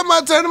 Why am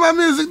I turning my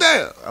music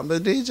down? I'm the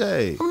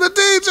DJ. I'm the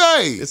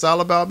DJ. It's all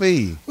about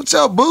me. With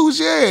your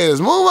bougie ass.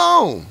 Move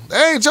on.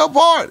 That ain't your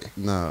party.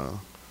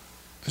 No.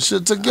 You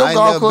should have took your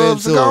golf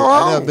clubs to go home.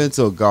 I never been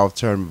to a golf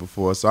tournament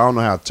before, so I don't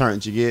know how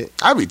turned you get.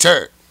 I be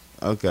turned.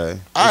 Okay.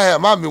 when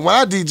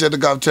I DJ the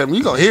golf tournament,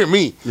 you gonna hear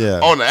me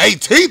on the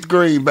 18th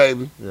green,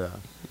 baby. Yeah.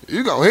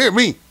 You gonna hear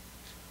me.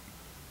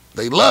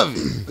 They love it.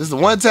 This is the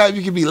one time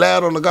you can be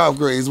loud on the golf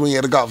greens when you're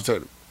at a golf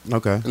tournament.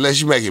 Okay. Unless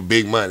you making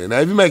big money. Now,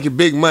 if you making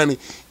big money,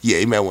 yeah,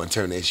 you might want to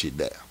turn that shit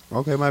down.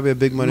 Okay, might be a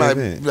big money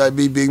event. Might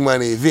be a big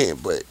money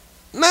event, but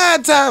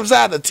 9 times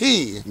out of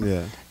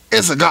 10,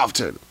 it's a golf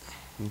tournament.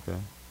 Okay.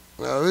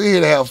 Well, we're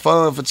here to have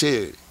fun for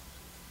charity.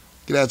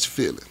 Get out your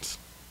feelings.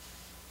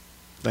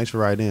 Thanks for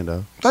writing in,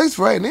 though. Thanks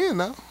for writing in,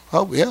 though.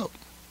 Hope we help.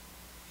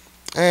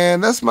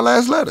 And that's my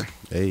last letter.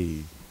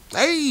 Hey.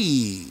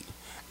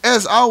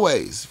 As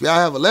always, if y'all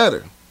have a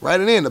letter, write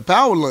it in the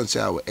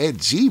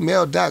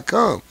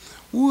powerlunchhour@gmail.com.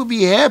 We will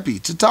be happy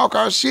to talk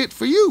our shit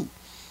for you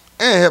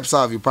and help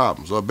solve your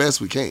problems, or best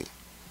we can.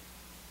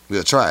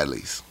 We'll try at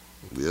least.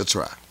 We'll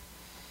try.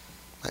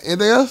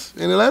 Anything else?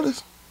 Any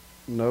letters?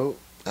 No.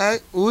 All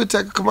right, we'll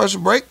take a commercial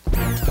break.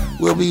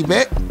 We'll be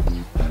back.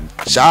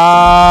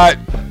 Shot,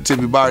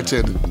 Tippy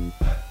Bartender.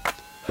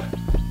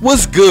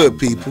 What's good,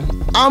 people?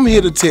 I'm here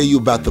to tell you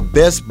about the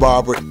best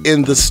barber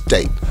in the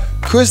state,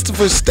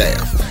 Christopher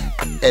Staff,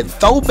 at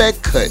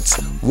Throwback Cuts,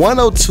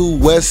 102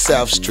 West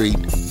South Street,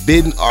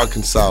 Benton,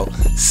 Arkansas,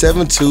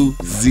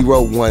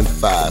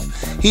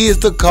 72015. He is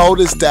the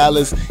coldest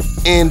stylist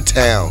in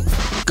town.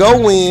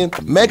 Go in,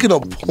 make an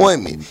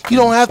appointment. You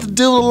don't have to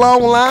deal with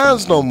long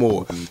lines no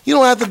more. You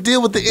don't have to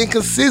deal with the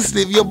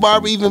inconsistency of your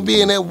barber even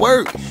being at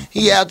work.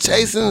 He out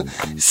chasing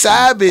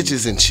side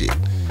bitches and shit.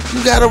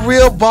 You got a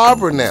real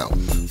barber now.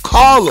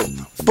 Call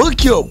him.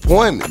 Book your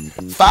appointment.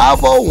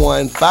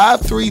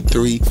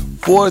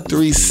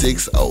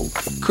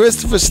 501-533-4360.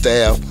 Christopher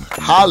Staff.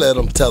 Holler at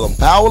him. Tell him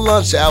Power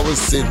Lunch Hour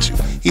sent you.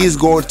 He's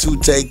going to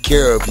take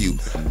care of you.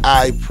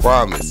 I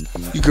promise.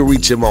 You can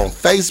reach him on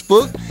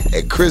Facebook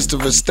at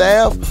Christopher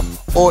Staff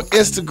or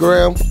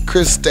Instagram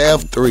Chris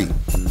Staff 3.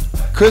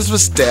 Christopher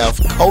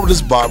Staff,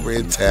 coldest barber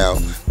in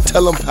town.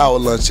 Tell him Power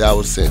Lunch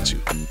Hour sent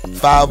you.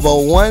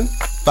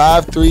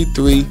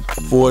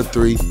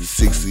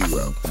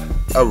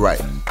 501-533-4360. All right.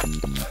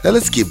 Now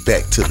let's get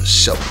back to the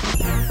show.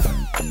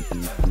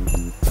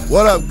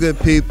 What up, good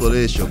people?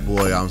 It's your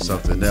boy, I'm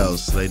Something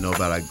Else. They know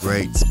about our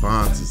great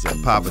sponsors at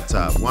Papa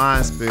Top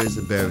Wine, Spirits,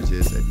 and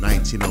Beverages at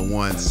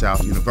 1901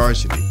 South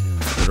University,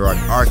 Little Rock,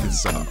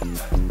 Arkansas.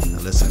 Now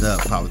listen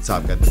up, Papa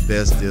Top got the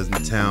best deals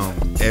in town.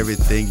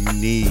 Everything you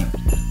need,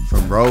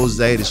 from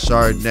Rosé to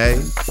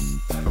Chardonnay,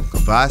 from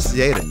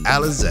Cavassier to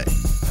Alizé.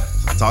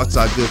 Talk to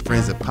our good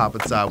friends at Papa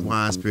Top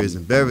Wine, Spirits,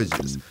 and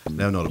Beverages. Let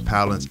them know the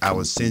Power Lunch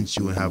Hour sent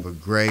you and have a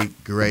great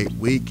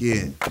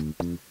weekend.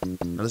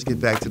 Now let's get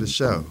back to the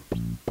show.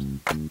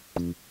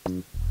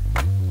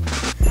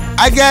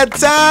 I got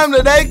time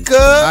today, cuz.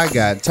 I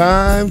got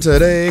time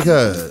today,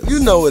 cuz.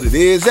 You know what it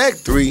is. Act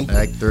 3.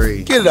 Act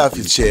 3. Get it off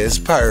your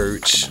chest.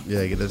 Purge.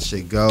 Yeah, get that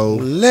shit go.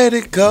 Let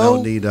it go.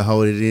 No need to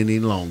hold it in any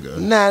longer.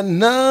 Not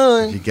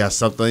none. If you got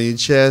something on your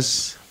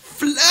chest,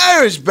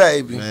 flourish,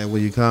 baby. Man, will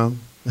you come?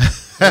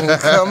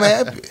 Come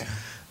happy.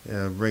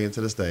 Yeah, bring it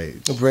to the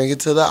stage. Bring it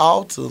to the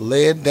altar.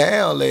 Lay it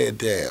down.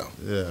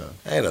 Yeah.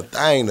 Ain't a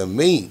thing to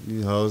me.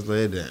 You hoes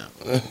lay it down.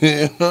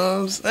 You know what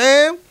I'm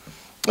saying?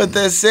 With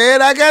that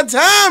said, I got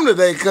time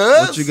today,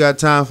 cuz. What you got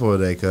time for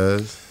today,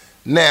 cuz?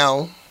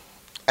 Now,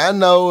 I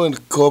know in the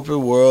corporate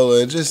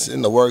world and just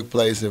in the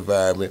workplace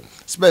environment,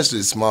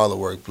 especially smaller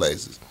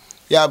workplaces,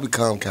 y'all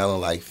become kind of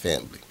like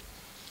family.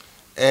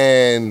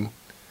 And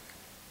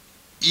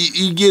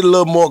you get a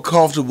little more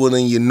comfortable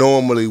than you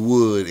normally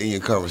would in your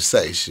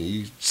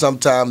conversation.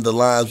 Sometimes the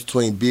lines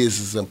between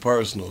business and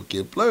personal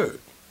get blurred.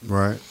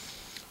 Right.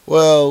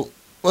 Well,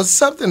 when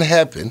something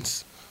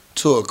happens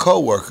to a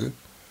coworker,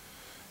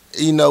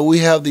 you know, we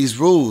have these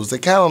rules. They're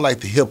kind of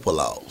like the HIPAA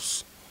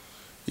laws.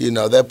 You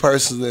know, that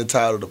person's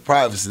entitled to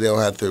privacy. They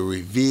don't have to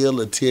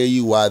reveal or tell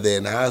you why they're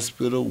in the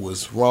hospital,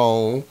 what's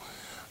wrong.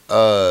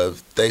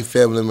 If their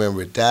family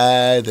member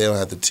died, they don't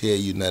have to tell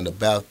you nothing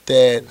about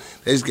that.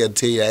 They just got to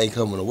tell you I ain't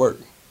coming to work.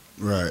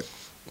 Right.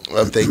 Or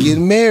if they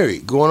getting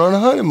married, going on a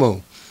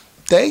honeymoon,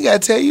 they ain't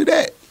got to tell you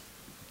that.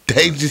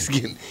 They just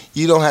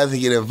you don't have to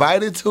get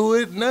invited to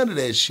it, none of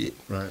that shit.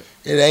 Right.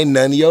 It ain't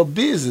none of your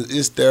business.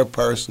 It's their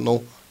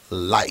personal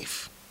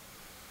life.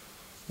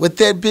 With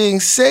that being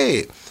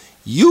said,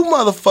 you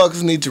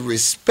motherfuckers need to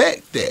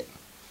respect that.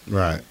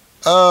 Right.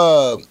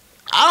 I don't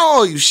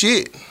owe you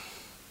shit.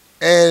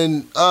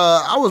 And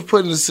I was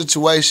put in a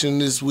situation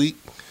this week,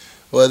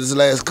 or this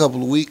last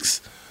couple of weeks,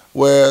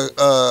 where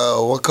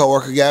one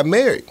coworker got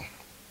married.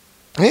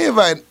 He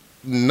invited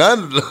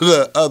none of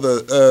the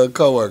other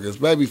coworkers,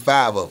 maybe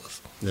 5 of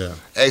us. Yeah.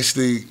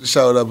 Actually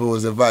showed up and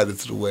was invited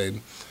to the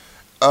wedding.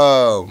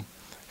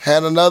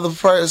 Had another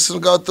person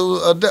go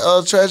through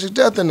a tragic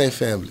death in their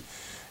family.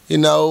 You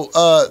know,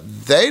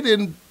 they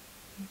didn't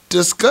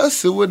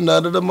discuss it with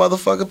none of the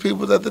motherfucking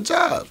people at the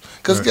job.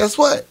 Because guess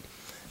what?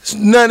 It's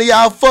none of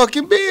y'all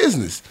fucking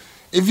business.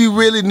 If you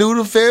really knew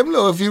the family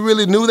or if you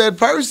really knew that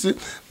person,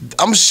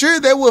 I'm sure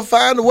they would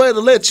find a way to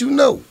let you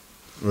know.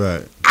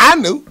 Right. I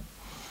knew.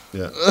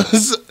 Yeah.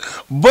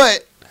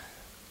 But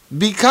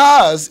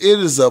because it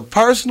is a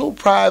personal,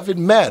 private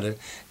matter,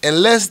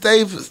 unless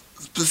they've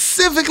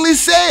specifically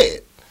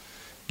said,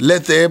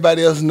 let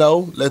everybody else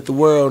know, let the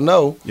world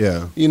know,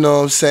 Yeah. you know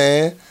what I'm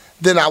saying,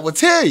 then I would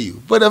tell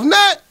you. But if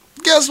not,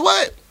 guess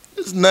what?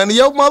 It's none of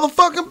your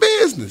motherfucking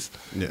business.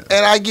 Yeah.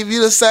 And I give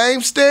you the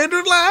same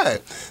standard line.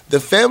 The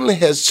family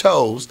has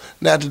chose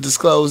not to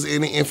disclose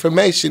any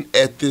information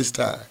at this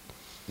time.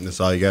 That's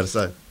all you got to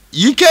say.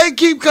 You can't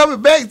keep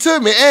coming back to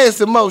me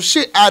asking more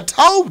shit. I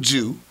told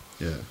you.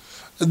 Yeah.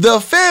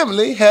 The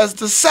family has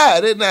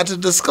decided not to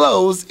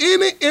disclose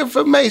any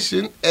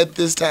information at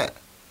this time.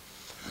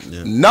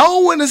 Yeah.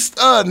 No, when it's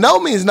no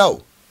means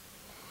no,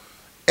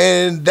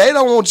 and they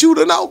don't want you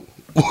to know.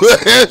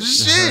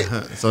 Shit.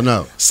 So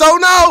no. So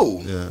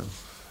no. Yeah.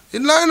 You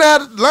learn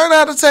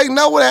how to take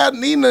no without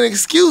needing an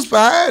excuse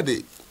behind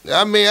it.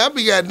 I mean, I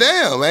be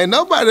goddamn, ain't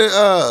nobody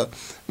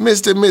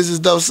Mr. and Mrs.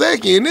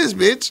 Dosecki in this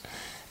bitch.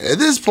 At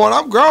this point,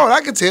 I'm grown.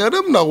 I can tell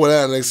them no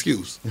without an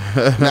excuse.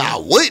 Now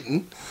I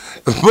wouldn't.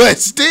 But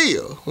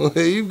still,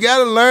 you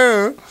gotta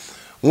learn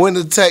when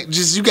to take.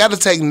 You gotta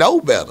take no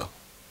better.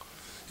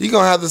 You're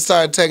gonna have to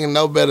start taking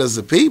no better as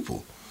a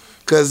people,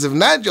 because if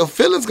not, your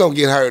feelings gonna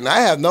get hurt, and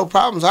I have no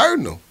problems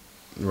hurting them.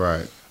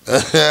 Right.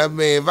 I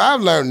mean, if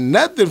I've learned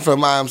nothing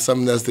from I'm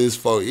something else this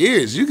 4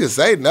 years, you can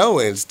say no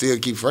and still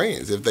keep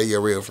friends if they're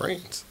your real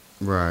friends.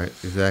 Right.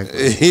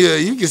 Exactly. Yeah,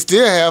 you can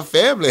still have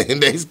family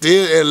and they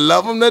still and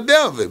love them to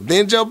death and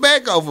bend your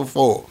back over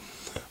for them.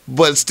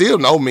 But still,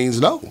 no means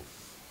no.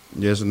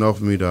 Yes, no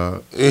for me,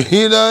 dog.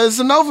 You know, it's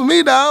a no for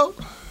me, dog.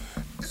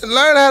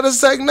 Learn how to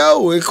say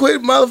no and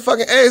quit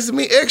motherfucking asking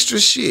me extra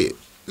shit.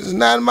 It's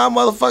not my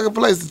motherfucking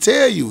place to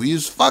tell you. You're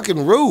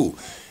fucking rude.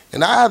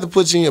 And I have to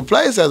put you in your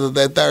place after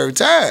that 3rd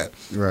time.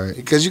 Right.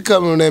 Because you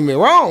coming at me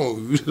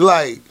wrong.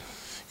 Like,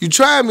 you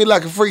trying me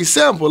like a free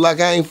sample like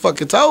I ain't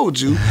fucking told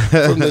you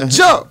from the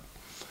jump.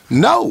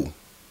 No.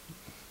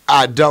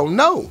 I don't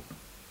know.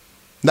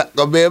 Not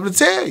gonna be able to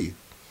tell you.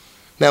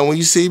 Now, when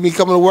you see me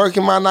coming to work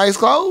in my nice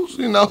clothes,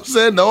 you know what I'm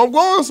saying? No, I'm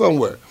going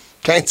somewhere.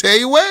 Can't tell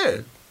you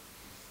where.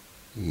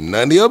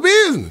 None of your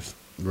business.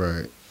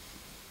 Right.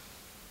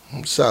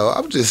 So,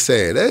 I'm just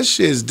saying, that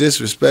shit's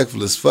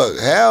disrespectful as fuck.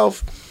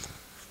 Have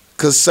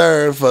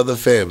concern for the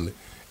family.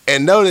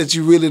 And know that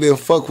you really didn't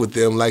fuck with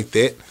them like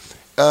that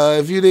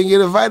if you didn't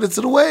get invited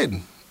to the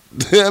wedding.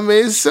 I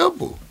mean, it's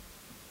simple.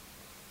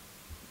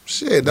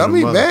 Shit, don't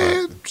be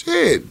mad.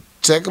 Shit.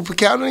 Check up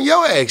accounting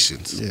your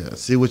actions. Yeah.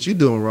 See what you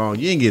doing wrong.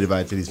 You ain't get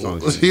invited to these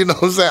functions. You know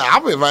what I'm saying?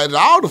 I'm invited to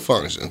all the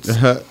functions.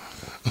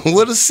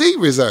 With a seat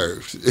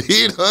reserved.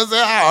 You know what I'm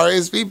saying? I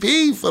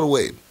RSVP for the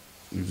wedding.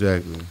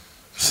 Exactly.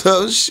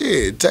 So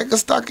shit, take a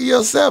stock of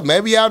yourself.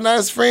 Maybe y'all not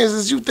as friends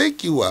as you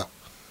think you are.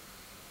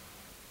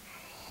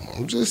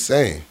 I'm just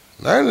saying.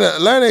 Learn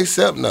to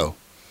accept no.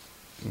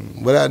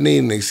 Without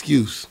needing an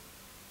excuse.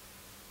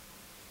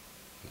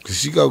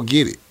 Cause you go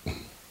get it.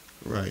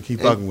 Right. Keep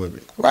fucking with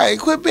me. Right,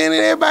 quit being in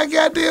everybody's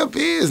goddamn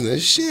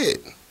business.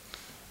 Shit.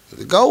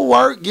 Go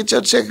work, get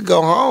your check and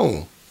go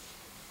home.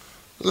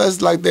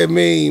 Let's like that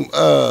meme.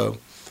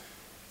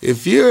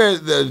 If you're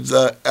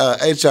the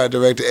HR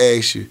director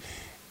asks you,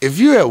 if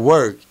you're at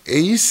work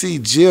and you see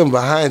Jim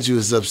behind you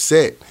is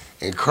upset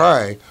and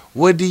crying,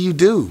 what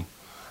do?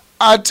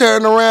 I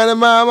turn around and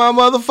mind my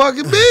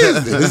motherfucking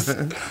business.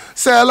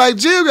 Sound like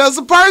Jim got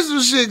some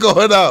personal shit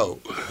going on.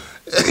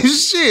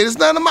 Shit, it's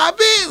none of my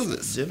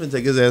business. Jim can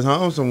take his ass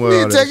home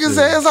somewhere. He take his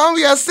ass home,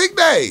 he got sick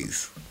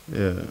days.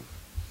 Yeah.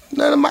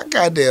 None of my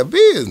goddamn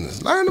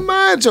business. Learn to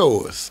mind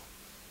yours.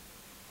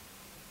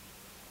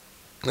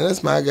 And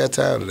that's my got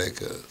time today,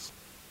 cuz.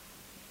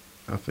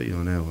 I feel you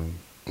on that one.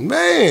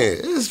 Man,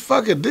 it's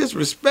fucking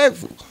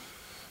disrespectful.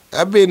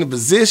 I've been in the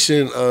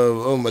position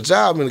of my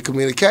job in the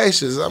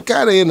communications. I'm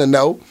kind of in the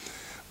know,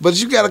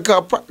 but you got to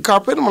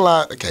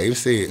compartmentalize. I can't even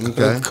say it.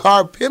 Okay.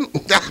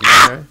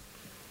 Okay.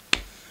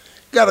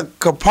 Got to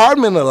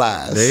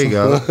compartmentalize. There you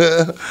go.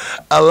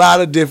 A lot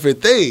of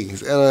different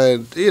things,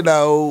 and you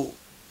know,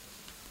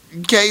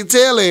 you can't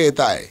tell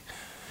everything.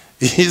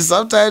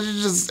 Sometimes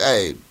you just,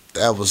 hey,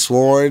 I was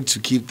sworn to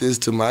keep this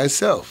to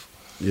myself.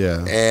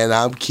 Yeah. And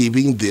I'm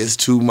keeping this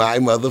to my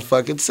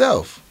motherfucking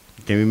self.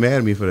 You can't be mad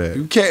at me for that.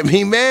 You can't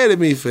be mad at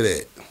me for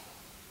that.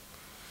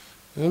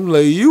 I'm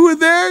like, you were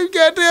there? You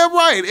goddamn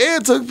right.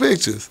 And took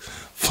pictures.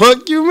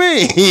 Fuck you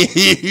mean?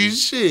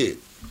 Shit.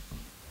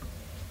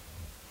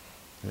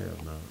 Hell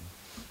no.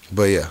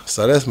 But yeah,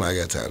 so that's my I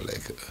got time today,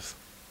 cuz.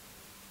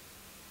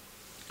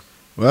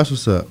 Well, that's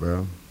what's up,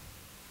 bro.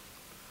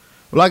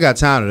 Well, I got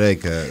time today,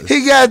 cuz.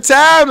 He got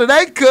time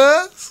today,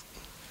 cuz.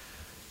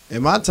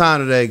 And my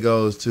time today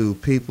goes to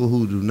people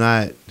who do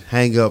not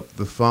hang up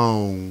the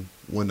phone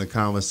when the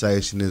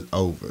conversation is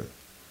over.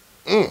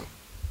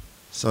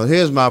 So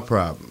here's my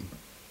problem.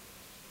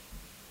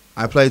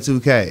 I play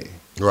 2K.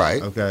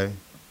 Right. Okay.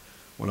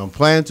 When I'm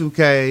playing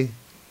 2K,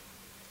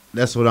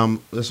 that's what I'm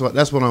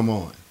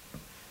on.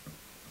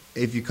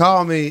 If you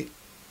call me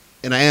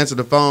and I answer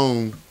the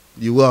phone,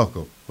 you're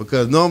welcome.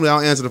 Because normally I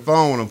don't answer the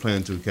phone when I'm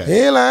playing 2K. He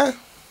ain't lying.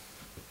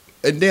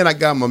 And then I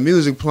got my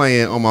music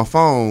playing on my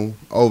phone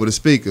over the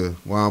speaker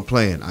while I'm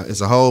playing. It's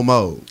a whole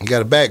mode. You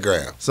got a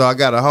background. So I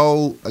got the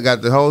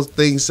whole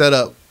thing set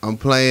up. I'm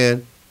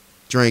playing,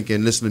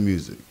 drinking, listening to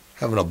music.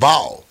 Having a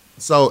ball.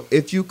 So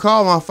if you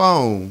call my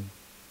phone,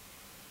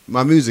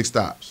 my music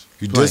stops.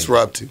 You playing.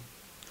 disrupted.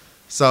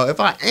 So if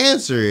I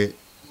answer it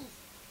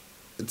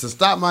to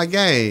stop my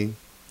game,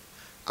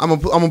 I'm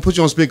gonna put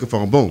you on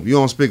speakerphone. Boom, you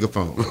on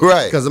speakerphone.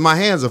 Right. Because my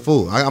hands are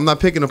full. I'm not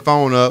picking the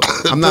phone up.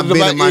 I'm not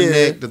bending my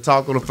neck to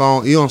talk on the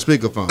phone. You on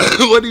speakerphone.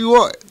 What do you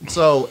want?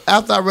 So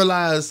after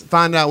I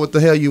find out what the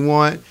hell you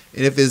want,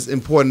 and if it's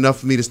important enough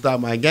for me to stop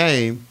my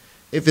game.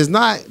 If it's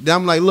not, then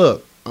I'm like,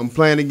 look, I'm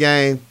playing the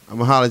game. I'm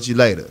gonna holler at you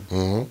later.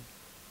 Mm-hmm.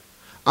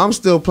 I'm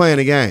still playing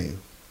the game.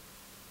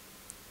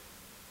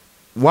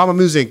 Why my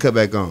music ain't cut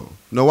back on?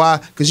 Know why?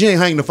 Because you ain't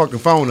hanging the fucking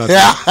phone up.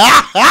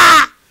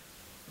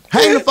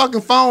 Hang the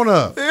fucking phone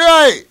up.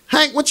 Right.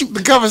 Hank, what you?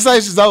 The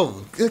conversation's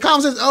over. The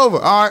conversation's over.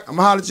 All right, I'm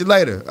gonna holler at you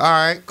later. All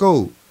right,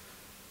 cool.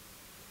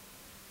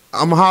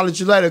 I'm gonna holler at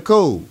you later.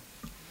 Cool.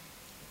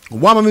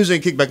 Why my music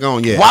ain't kicked back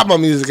on yet? Why my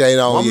music ain't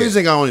on My yet? music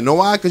ain't on it. Know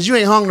why? Because you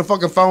ain't hung the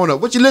fucking phone up.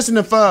 What you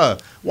listening for?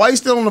 Why you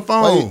still on the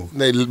phone?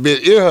 They been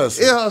ear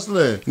hustling. Ear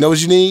hustling. You know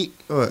what you need?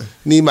 What?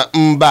 Need my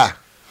bye.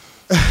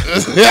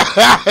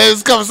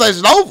 This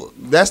conversation over.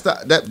 That's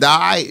the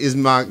I is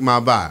my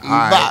bye. All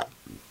right. Bye.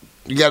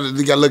 You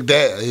gotta look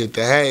down, hit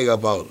the hang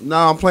up on it. No,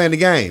 I'm playing the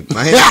game.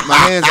 My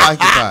hands are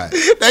occupied.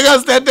 They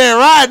gonna stand there and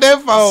ride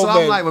that phone. So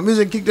I'm like, my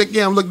music kicked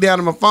again. I'm looking down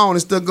at my phone.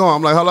 It's still going.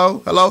 I'm like,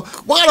 hello.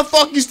 Why the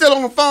fuck you still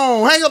on the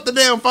phone? Hang up the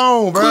damn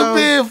phone, bro. Quit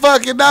being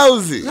fucking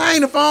nosy.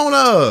 Hang the phone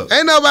up.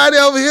 Ain't nobody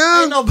over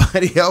here. Ain't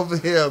nobody over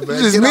here, man.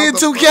 Just Get me off and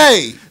the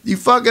 2K. phone. You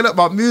fucking up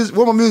my music.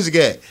 Where my music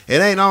at?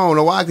 It ain't on.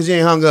 Know why? Because you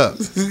ain't hung up.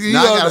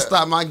 Now I gotta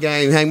stop my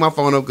game, hang my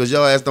phone up because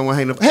your ass don't want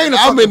to hang the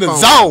I'm in the phone.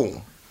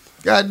 zone.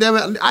 God damn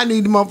it. I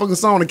need the motherfucking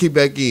song to keep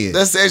back in.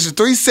 That's the extra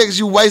 3 seconds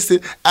you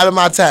wasted out of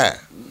my time.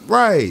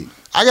 Right.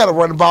 I gotta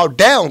run the ball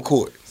down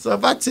court. So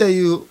if I tell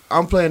you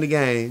I'm playing the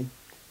game,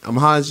 I'm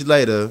hollering at you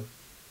later,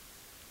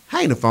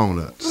 hang the phone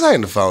up. Just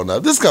hang the phone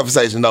up. This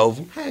conversation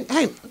over. Come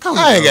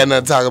I ain't got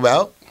nothing to talk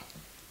about.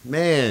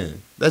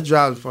 Man, that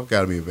drives the fuck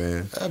out of me,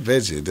 man. I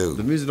bet you do.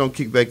 The music don't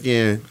kick back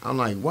in. I'm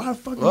like, why the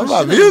fuck? What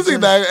about music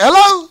now?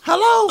 Hello?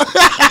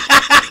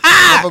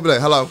 I'll be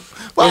like, hello.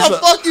 Why the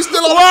fuck you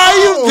still on Why are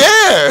the you phone?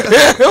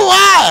 there?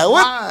 Why?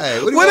 Why?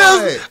 What do you What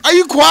want? else? Are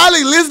you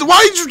quietly listening? Why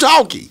are you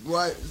talking?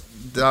 What?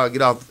 Dog,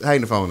 get off.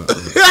 Hang the phone up.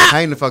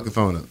 Hang the fucking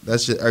phone up.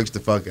 That shit irks the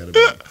fuck out of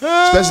me.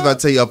 Especially if I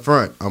tell you up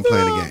front, I'm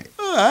playing the game.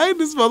 I hate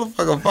this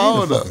motherfucking Hang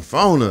phone the up. fucking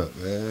phone up,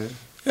 man.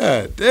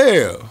 God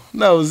damn.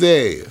 Nose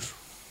ass.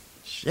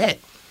 Shit.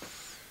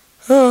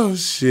 Oh,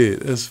 shit.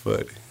 That's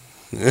funny.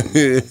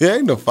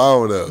 Hang the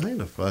phone up. Hang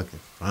the fucking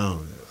phone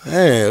up.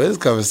 Man, this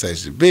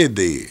conversation been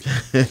dead.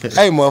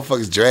 Hey,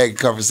 motherfuckers drag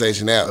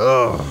conversation out.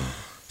 Oh.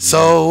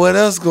 So what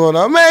else going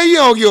on? Man, you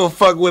don't give a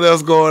fuck what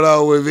else going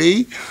on with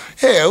me.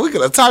 Hell, we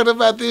could have talked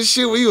about this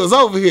shit when you was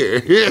over here.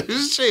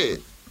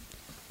 Shit.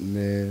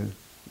 Man,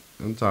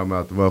 I'm talking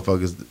about the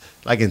motherfuckers,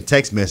 like in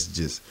text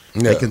messages.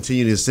 Yeah. They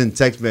continue to send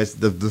text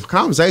messages. The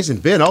conversation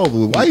been over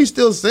with. Why are you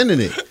still sending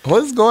it?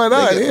 What's going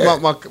on here?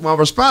 My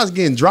response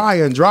getting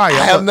drier and drier.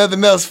 I have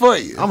nothing else for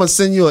you. I'm going to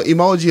send you an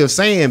emoji of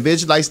saying,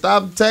 bitch, like,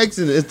 stop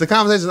texting. It's the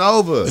conversation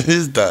over.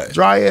 It's done.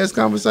 Dry ass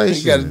conversation.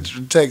 You got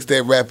to text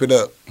that, wrap it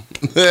up.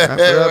 Wrap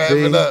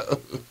it up, up.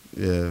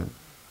 Yeah.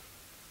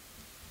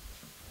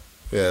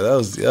 Yeah, that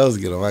was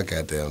getting on my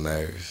goddamn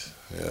nerves.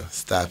 Yeah,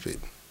 stop it.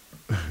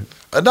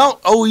 You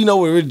know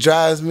what really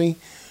drives me?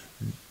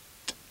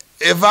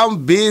 If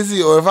I'm busy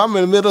or if I'm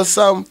in the middle of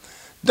something,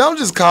 don't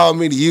just call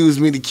me to use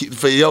me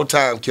for your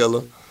time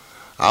killer.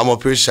 I'm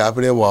up here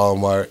shopping at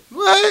Walmart.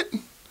 What?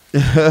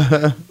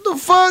 The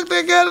fuck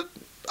they got it?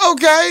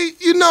 Okay,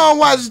 you know I'm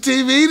watching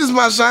TV. This is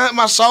my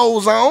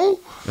show's on.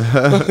 You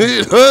know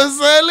what I'm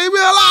saying? Leave me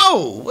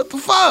alone. What the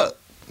fuck?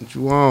 What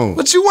you want?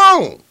 What you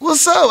want?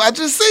 What's up? I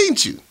just seen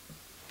you.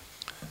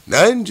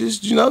 Nothing,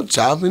 just,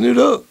 chopping it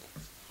up.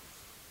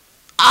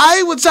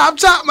 I would chop,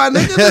 my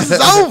nigga. This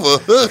is over.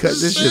 Cut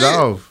this shit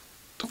off.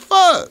 The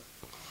fuck?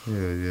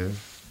 Yeah.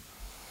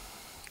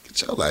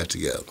 Get your life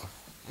together.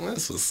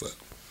 That's what's up.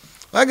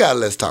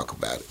 Let's talk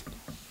about it.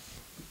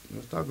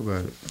 Let's talk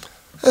about it.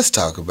 Let's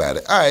talk about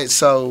it. All right,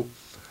 so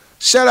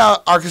shout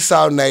out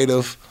Arkansas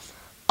native,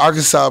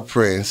 Arkansas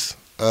Prince.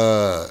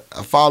 I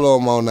follow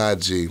him on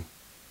IG.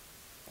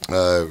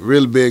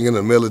 Really big in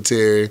the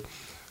military.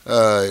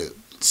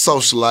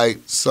 socialite,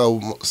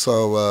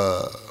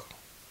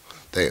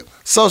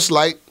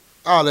 socialite,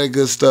 all that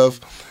good stuff.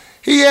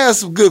 He has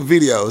some good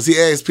videos. He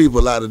asks people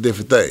a lot of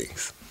different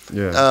things.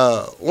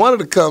 Yeah. One of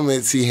the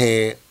comments he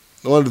had,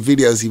 one of the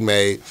videos he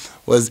made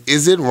was,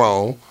 "Is it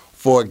wrong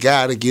for a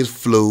guy to get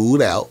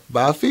flued out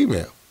by a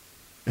female?"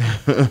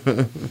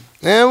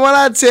 And when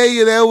I tell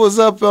you that was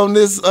up on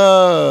this,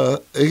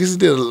 he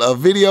did a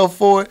video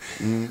for it,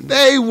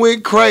 they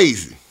went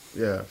crazy.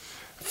 Yeah.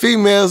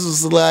 Females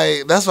was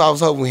like, that's why I was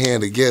hoping we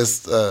had a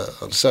guest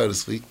on the show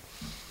this week.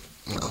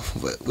 No,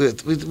 but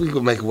we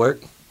gonna make it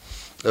work.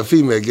 A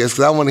female guest,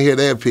 because I want to hear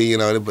their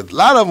opinion on it. But a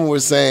lot of them were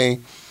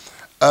saying,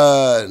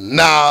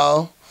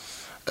 no,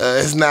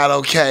 it's not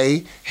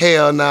okay.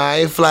 Hell no, I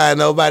ain't flying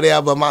nobody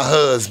out but my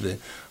husband.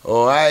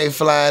 Or I ain't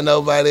flying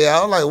nobody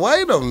out. I'm like,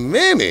 wait a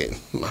minute.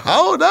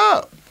 Hold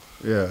up.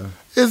 Yeah.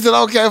 Is it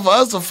okay for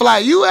us to fly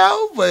you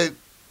out, but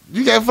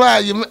you can't fly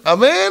a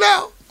man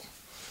out?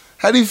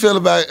 How do you feel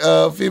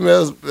about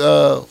females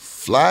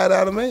flying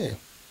out a man?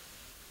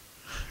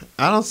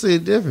 I don't see a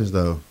difference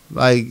though.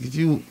 Like if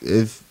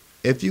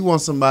you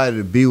want somebody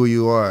to be where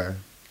you are,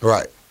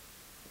 Right.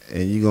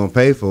 and you gonna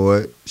pay for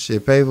it,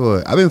 shit, pay for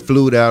it. I've been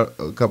flued out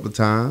a couple of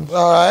times,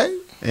 All right.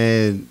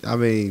 and I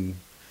mean,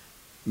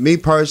 me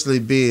personally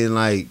being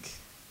like,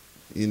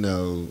 you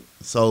know,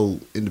 so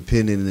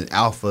independent and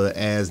alpha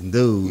as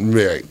dude,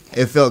 Right.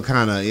 it felt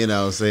kind of, you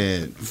know what I'm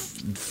saying,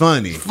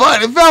 funny.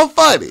 Funny. It felt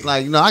funny.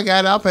 Like, no, I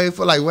got it. I'll pay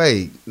for it. Like,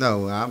 wait,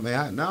 no,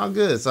 no, I'm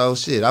good. So,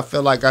 shit, I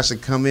felt like I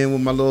should come in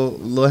with my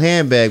little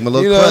handbag, my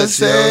little You know clutch. what I'm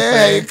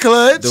saying? Hey,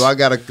 clutch. Do I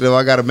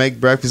gotta make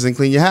breakfast and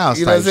clean your house?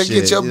 You know what I'm type saying?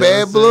 Get shit, your you know what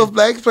bad I'm blue saying?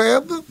 Black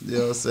Panther. You know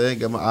what I'm saying?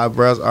 Got my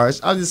eyebrows arched.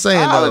 I'm just saying,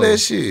 All of though. that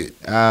shit.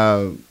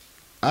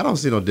 I don't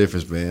see no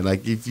difference, man.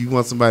 Like, if you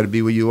want somebody to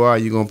be where you are,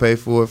 you gonna pay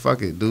for it.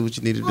 Fuck it, do what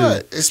you need to do.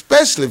 Right.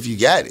 Especially if you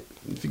got it.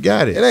 If you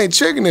got it, It ain't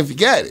tricking if you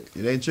got it.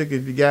 it ain't tricky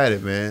if you got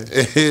it, man.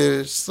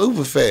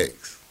 Super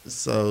facts.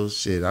 So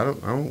shit, I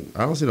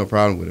don't see no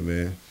problem with it,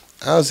 man.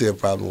 I don't see a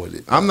problem with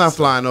it. I'm not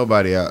flying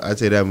nobody out. I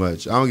tell you that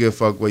much. I don't give a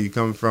fuck where you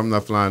coming from. I'm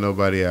not flying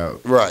nobody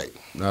out. Right.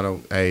 I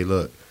don't. Hey,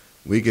 look,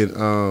 we can.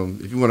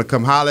 If you want to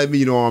come holler at me,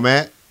 you know where I'm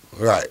at.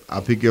 Right.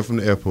 I'll pick you up from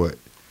the airport.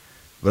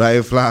 But I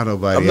ain't flying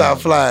nobody out. I'm not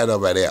flying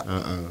nobody out.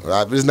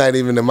 Right? It's not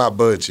even in my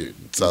budget.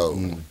 So,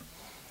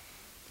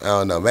 I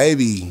don't know.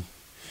 Maybe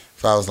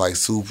if I was like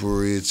super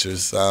rich or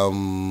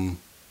something,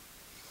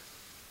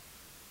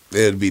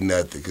 it'd be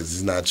nothing because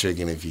it's not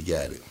tricking if you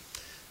got it.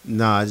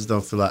 No, I just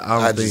don't feel like.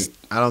 I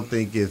don't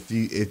think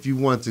if you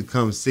want to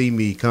come see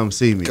me, come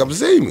see me. Come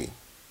see me.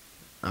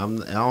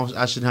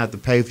 I shouldn't have to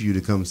pay for you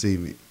to come see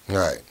me.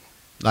 Right.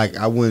 Like,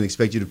 I wouldn't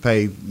expect you to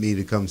pay me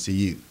to come see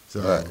you.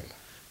 So, Right.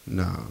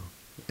 no.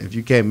 If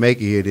you can't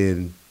make it here,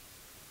 then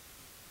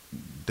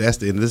that's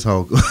the end of this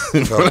whole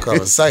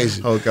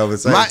Conversation. Whole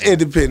conversation. My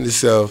independent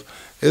self,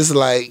 it's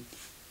like,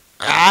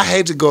 I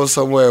hate to go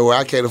somewhere where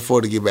I can't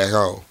afford to get back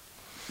home.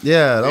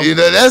 Yeah. You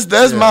know,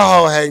 that's my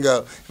whole hang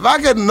up. If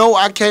I could know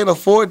I can't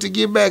afford to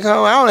get back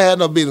home, I don't have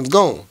no business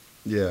going.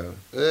 Yeah.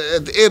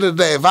 At the end of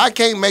the day, if I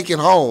can't make it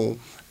home,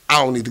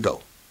 I don't need to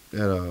go.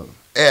 At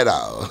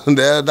all.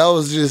 That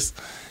was just,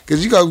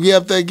 because you going to get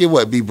up there and get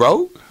what, be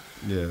broke?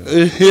 Yeah.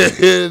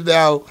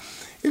 Now,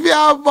 if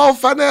y'all both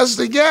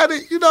financially got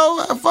it, you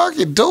know,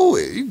 fucking do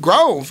it. You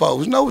grown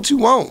folks, you know what you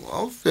want. I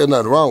don't feel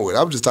nothing wrong with it.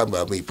 I'm just talking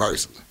about me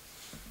personally.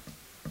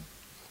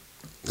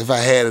 If I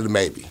had it,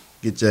 maybe.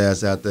 Get your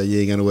ass out there.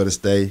 You ain't got nowhere to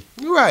stay.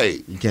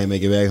 Right. You can't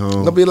make it back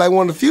home. Gonna be like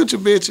one of the future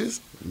bitches.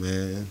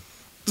 Man.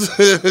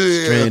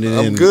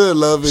 I'm good,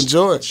 love, and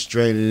joy.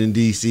 Stranded in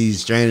D.C.,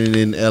 stranded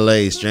in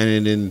L.A.,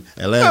 stranded in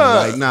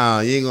Atlanta. Like,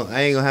 nah, I ain't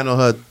gonna have no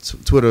her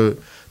Twitter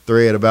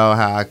thread about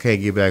how I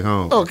can't get back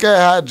home. Okay,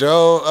 I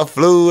drove, I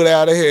flew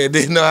out of here,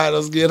 didn't know how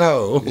to get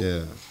home.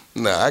 Yeah.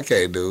 No, I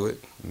can't do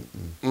it.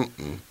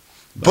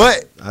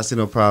 But I see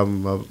no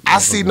problem. I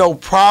see no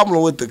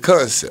problem with the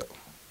concept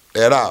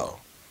at all.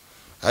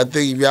 I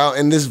think if y'all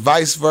in this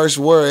vice versa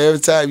world,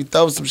 every time you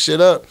throw some shit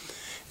up,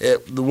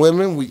 the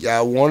women,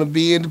 y'all want to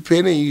be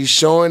independent, you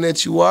showing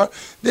that you are,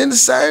 then the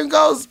same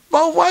goes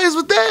both ways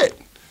with that.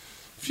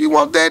 If you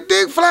want that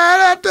dick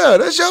flying out there,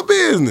 that's your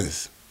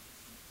business.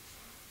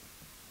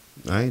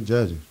 I ain't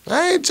judging.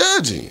 I ain't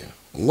judging you.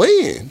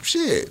 When?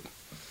 Shit.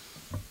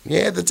 You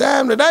had the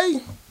time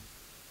today?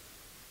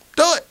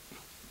 Do it.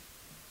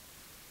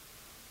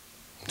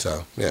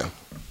 So, yeah.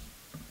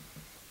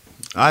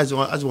 I just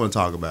want to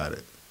talk about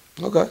it.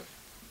 Okay.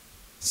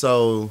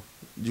 So,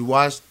 you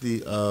watched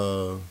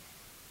the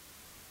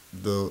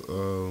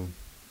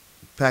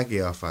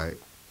Pacquiao fight.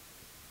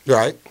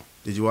 Right.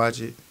 Did you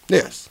watch it?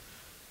 Yes.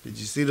 Did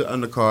you see the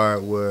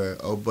undercard where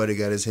old buddy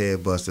got his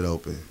head busted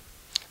open?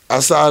 I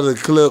saw the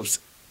clips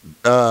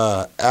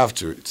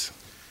afterwards.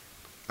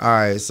 All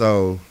right,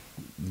 so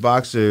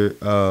boxer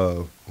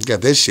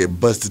Got that shit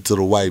busted to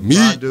the white my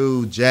meat.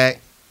 dude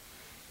Jack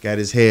got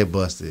his head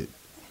busted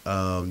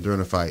during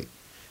the fight.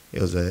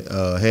 It was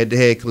a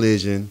head-to-head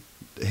collision.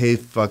 his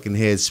fucking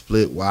head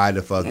split wide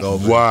the fuck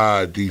open.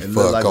 Wide the It fuck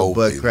looked like open.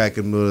 a butt crack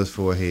in the middle of his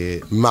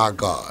forehead. My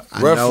God.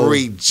 I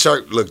Referee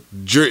shirt looked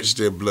drenched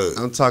in blood.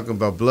 I'm talking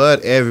about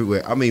blood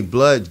everywhere. I mean,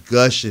 blood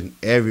gushing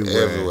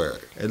everywhere. Everywhere.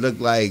 It looked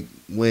like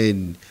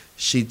when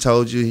she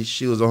told you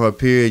she was on her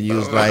period, you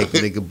was like,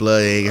 nigga,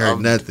 blood ain't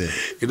hurt nothing.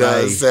 You know what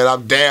I'm Like, saying?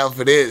 I'm down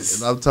for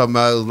this. I'm talking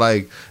about it was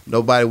like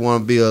nobody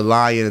want to be a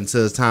lion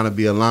until it's time to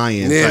be a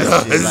lion. You type know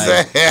what shit. I'm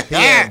Like, saying? he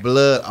had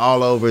blood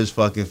all over his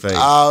fucking face.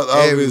 All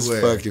over his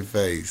everywhere. fucking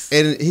face.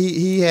 And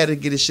he had to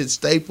get his shit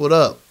stapled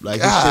up.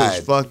 Like, his shit God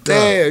was fucked up.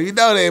 damn, you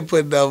know they ain't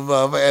putting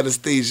no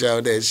anesthesia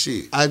on that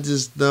shit. I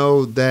just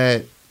know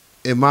that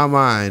in my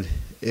mind,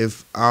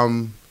 if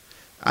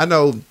I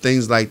know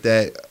things like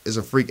that is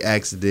a freak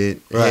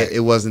accident. Right. It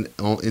wasn't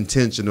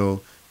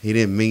intentional. He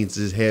didn't mean to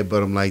just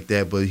headbutt him like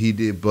that, but he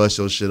did bust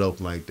your shit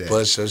open like that.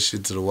 Bust your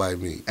shit to the white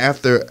meat.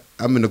 After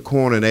I'm in the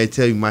corner and they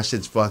tell you my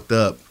shit's fucked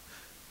up,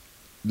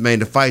 man,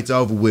 the fight's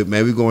over with,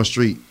 man. We going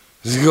street.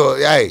 You go,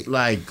 hey,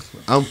 Like,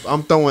 I'm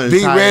throwing be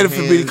entire ready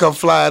for me to hands. come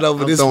flying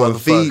over I'm this throwing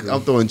motherfucker. feet,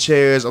 I'm throwing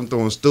chairs, I'm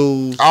throwing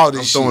stools, All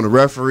this I'm throwing shit. the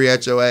referee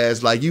at your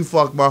ass. Like, you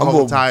fucked my I'm whole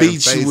gonna entire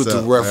beat face you with the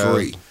up,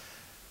 referee. man.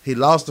 He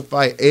lost the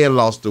fight and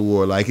lost the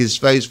war. Like, his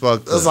face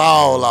fucked That's up.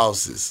 all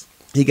losses.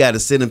 He got a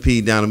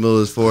centipede down the middle of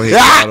his forehead. he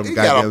All them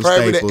got a goddamn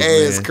permanent staples,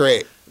 ass man.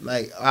 crack.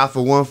 Like,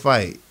 for one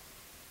fight,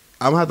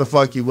 I'm gonna have to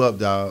fuck you up,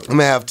 dog. I'm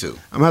gonna have to.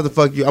 I'm gonna have to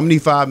fuck you. I'm gonna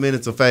need 5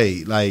 minutes of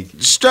fade. Like,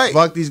 Straight.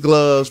 fuck these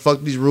gloves,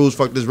 fuck these rules,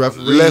 fuck this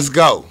referee. Let's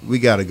go. We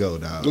gotta go,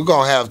 dog. We're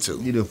gonna have to.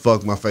 You done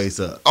fuck my face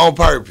up. On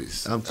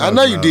purpose. I'm I talking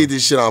know you about- did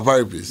this shit on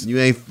purpose. You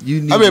ain't.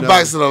 You need I've been to know.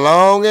 boxing a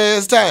long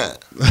ass time.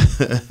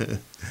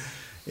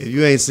 If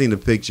you ain't seen the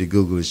picture,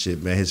 Google the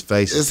shit, man. His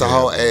face. It's is a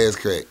whole terrible. ass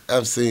crack.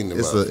 I've seen the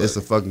It's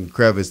a fucking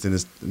crevice in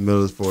the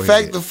middle of his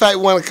forehead. the fact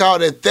wasn't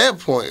called at that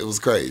point, it was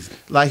crazy.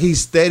 Like, he's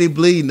steady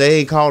bleeding. They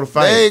ain't called a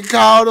fight. They ain't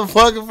called a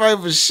fucking fight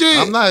for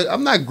shit.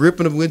 I'm not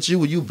gripping him with you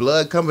with you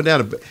blood coming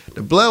down.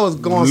 The blood was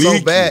going Leaking.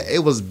 so bad it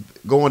was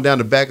going down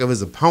the back of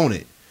his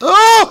opponent.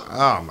 Oh!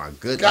 Oh my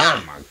goodness!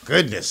 God. Oh my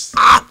goodness!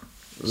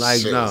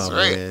 Like, Shit no, was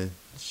right. man.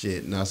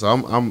 Shit, no. So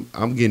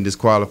I'm getting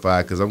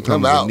disqualified because I'm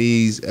coming out. with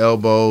knees,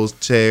 elbows,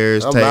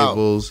 chairs, I'm out.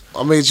 tables,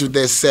 I'm gonna hit you with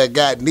that set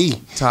got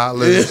knee.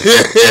 toddlers,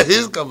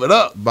 It's coming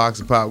up. box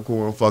of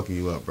popcorn. Fucking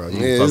you up, bro. You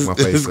Yeah, can fuck my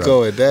it's face up.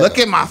 going down. Look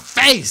at my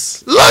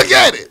face. Look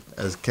at it.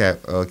 As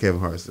Kevin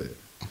Hart said.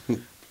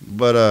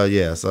 But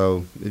yeah,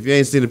 so if you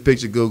ain't seen the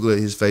picture, Google it.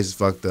 His face is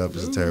fucked up.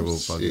 It's a terrible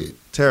shit.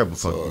 fucking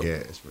horrible.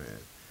 gas, man.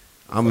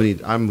 I'm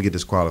gonna get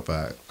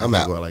disqualified. I'm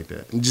can't out. Go out like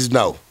that. Just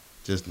know.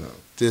 Just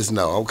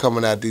know. I'm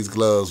coming out these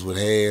gloves with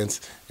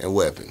hands and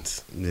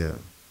weapons. Yeah.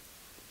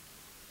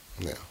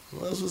 Yeah.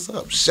 That's what's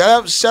up.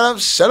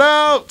 Shut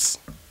outs.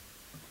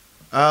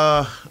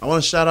 I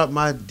want to shout out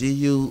my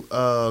DU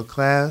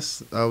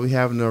class. We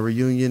having a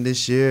reunion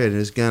this year, and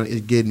it's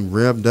getting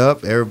revved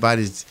up.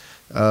 Everybody's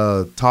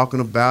talking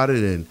about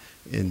it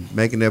and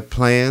making their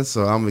plans.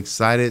 So I'm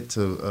excited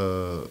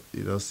to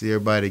see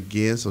everybody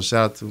again. So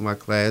shout out to my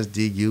class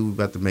DU. We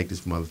about to make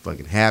this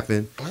motherfucking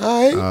happen. All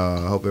right.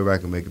 I hope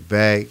everybody can make it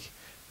back.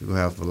 We're gonna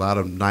have a lot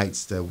of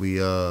nights that we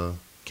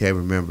can't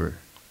remember.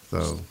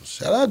 So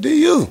Shout out to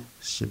you.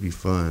 should be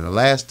fun. The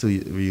last 2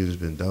 reunions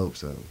been dope.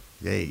 So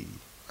yay.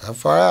 How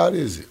far out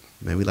is it?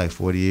 Man, we like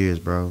 40 years,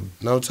 bro.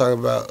 No talking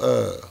about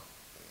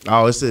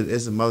Oh, it's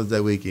a Mother's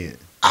Day weekend.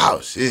 oh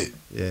shit.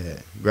 Yeah,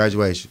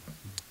 graduation.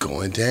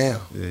 Going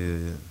down.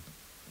 Yeah.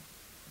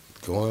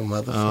 Going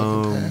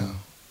motherfucking Um, down.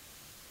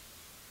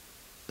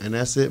 And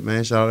that's it,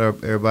 man. Shout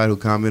out to everybody who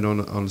commented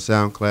on the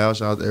SoundCloud.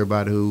 Shout out to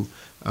everybody who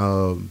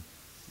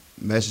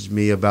messaged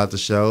me about the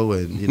show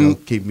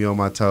and keep me on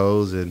my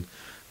toes and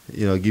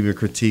give me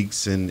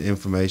critiques and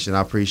information.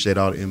 I appreciate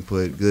all the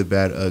input, good,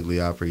 bad, ugly.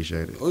 I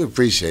appreciate it. We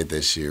appreciate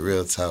that shit,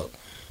 real talk.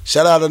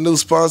 Shout out to new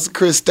sponsor,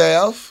 Chris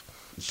Staff.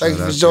 Thank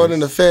you for joining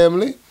the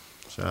family.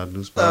 Shout out to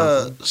new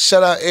sponsor.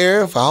 Shout out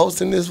Aaron for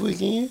hosting this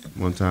weekend.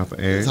 One time for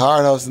Aaron. It's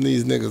hard hosting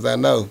these niggas, I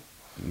know.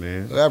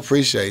 Man, I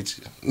appreciate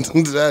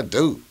you. I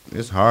do.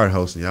 it's hard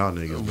hosting y'all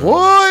niggas, bro.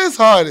 Boy, it's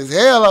hard as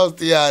hell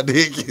hosting y'all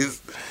niggas.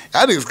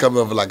 Y'all niggas come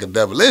up with like a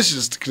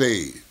demolitions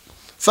clean.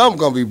 Something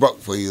gonna be broke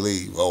before you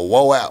leave or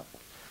woe out.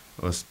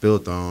 Or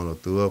spilt on or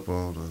threw up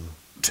on.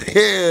 Or...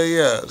 Hell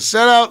yeah.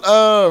 Shout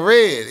out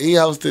Red. He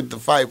hosted the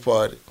fight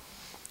party.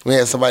 We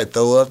had somebody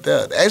throw up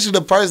there. Actually,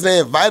 the person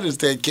that invited us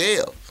there,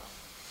 Kev,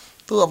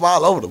 threw up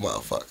all over the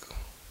motherfucker.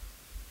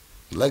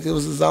 Like it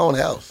was his own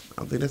house.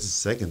 I think that's the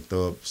second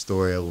throw up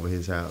story over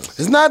his house.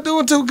 It's not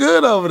doing too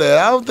good over there.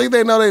 I don't think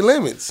they know their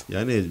limits. Yeah,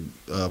 I need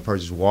to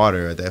purchase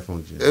water at that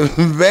function.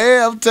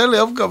 Man, I'm telling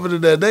you, I'm coming to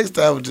that next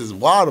time with just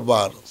water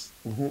bottles.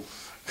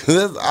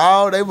 That's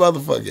all they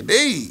motherfucking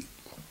need.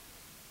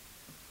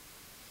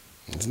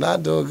 It's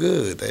not doing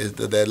good.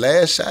 That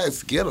last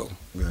shots get them.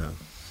 Yeah.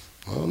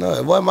 I don't know.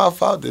 It wasn't my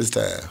fault this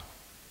time.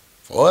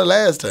 Or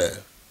last time.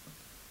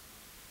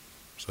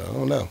 So I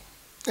don't know.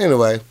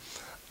 Anyway,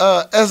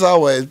 as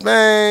always,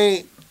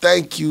 man,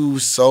 thank you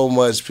so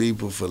much,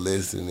 people, for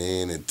listening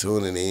in and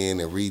tuning in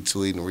and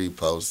retweeting,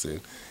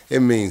 reposting, It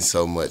means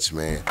so much,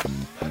 man.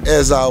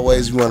 As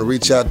always, you want to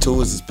reach out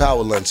to us, it's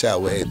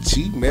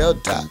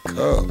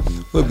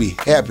powerlunchhour@gmail.com. We'll be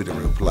happy to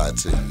reply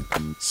to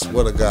you.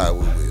 Swear to God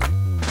we will.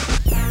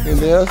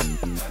 Anything else?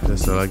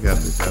 That's all I got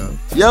to go.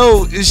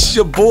 Yo, it's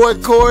your boy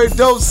Corey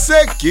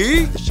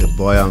Dosecki. It's your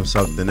boy, I'm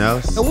something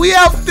else. And we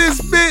out this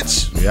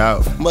bitch. We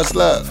out. Much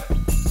love.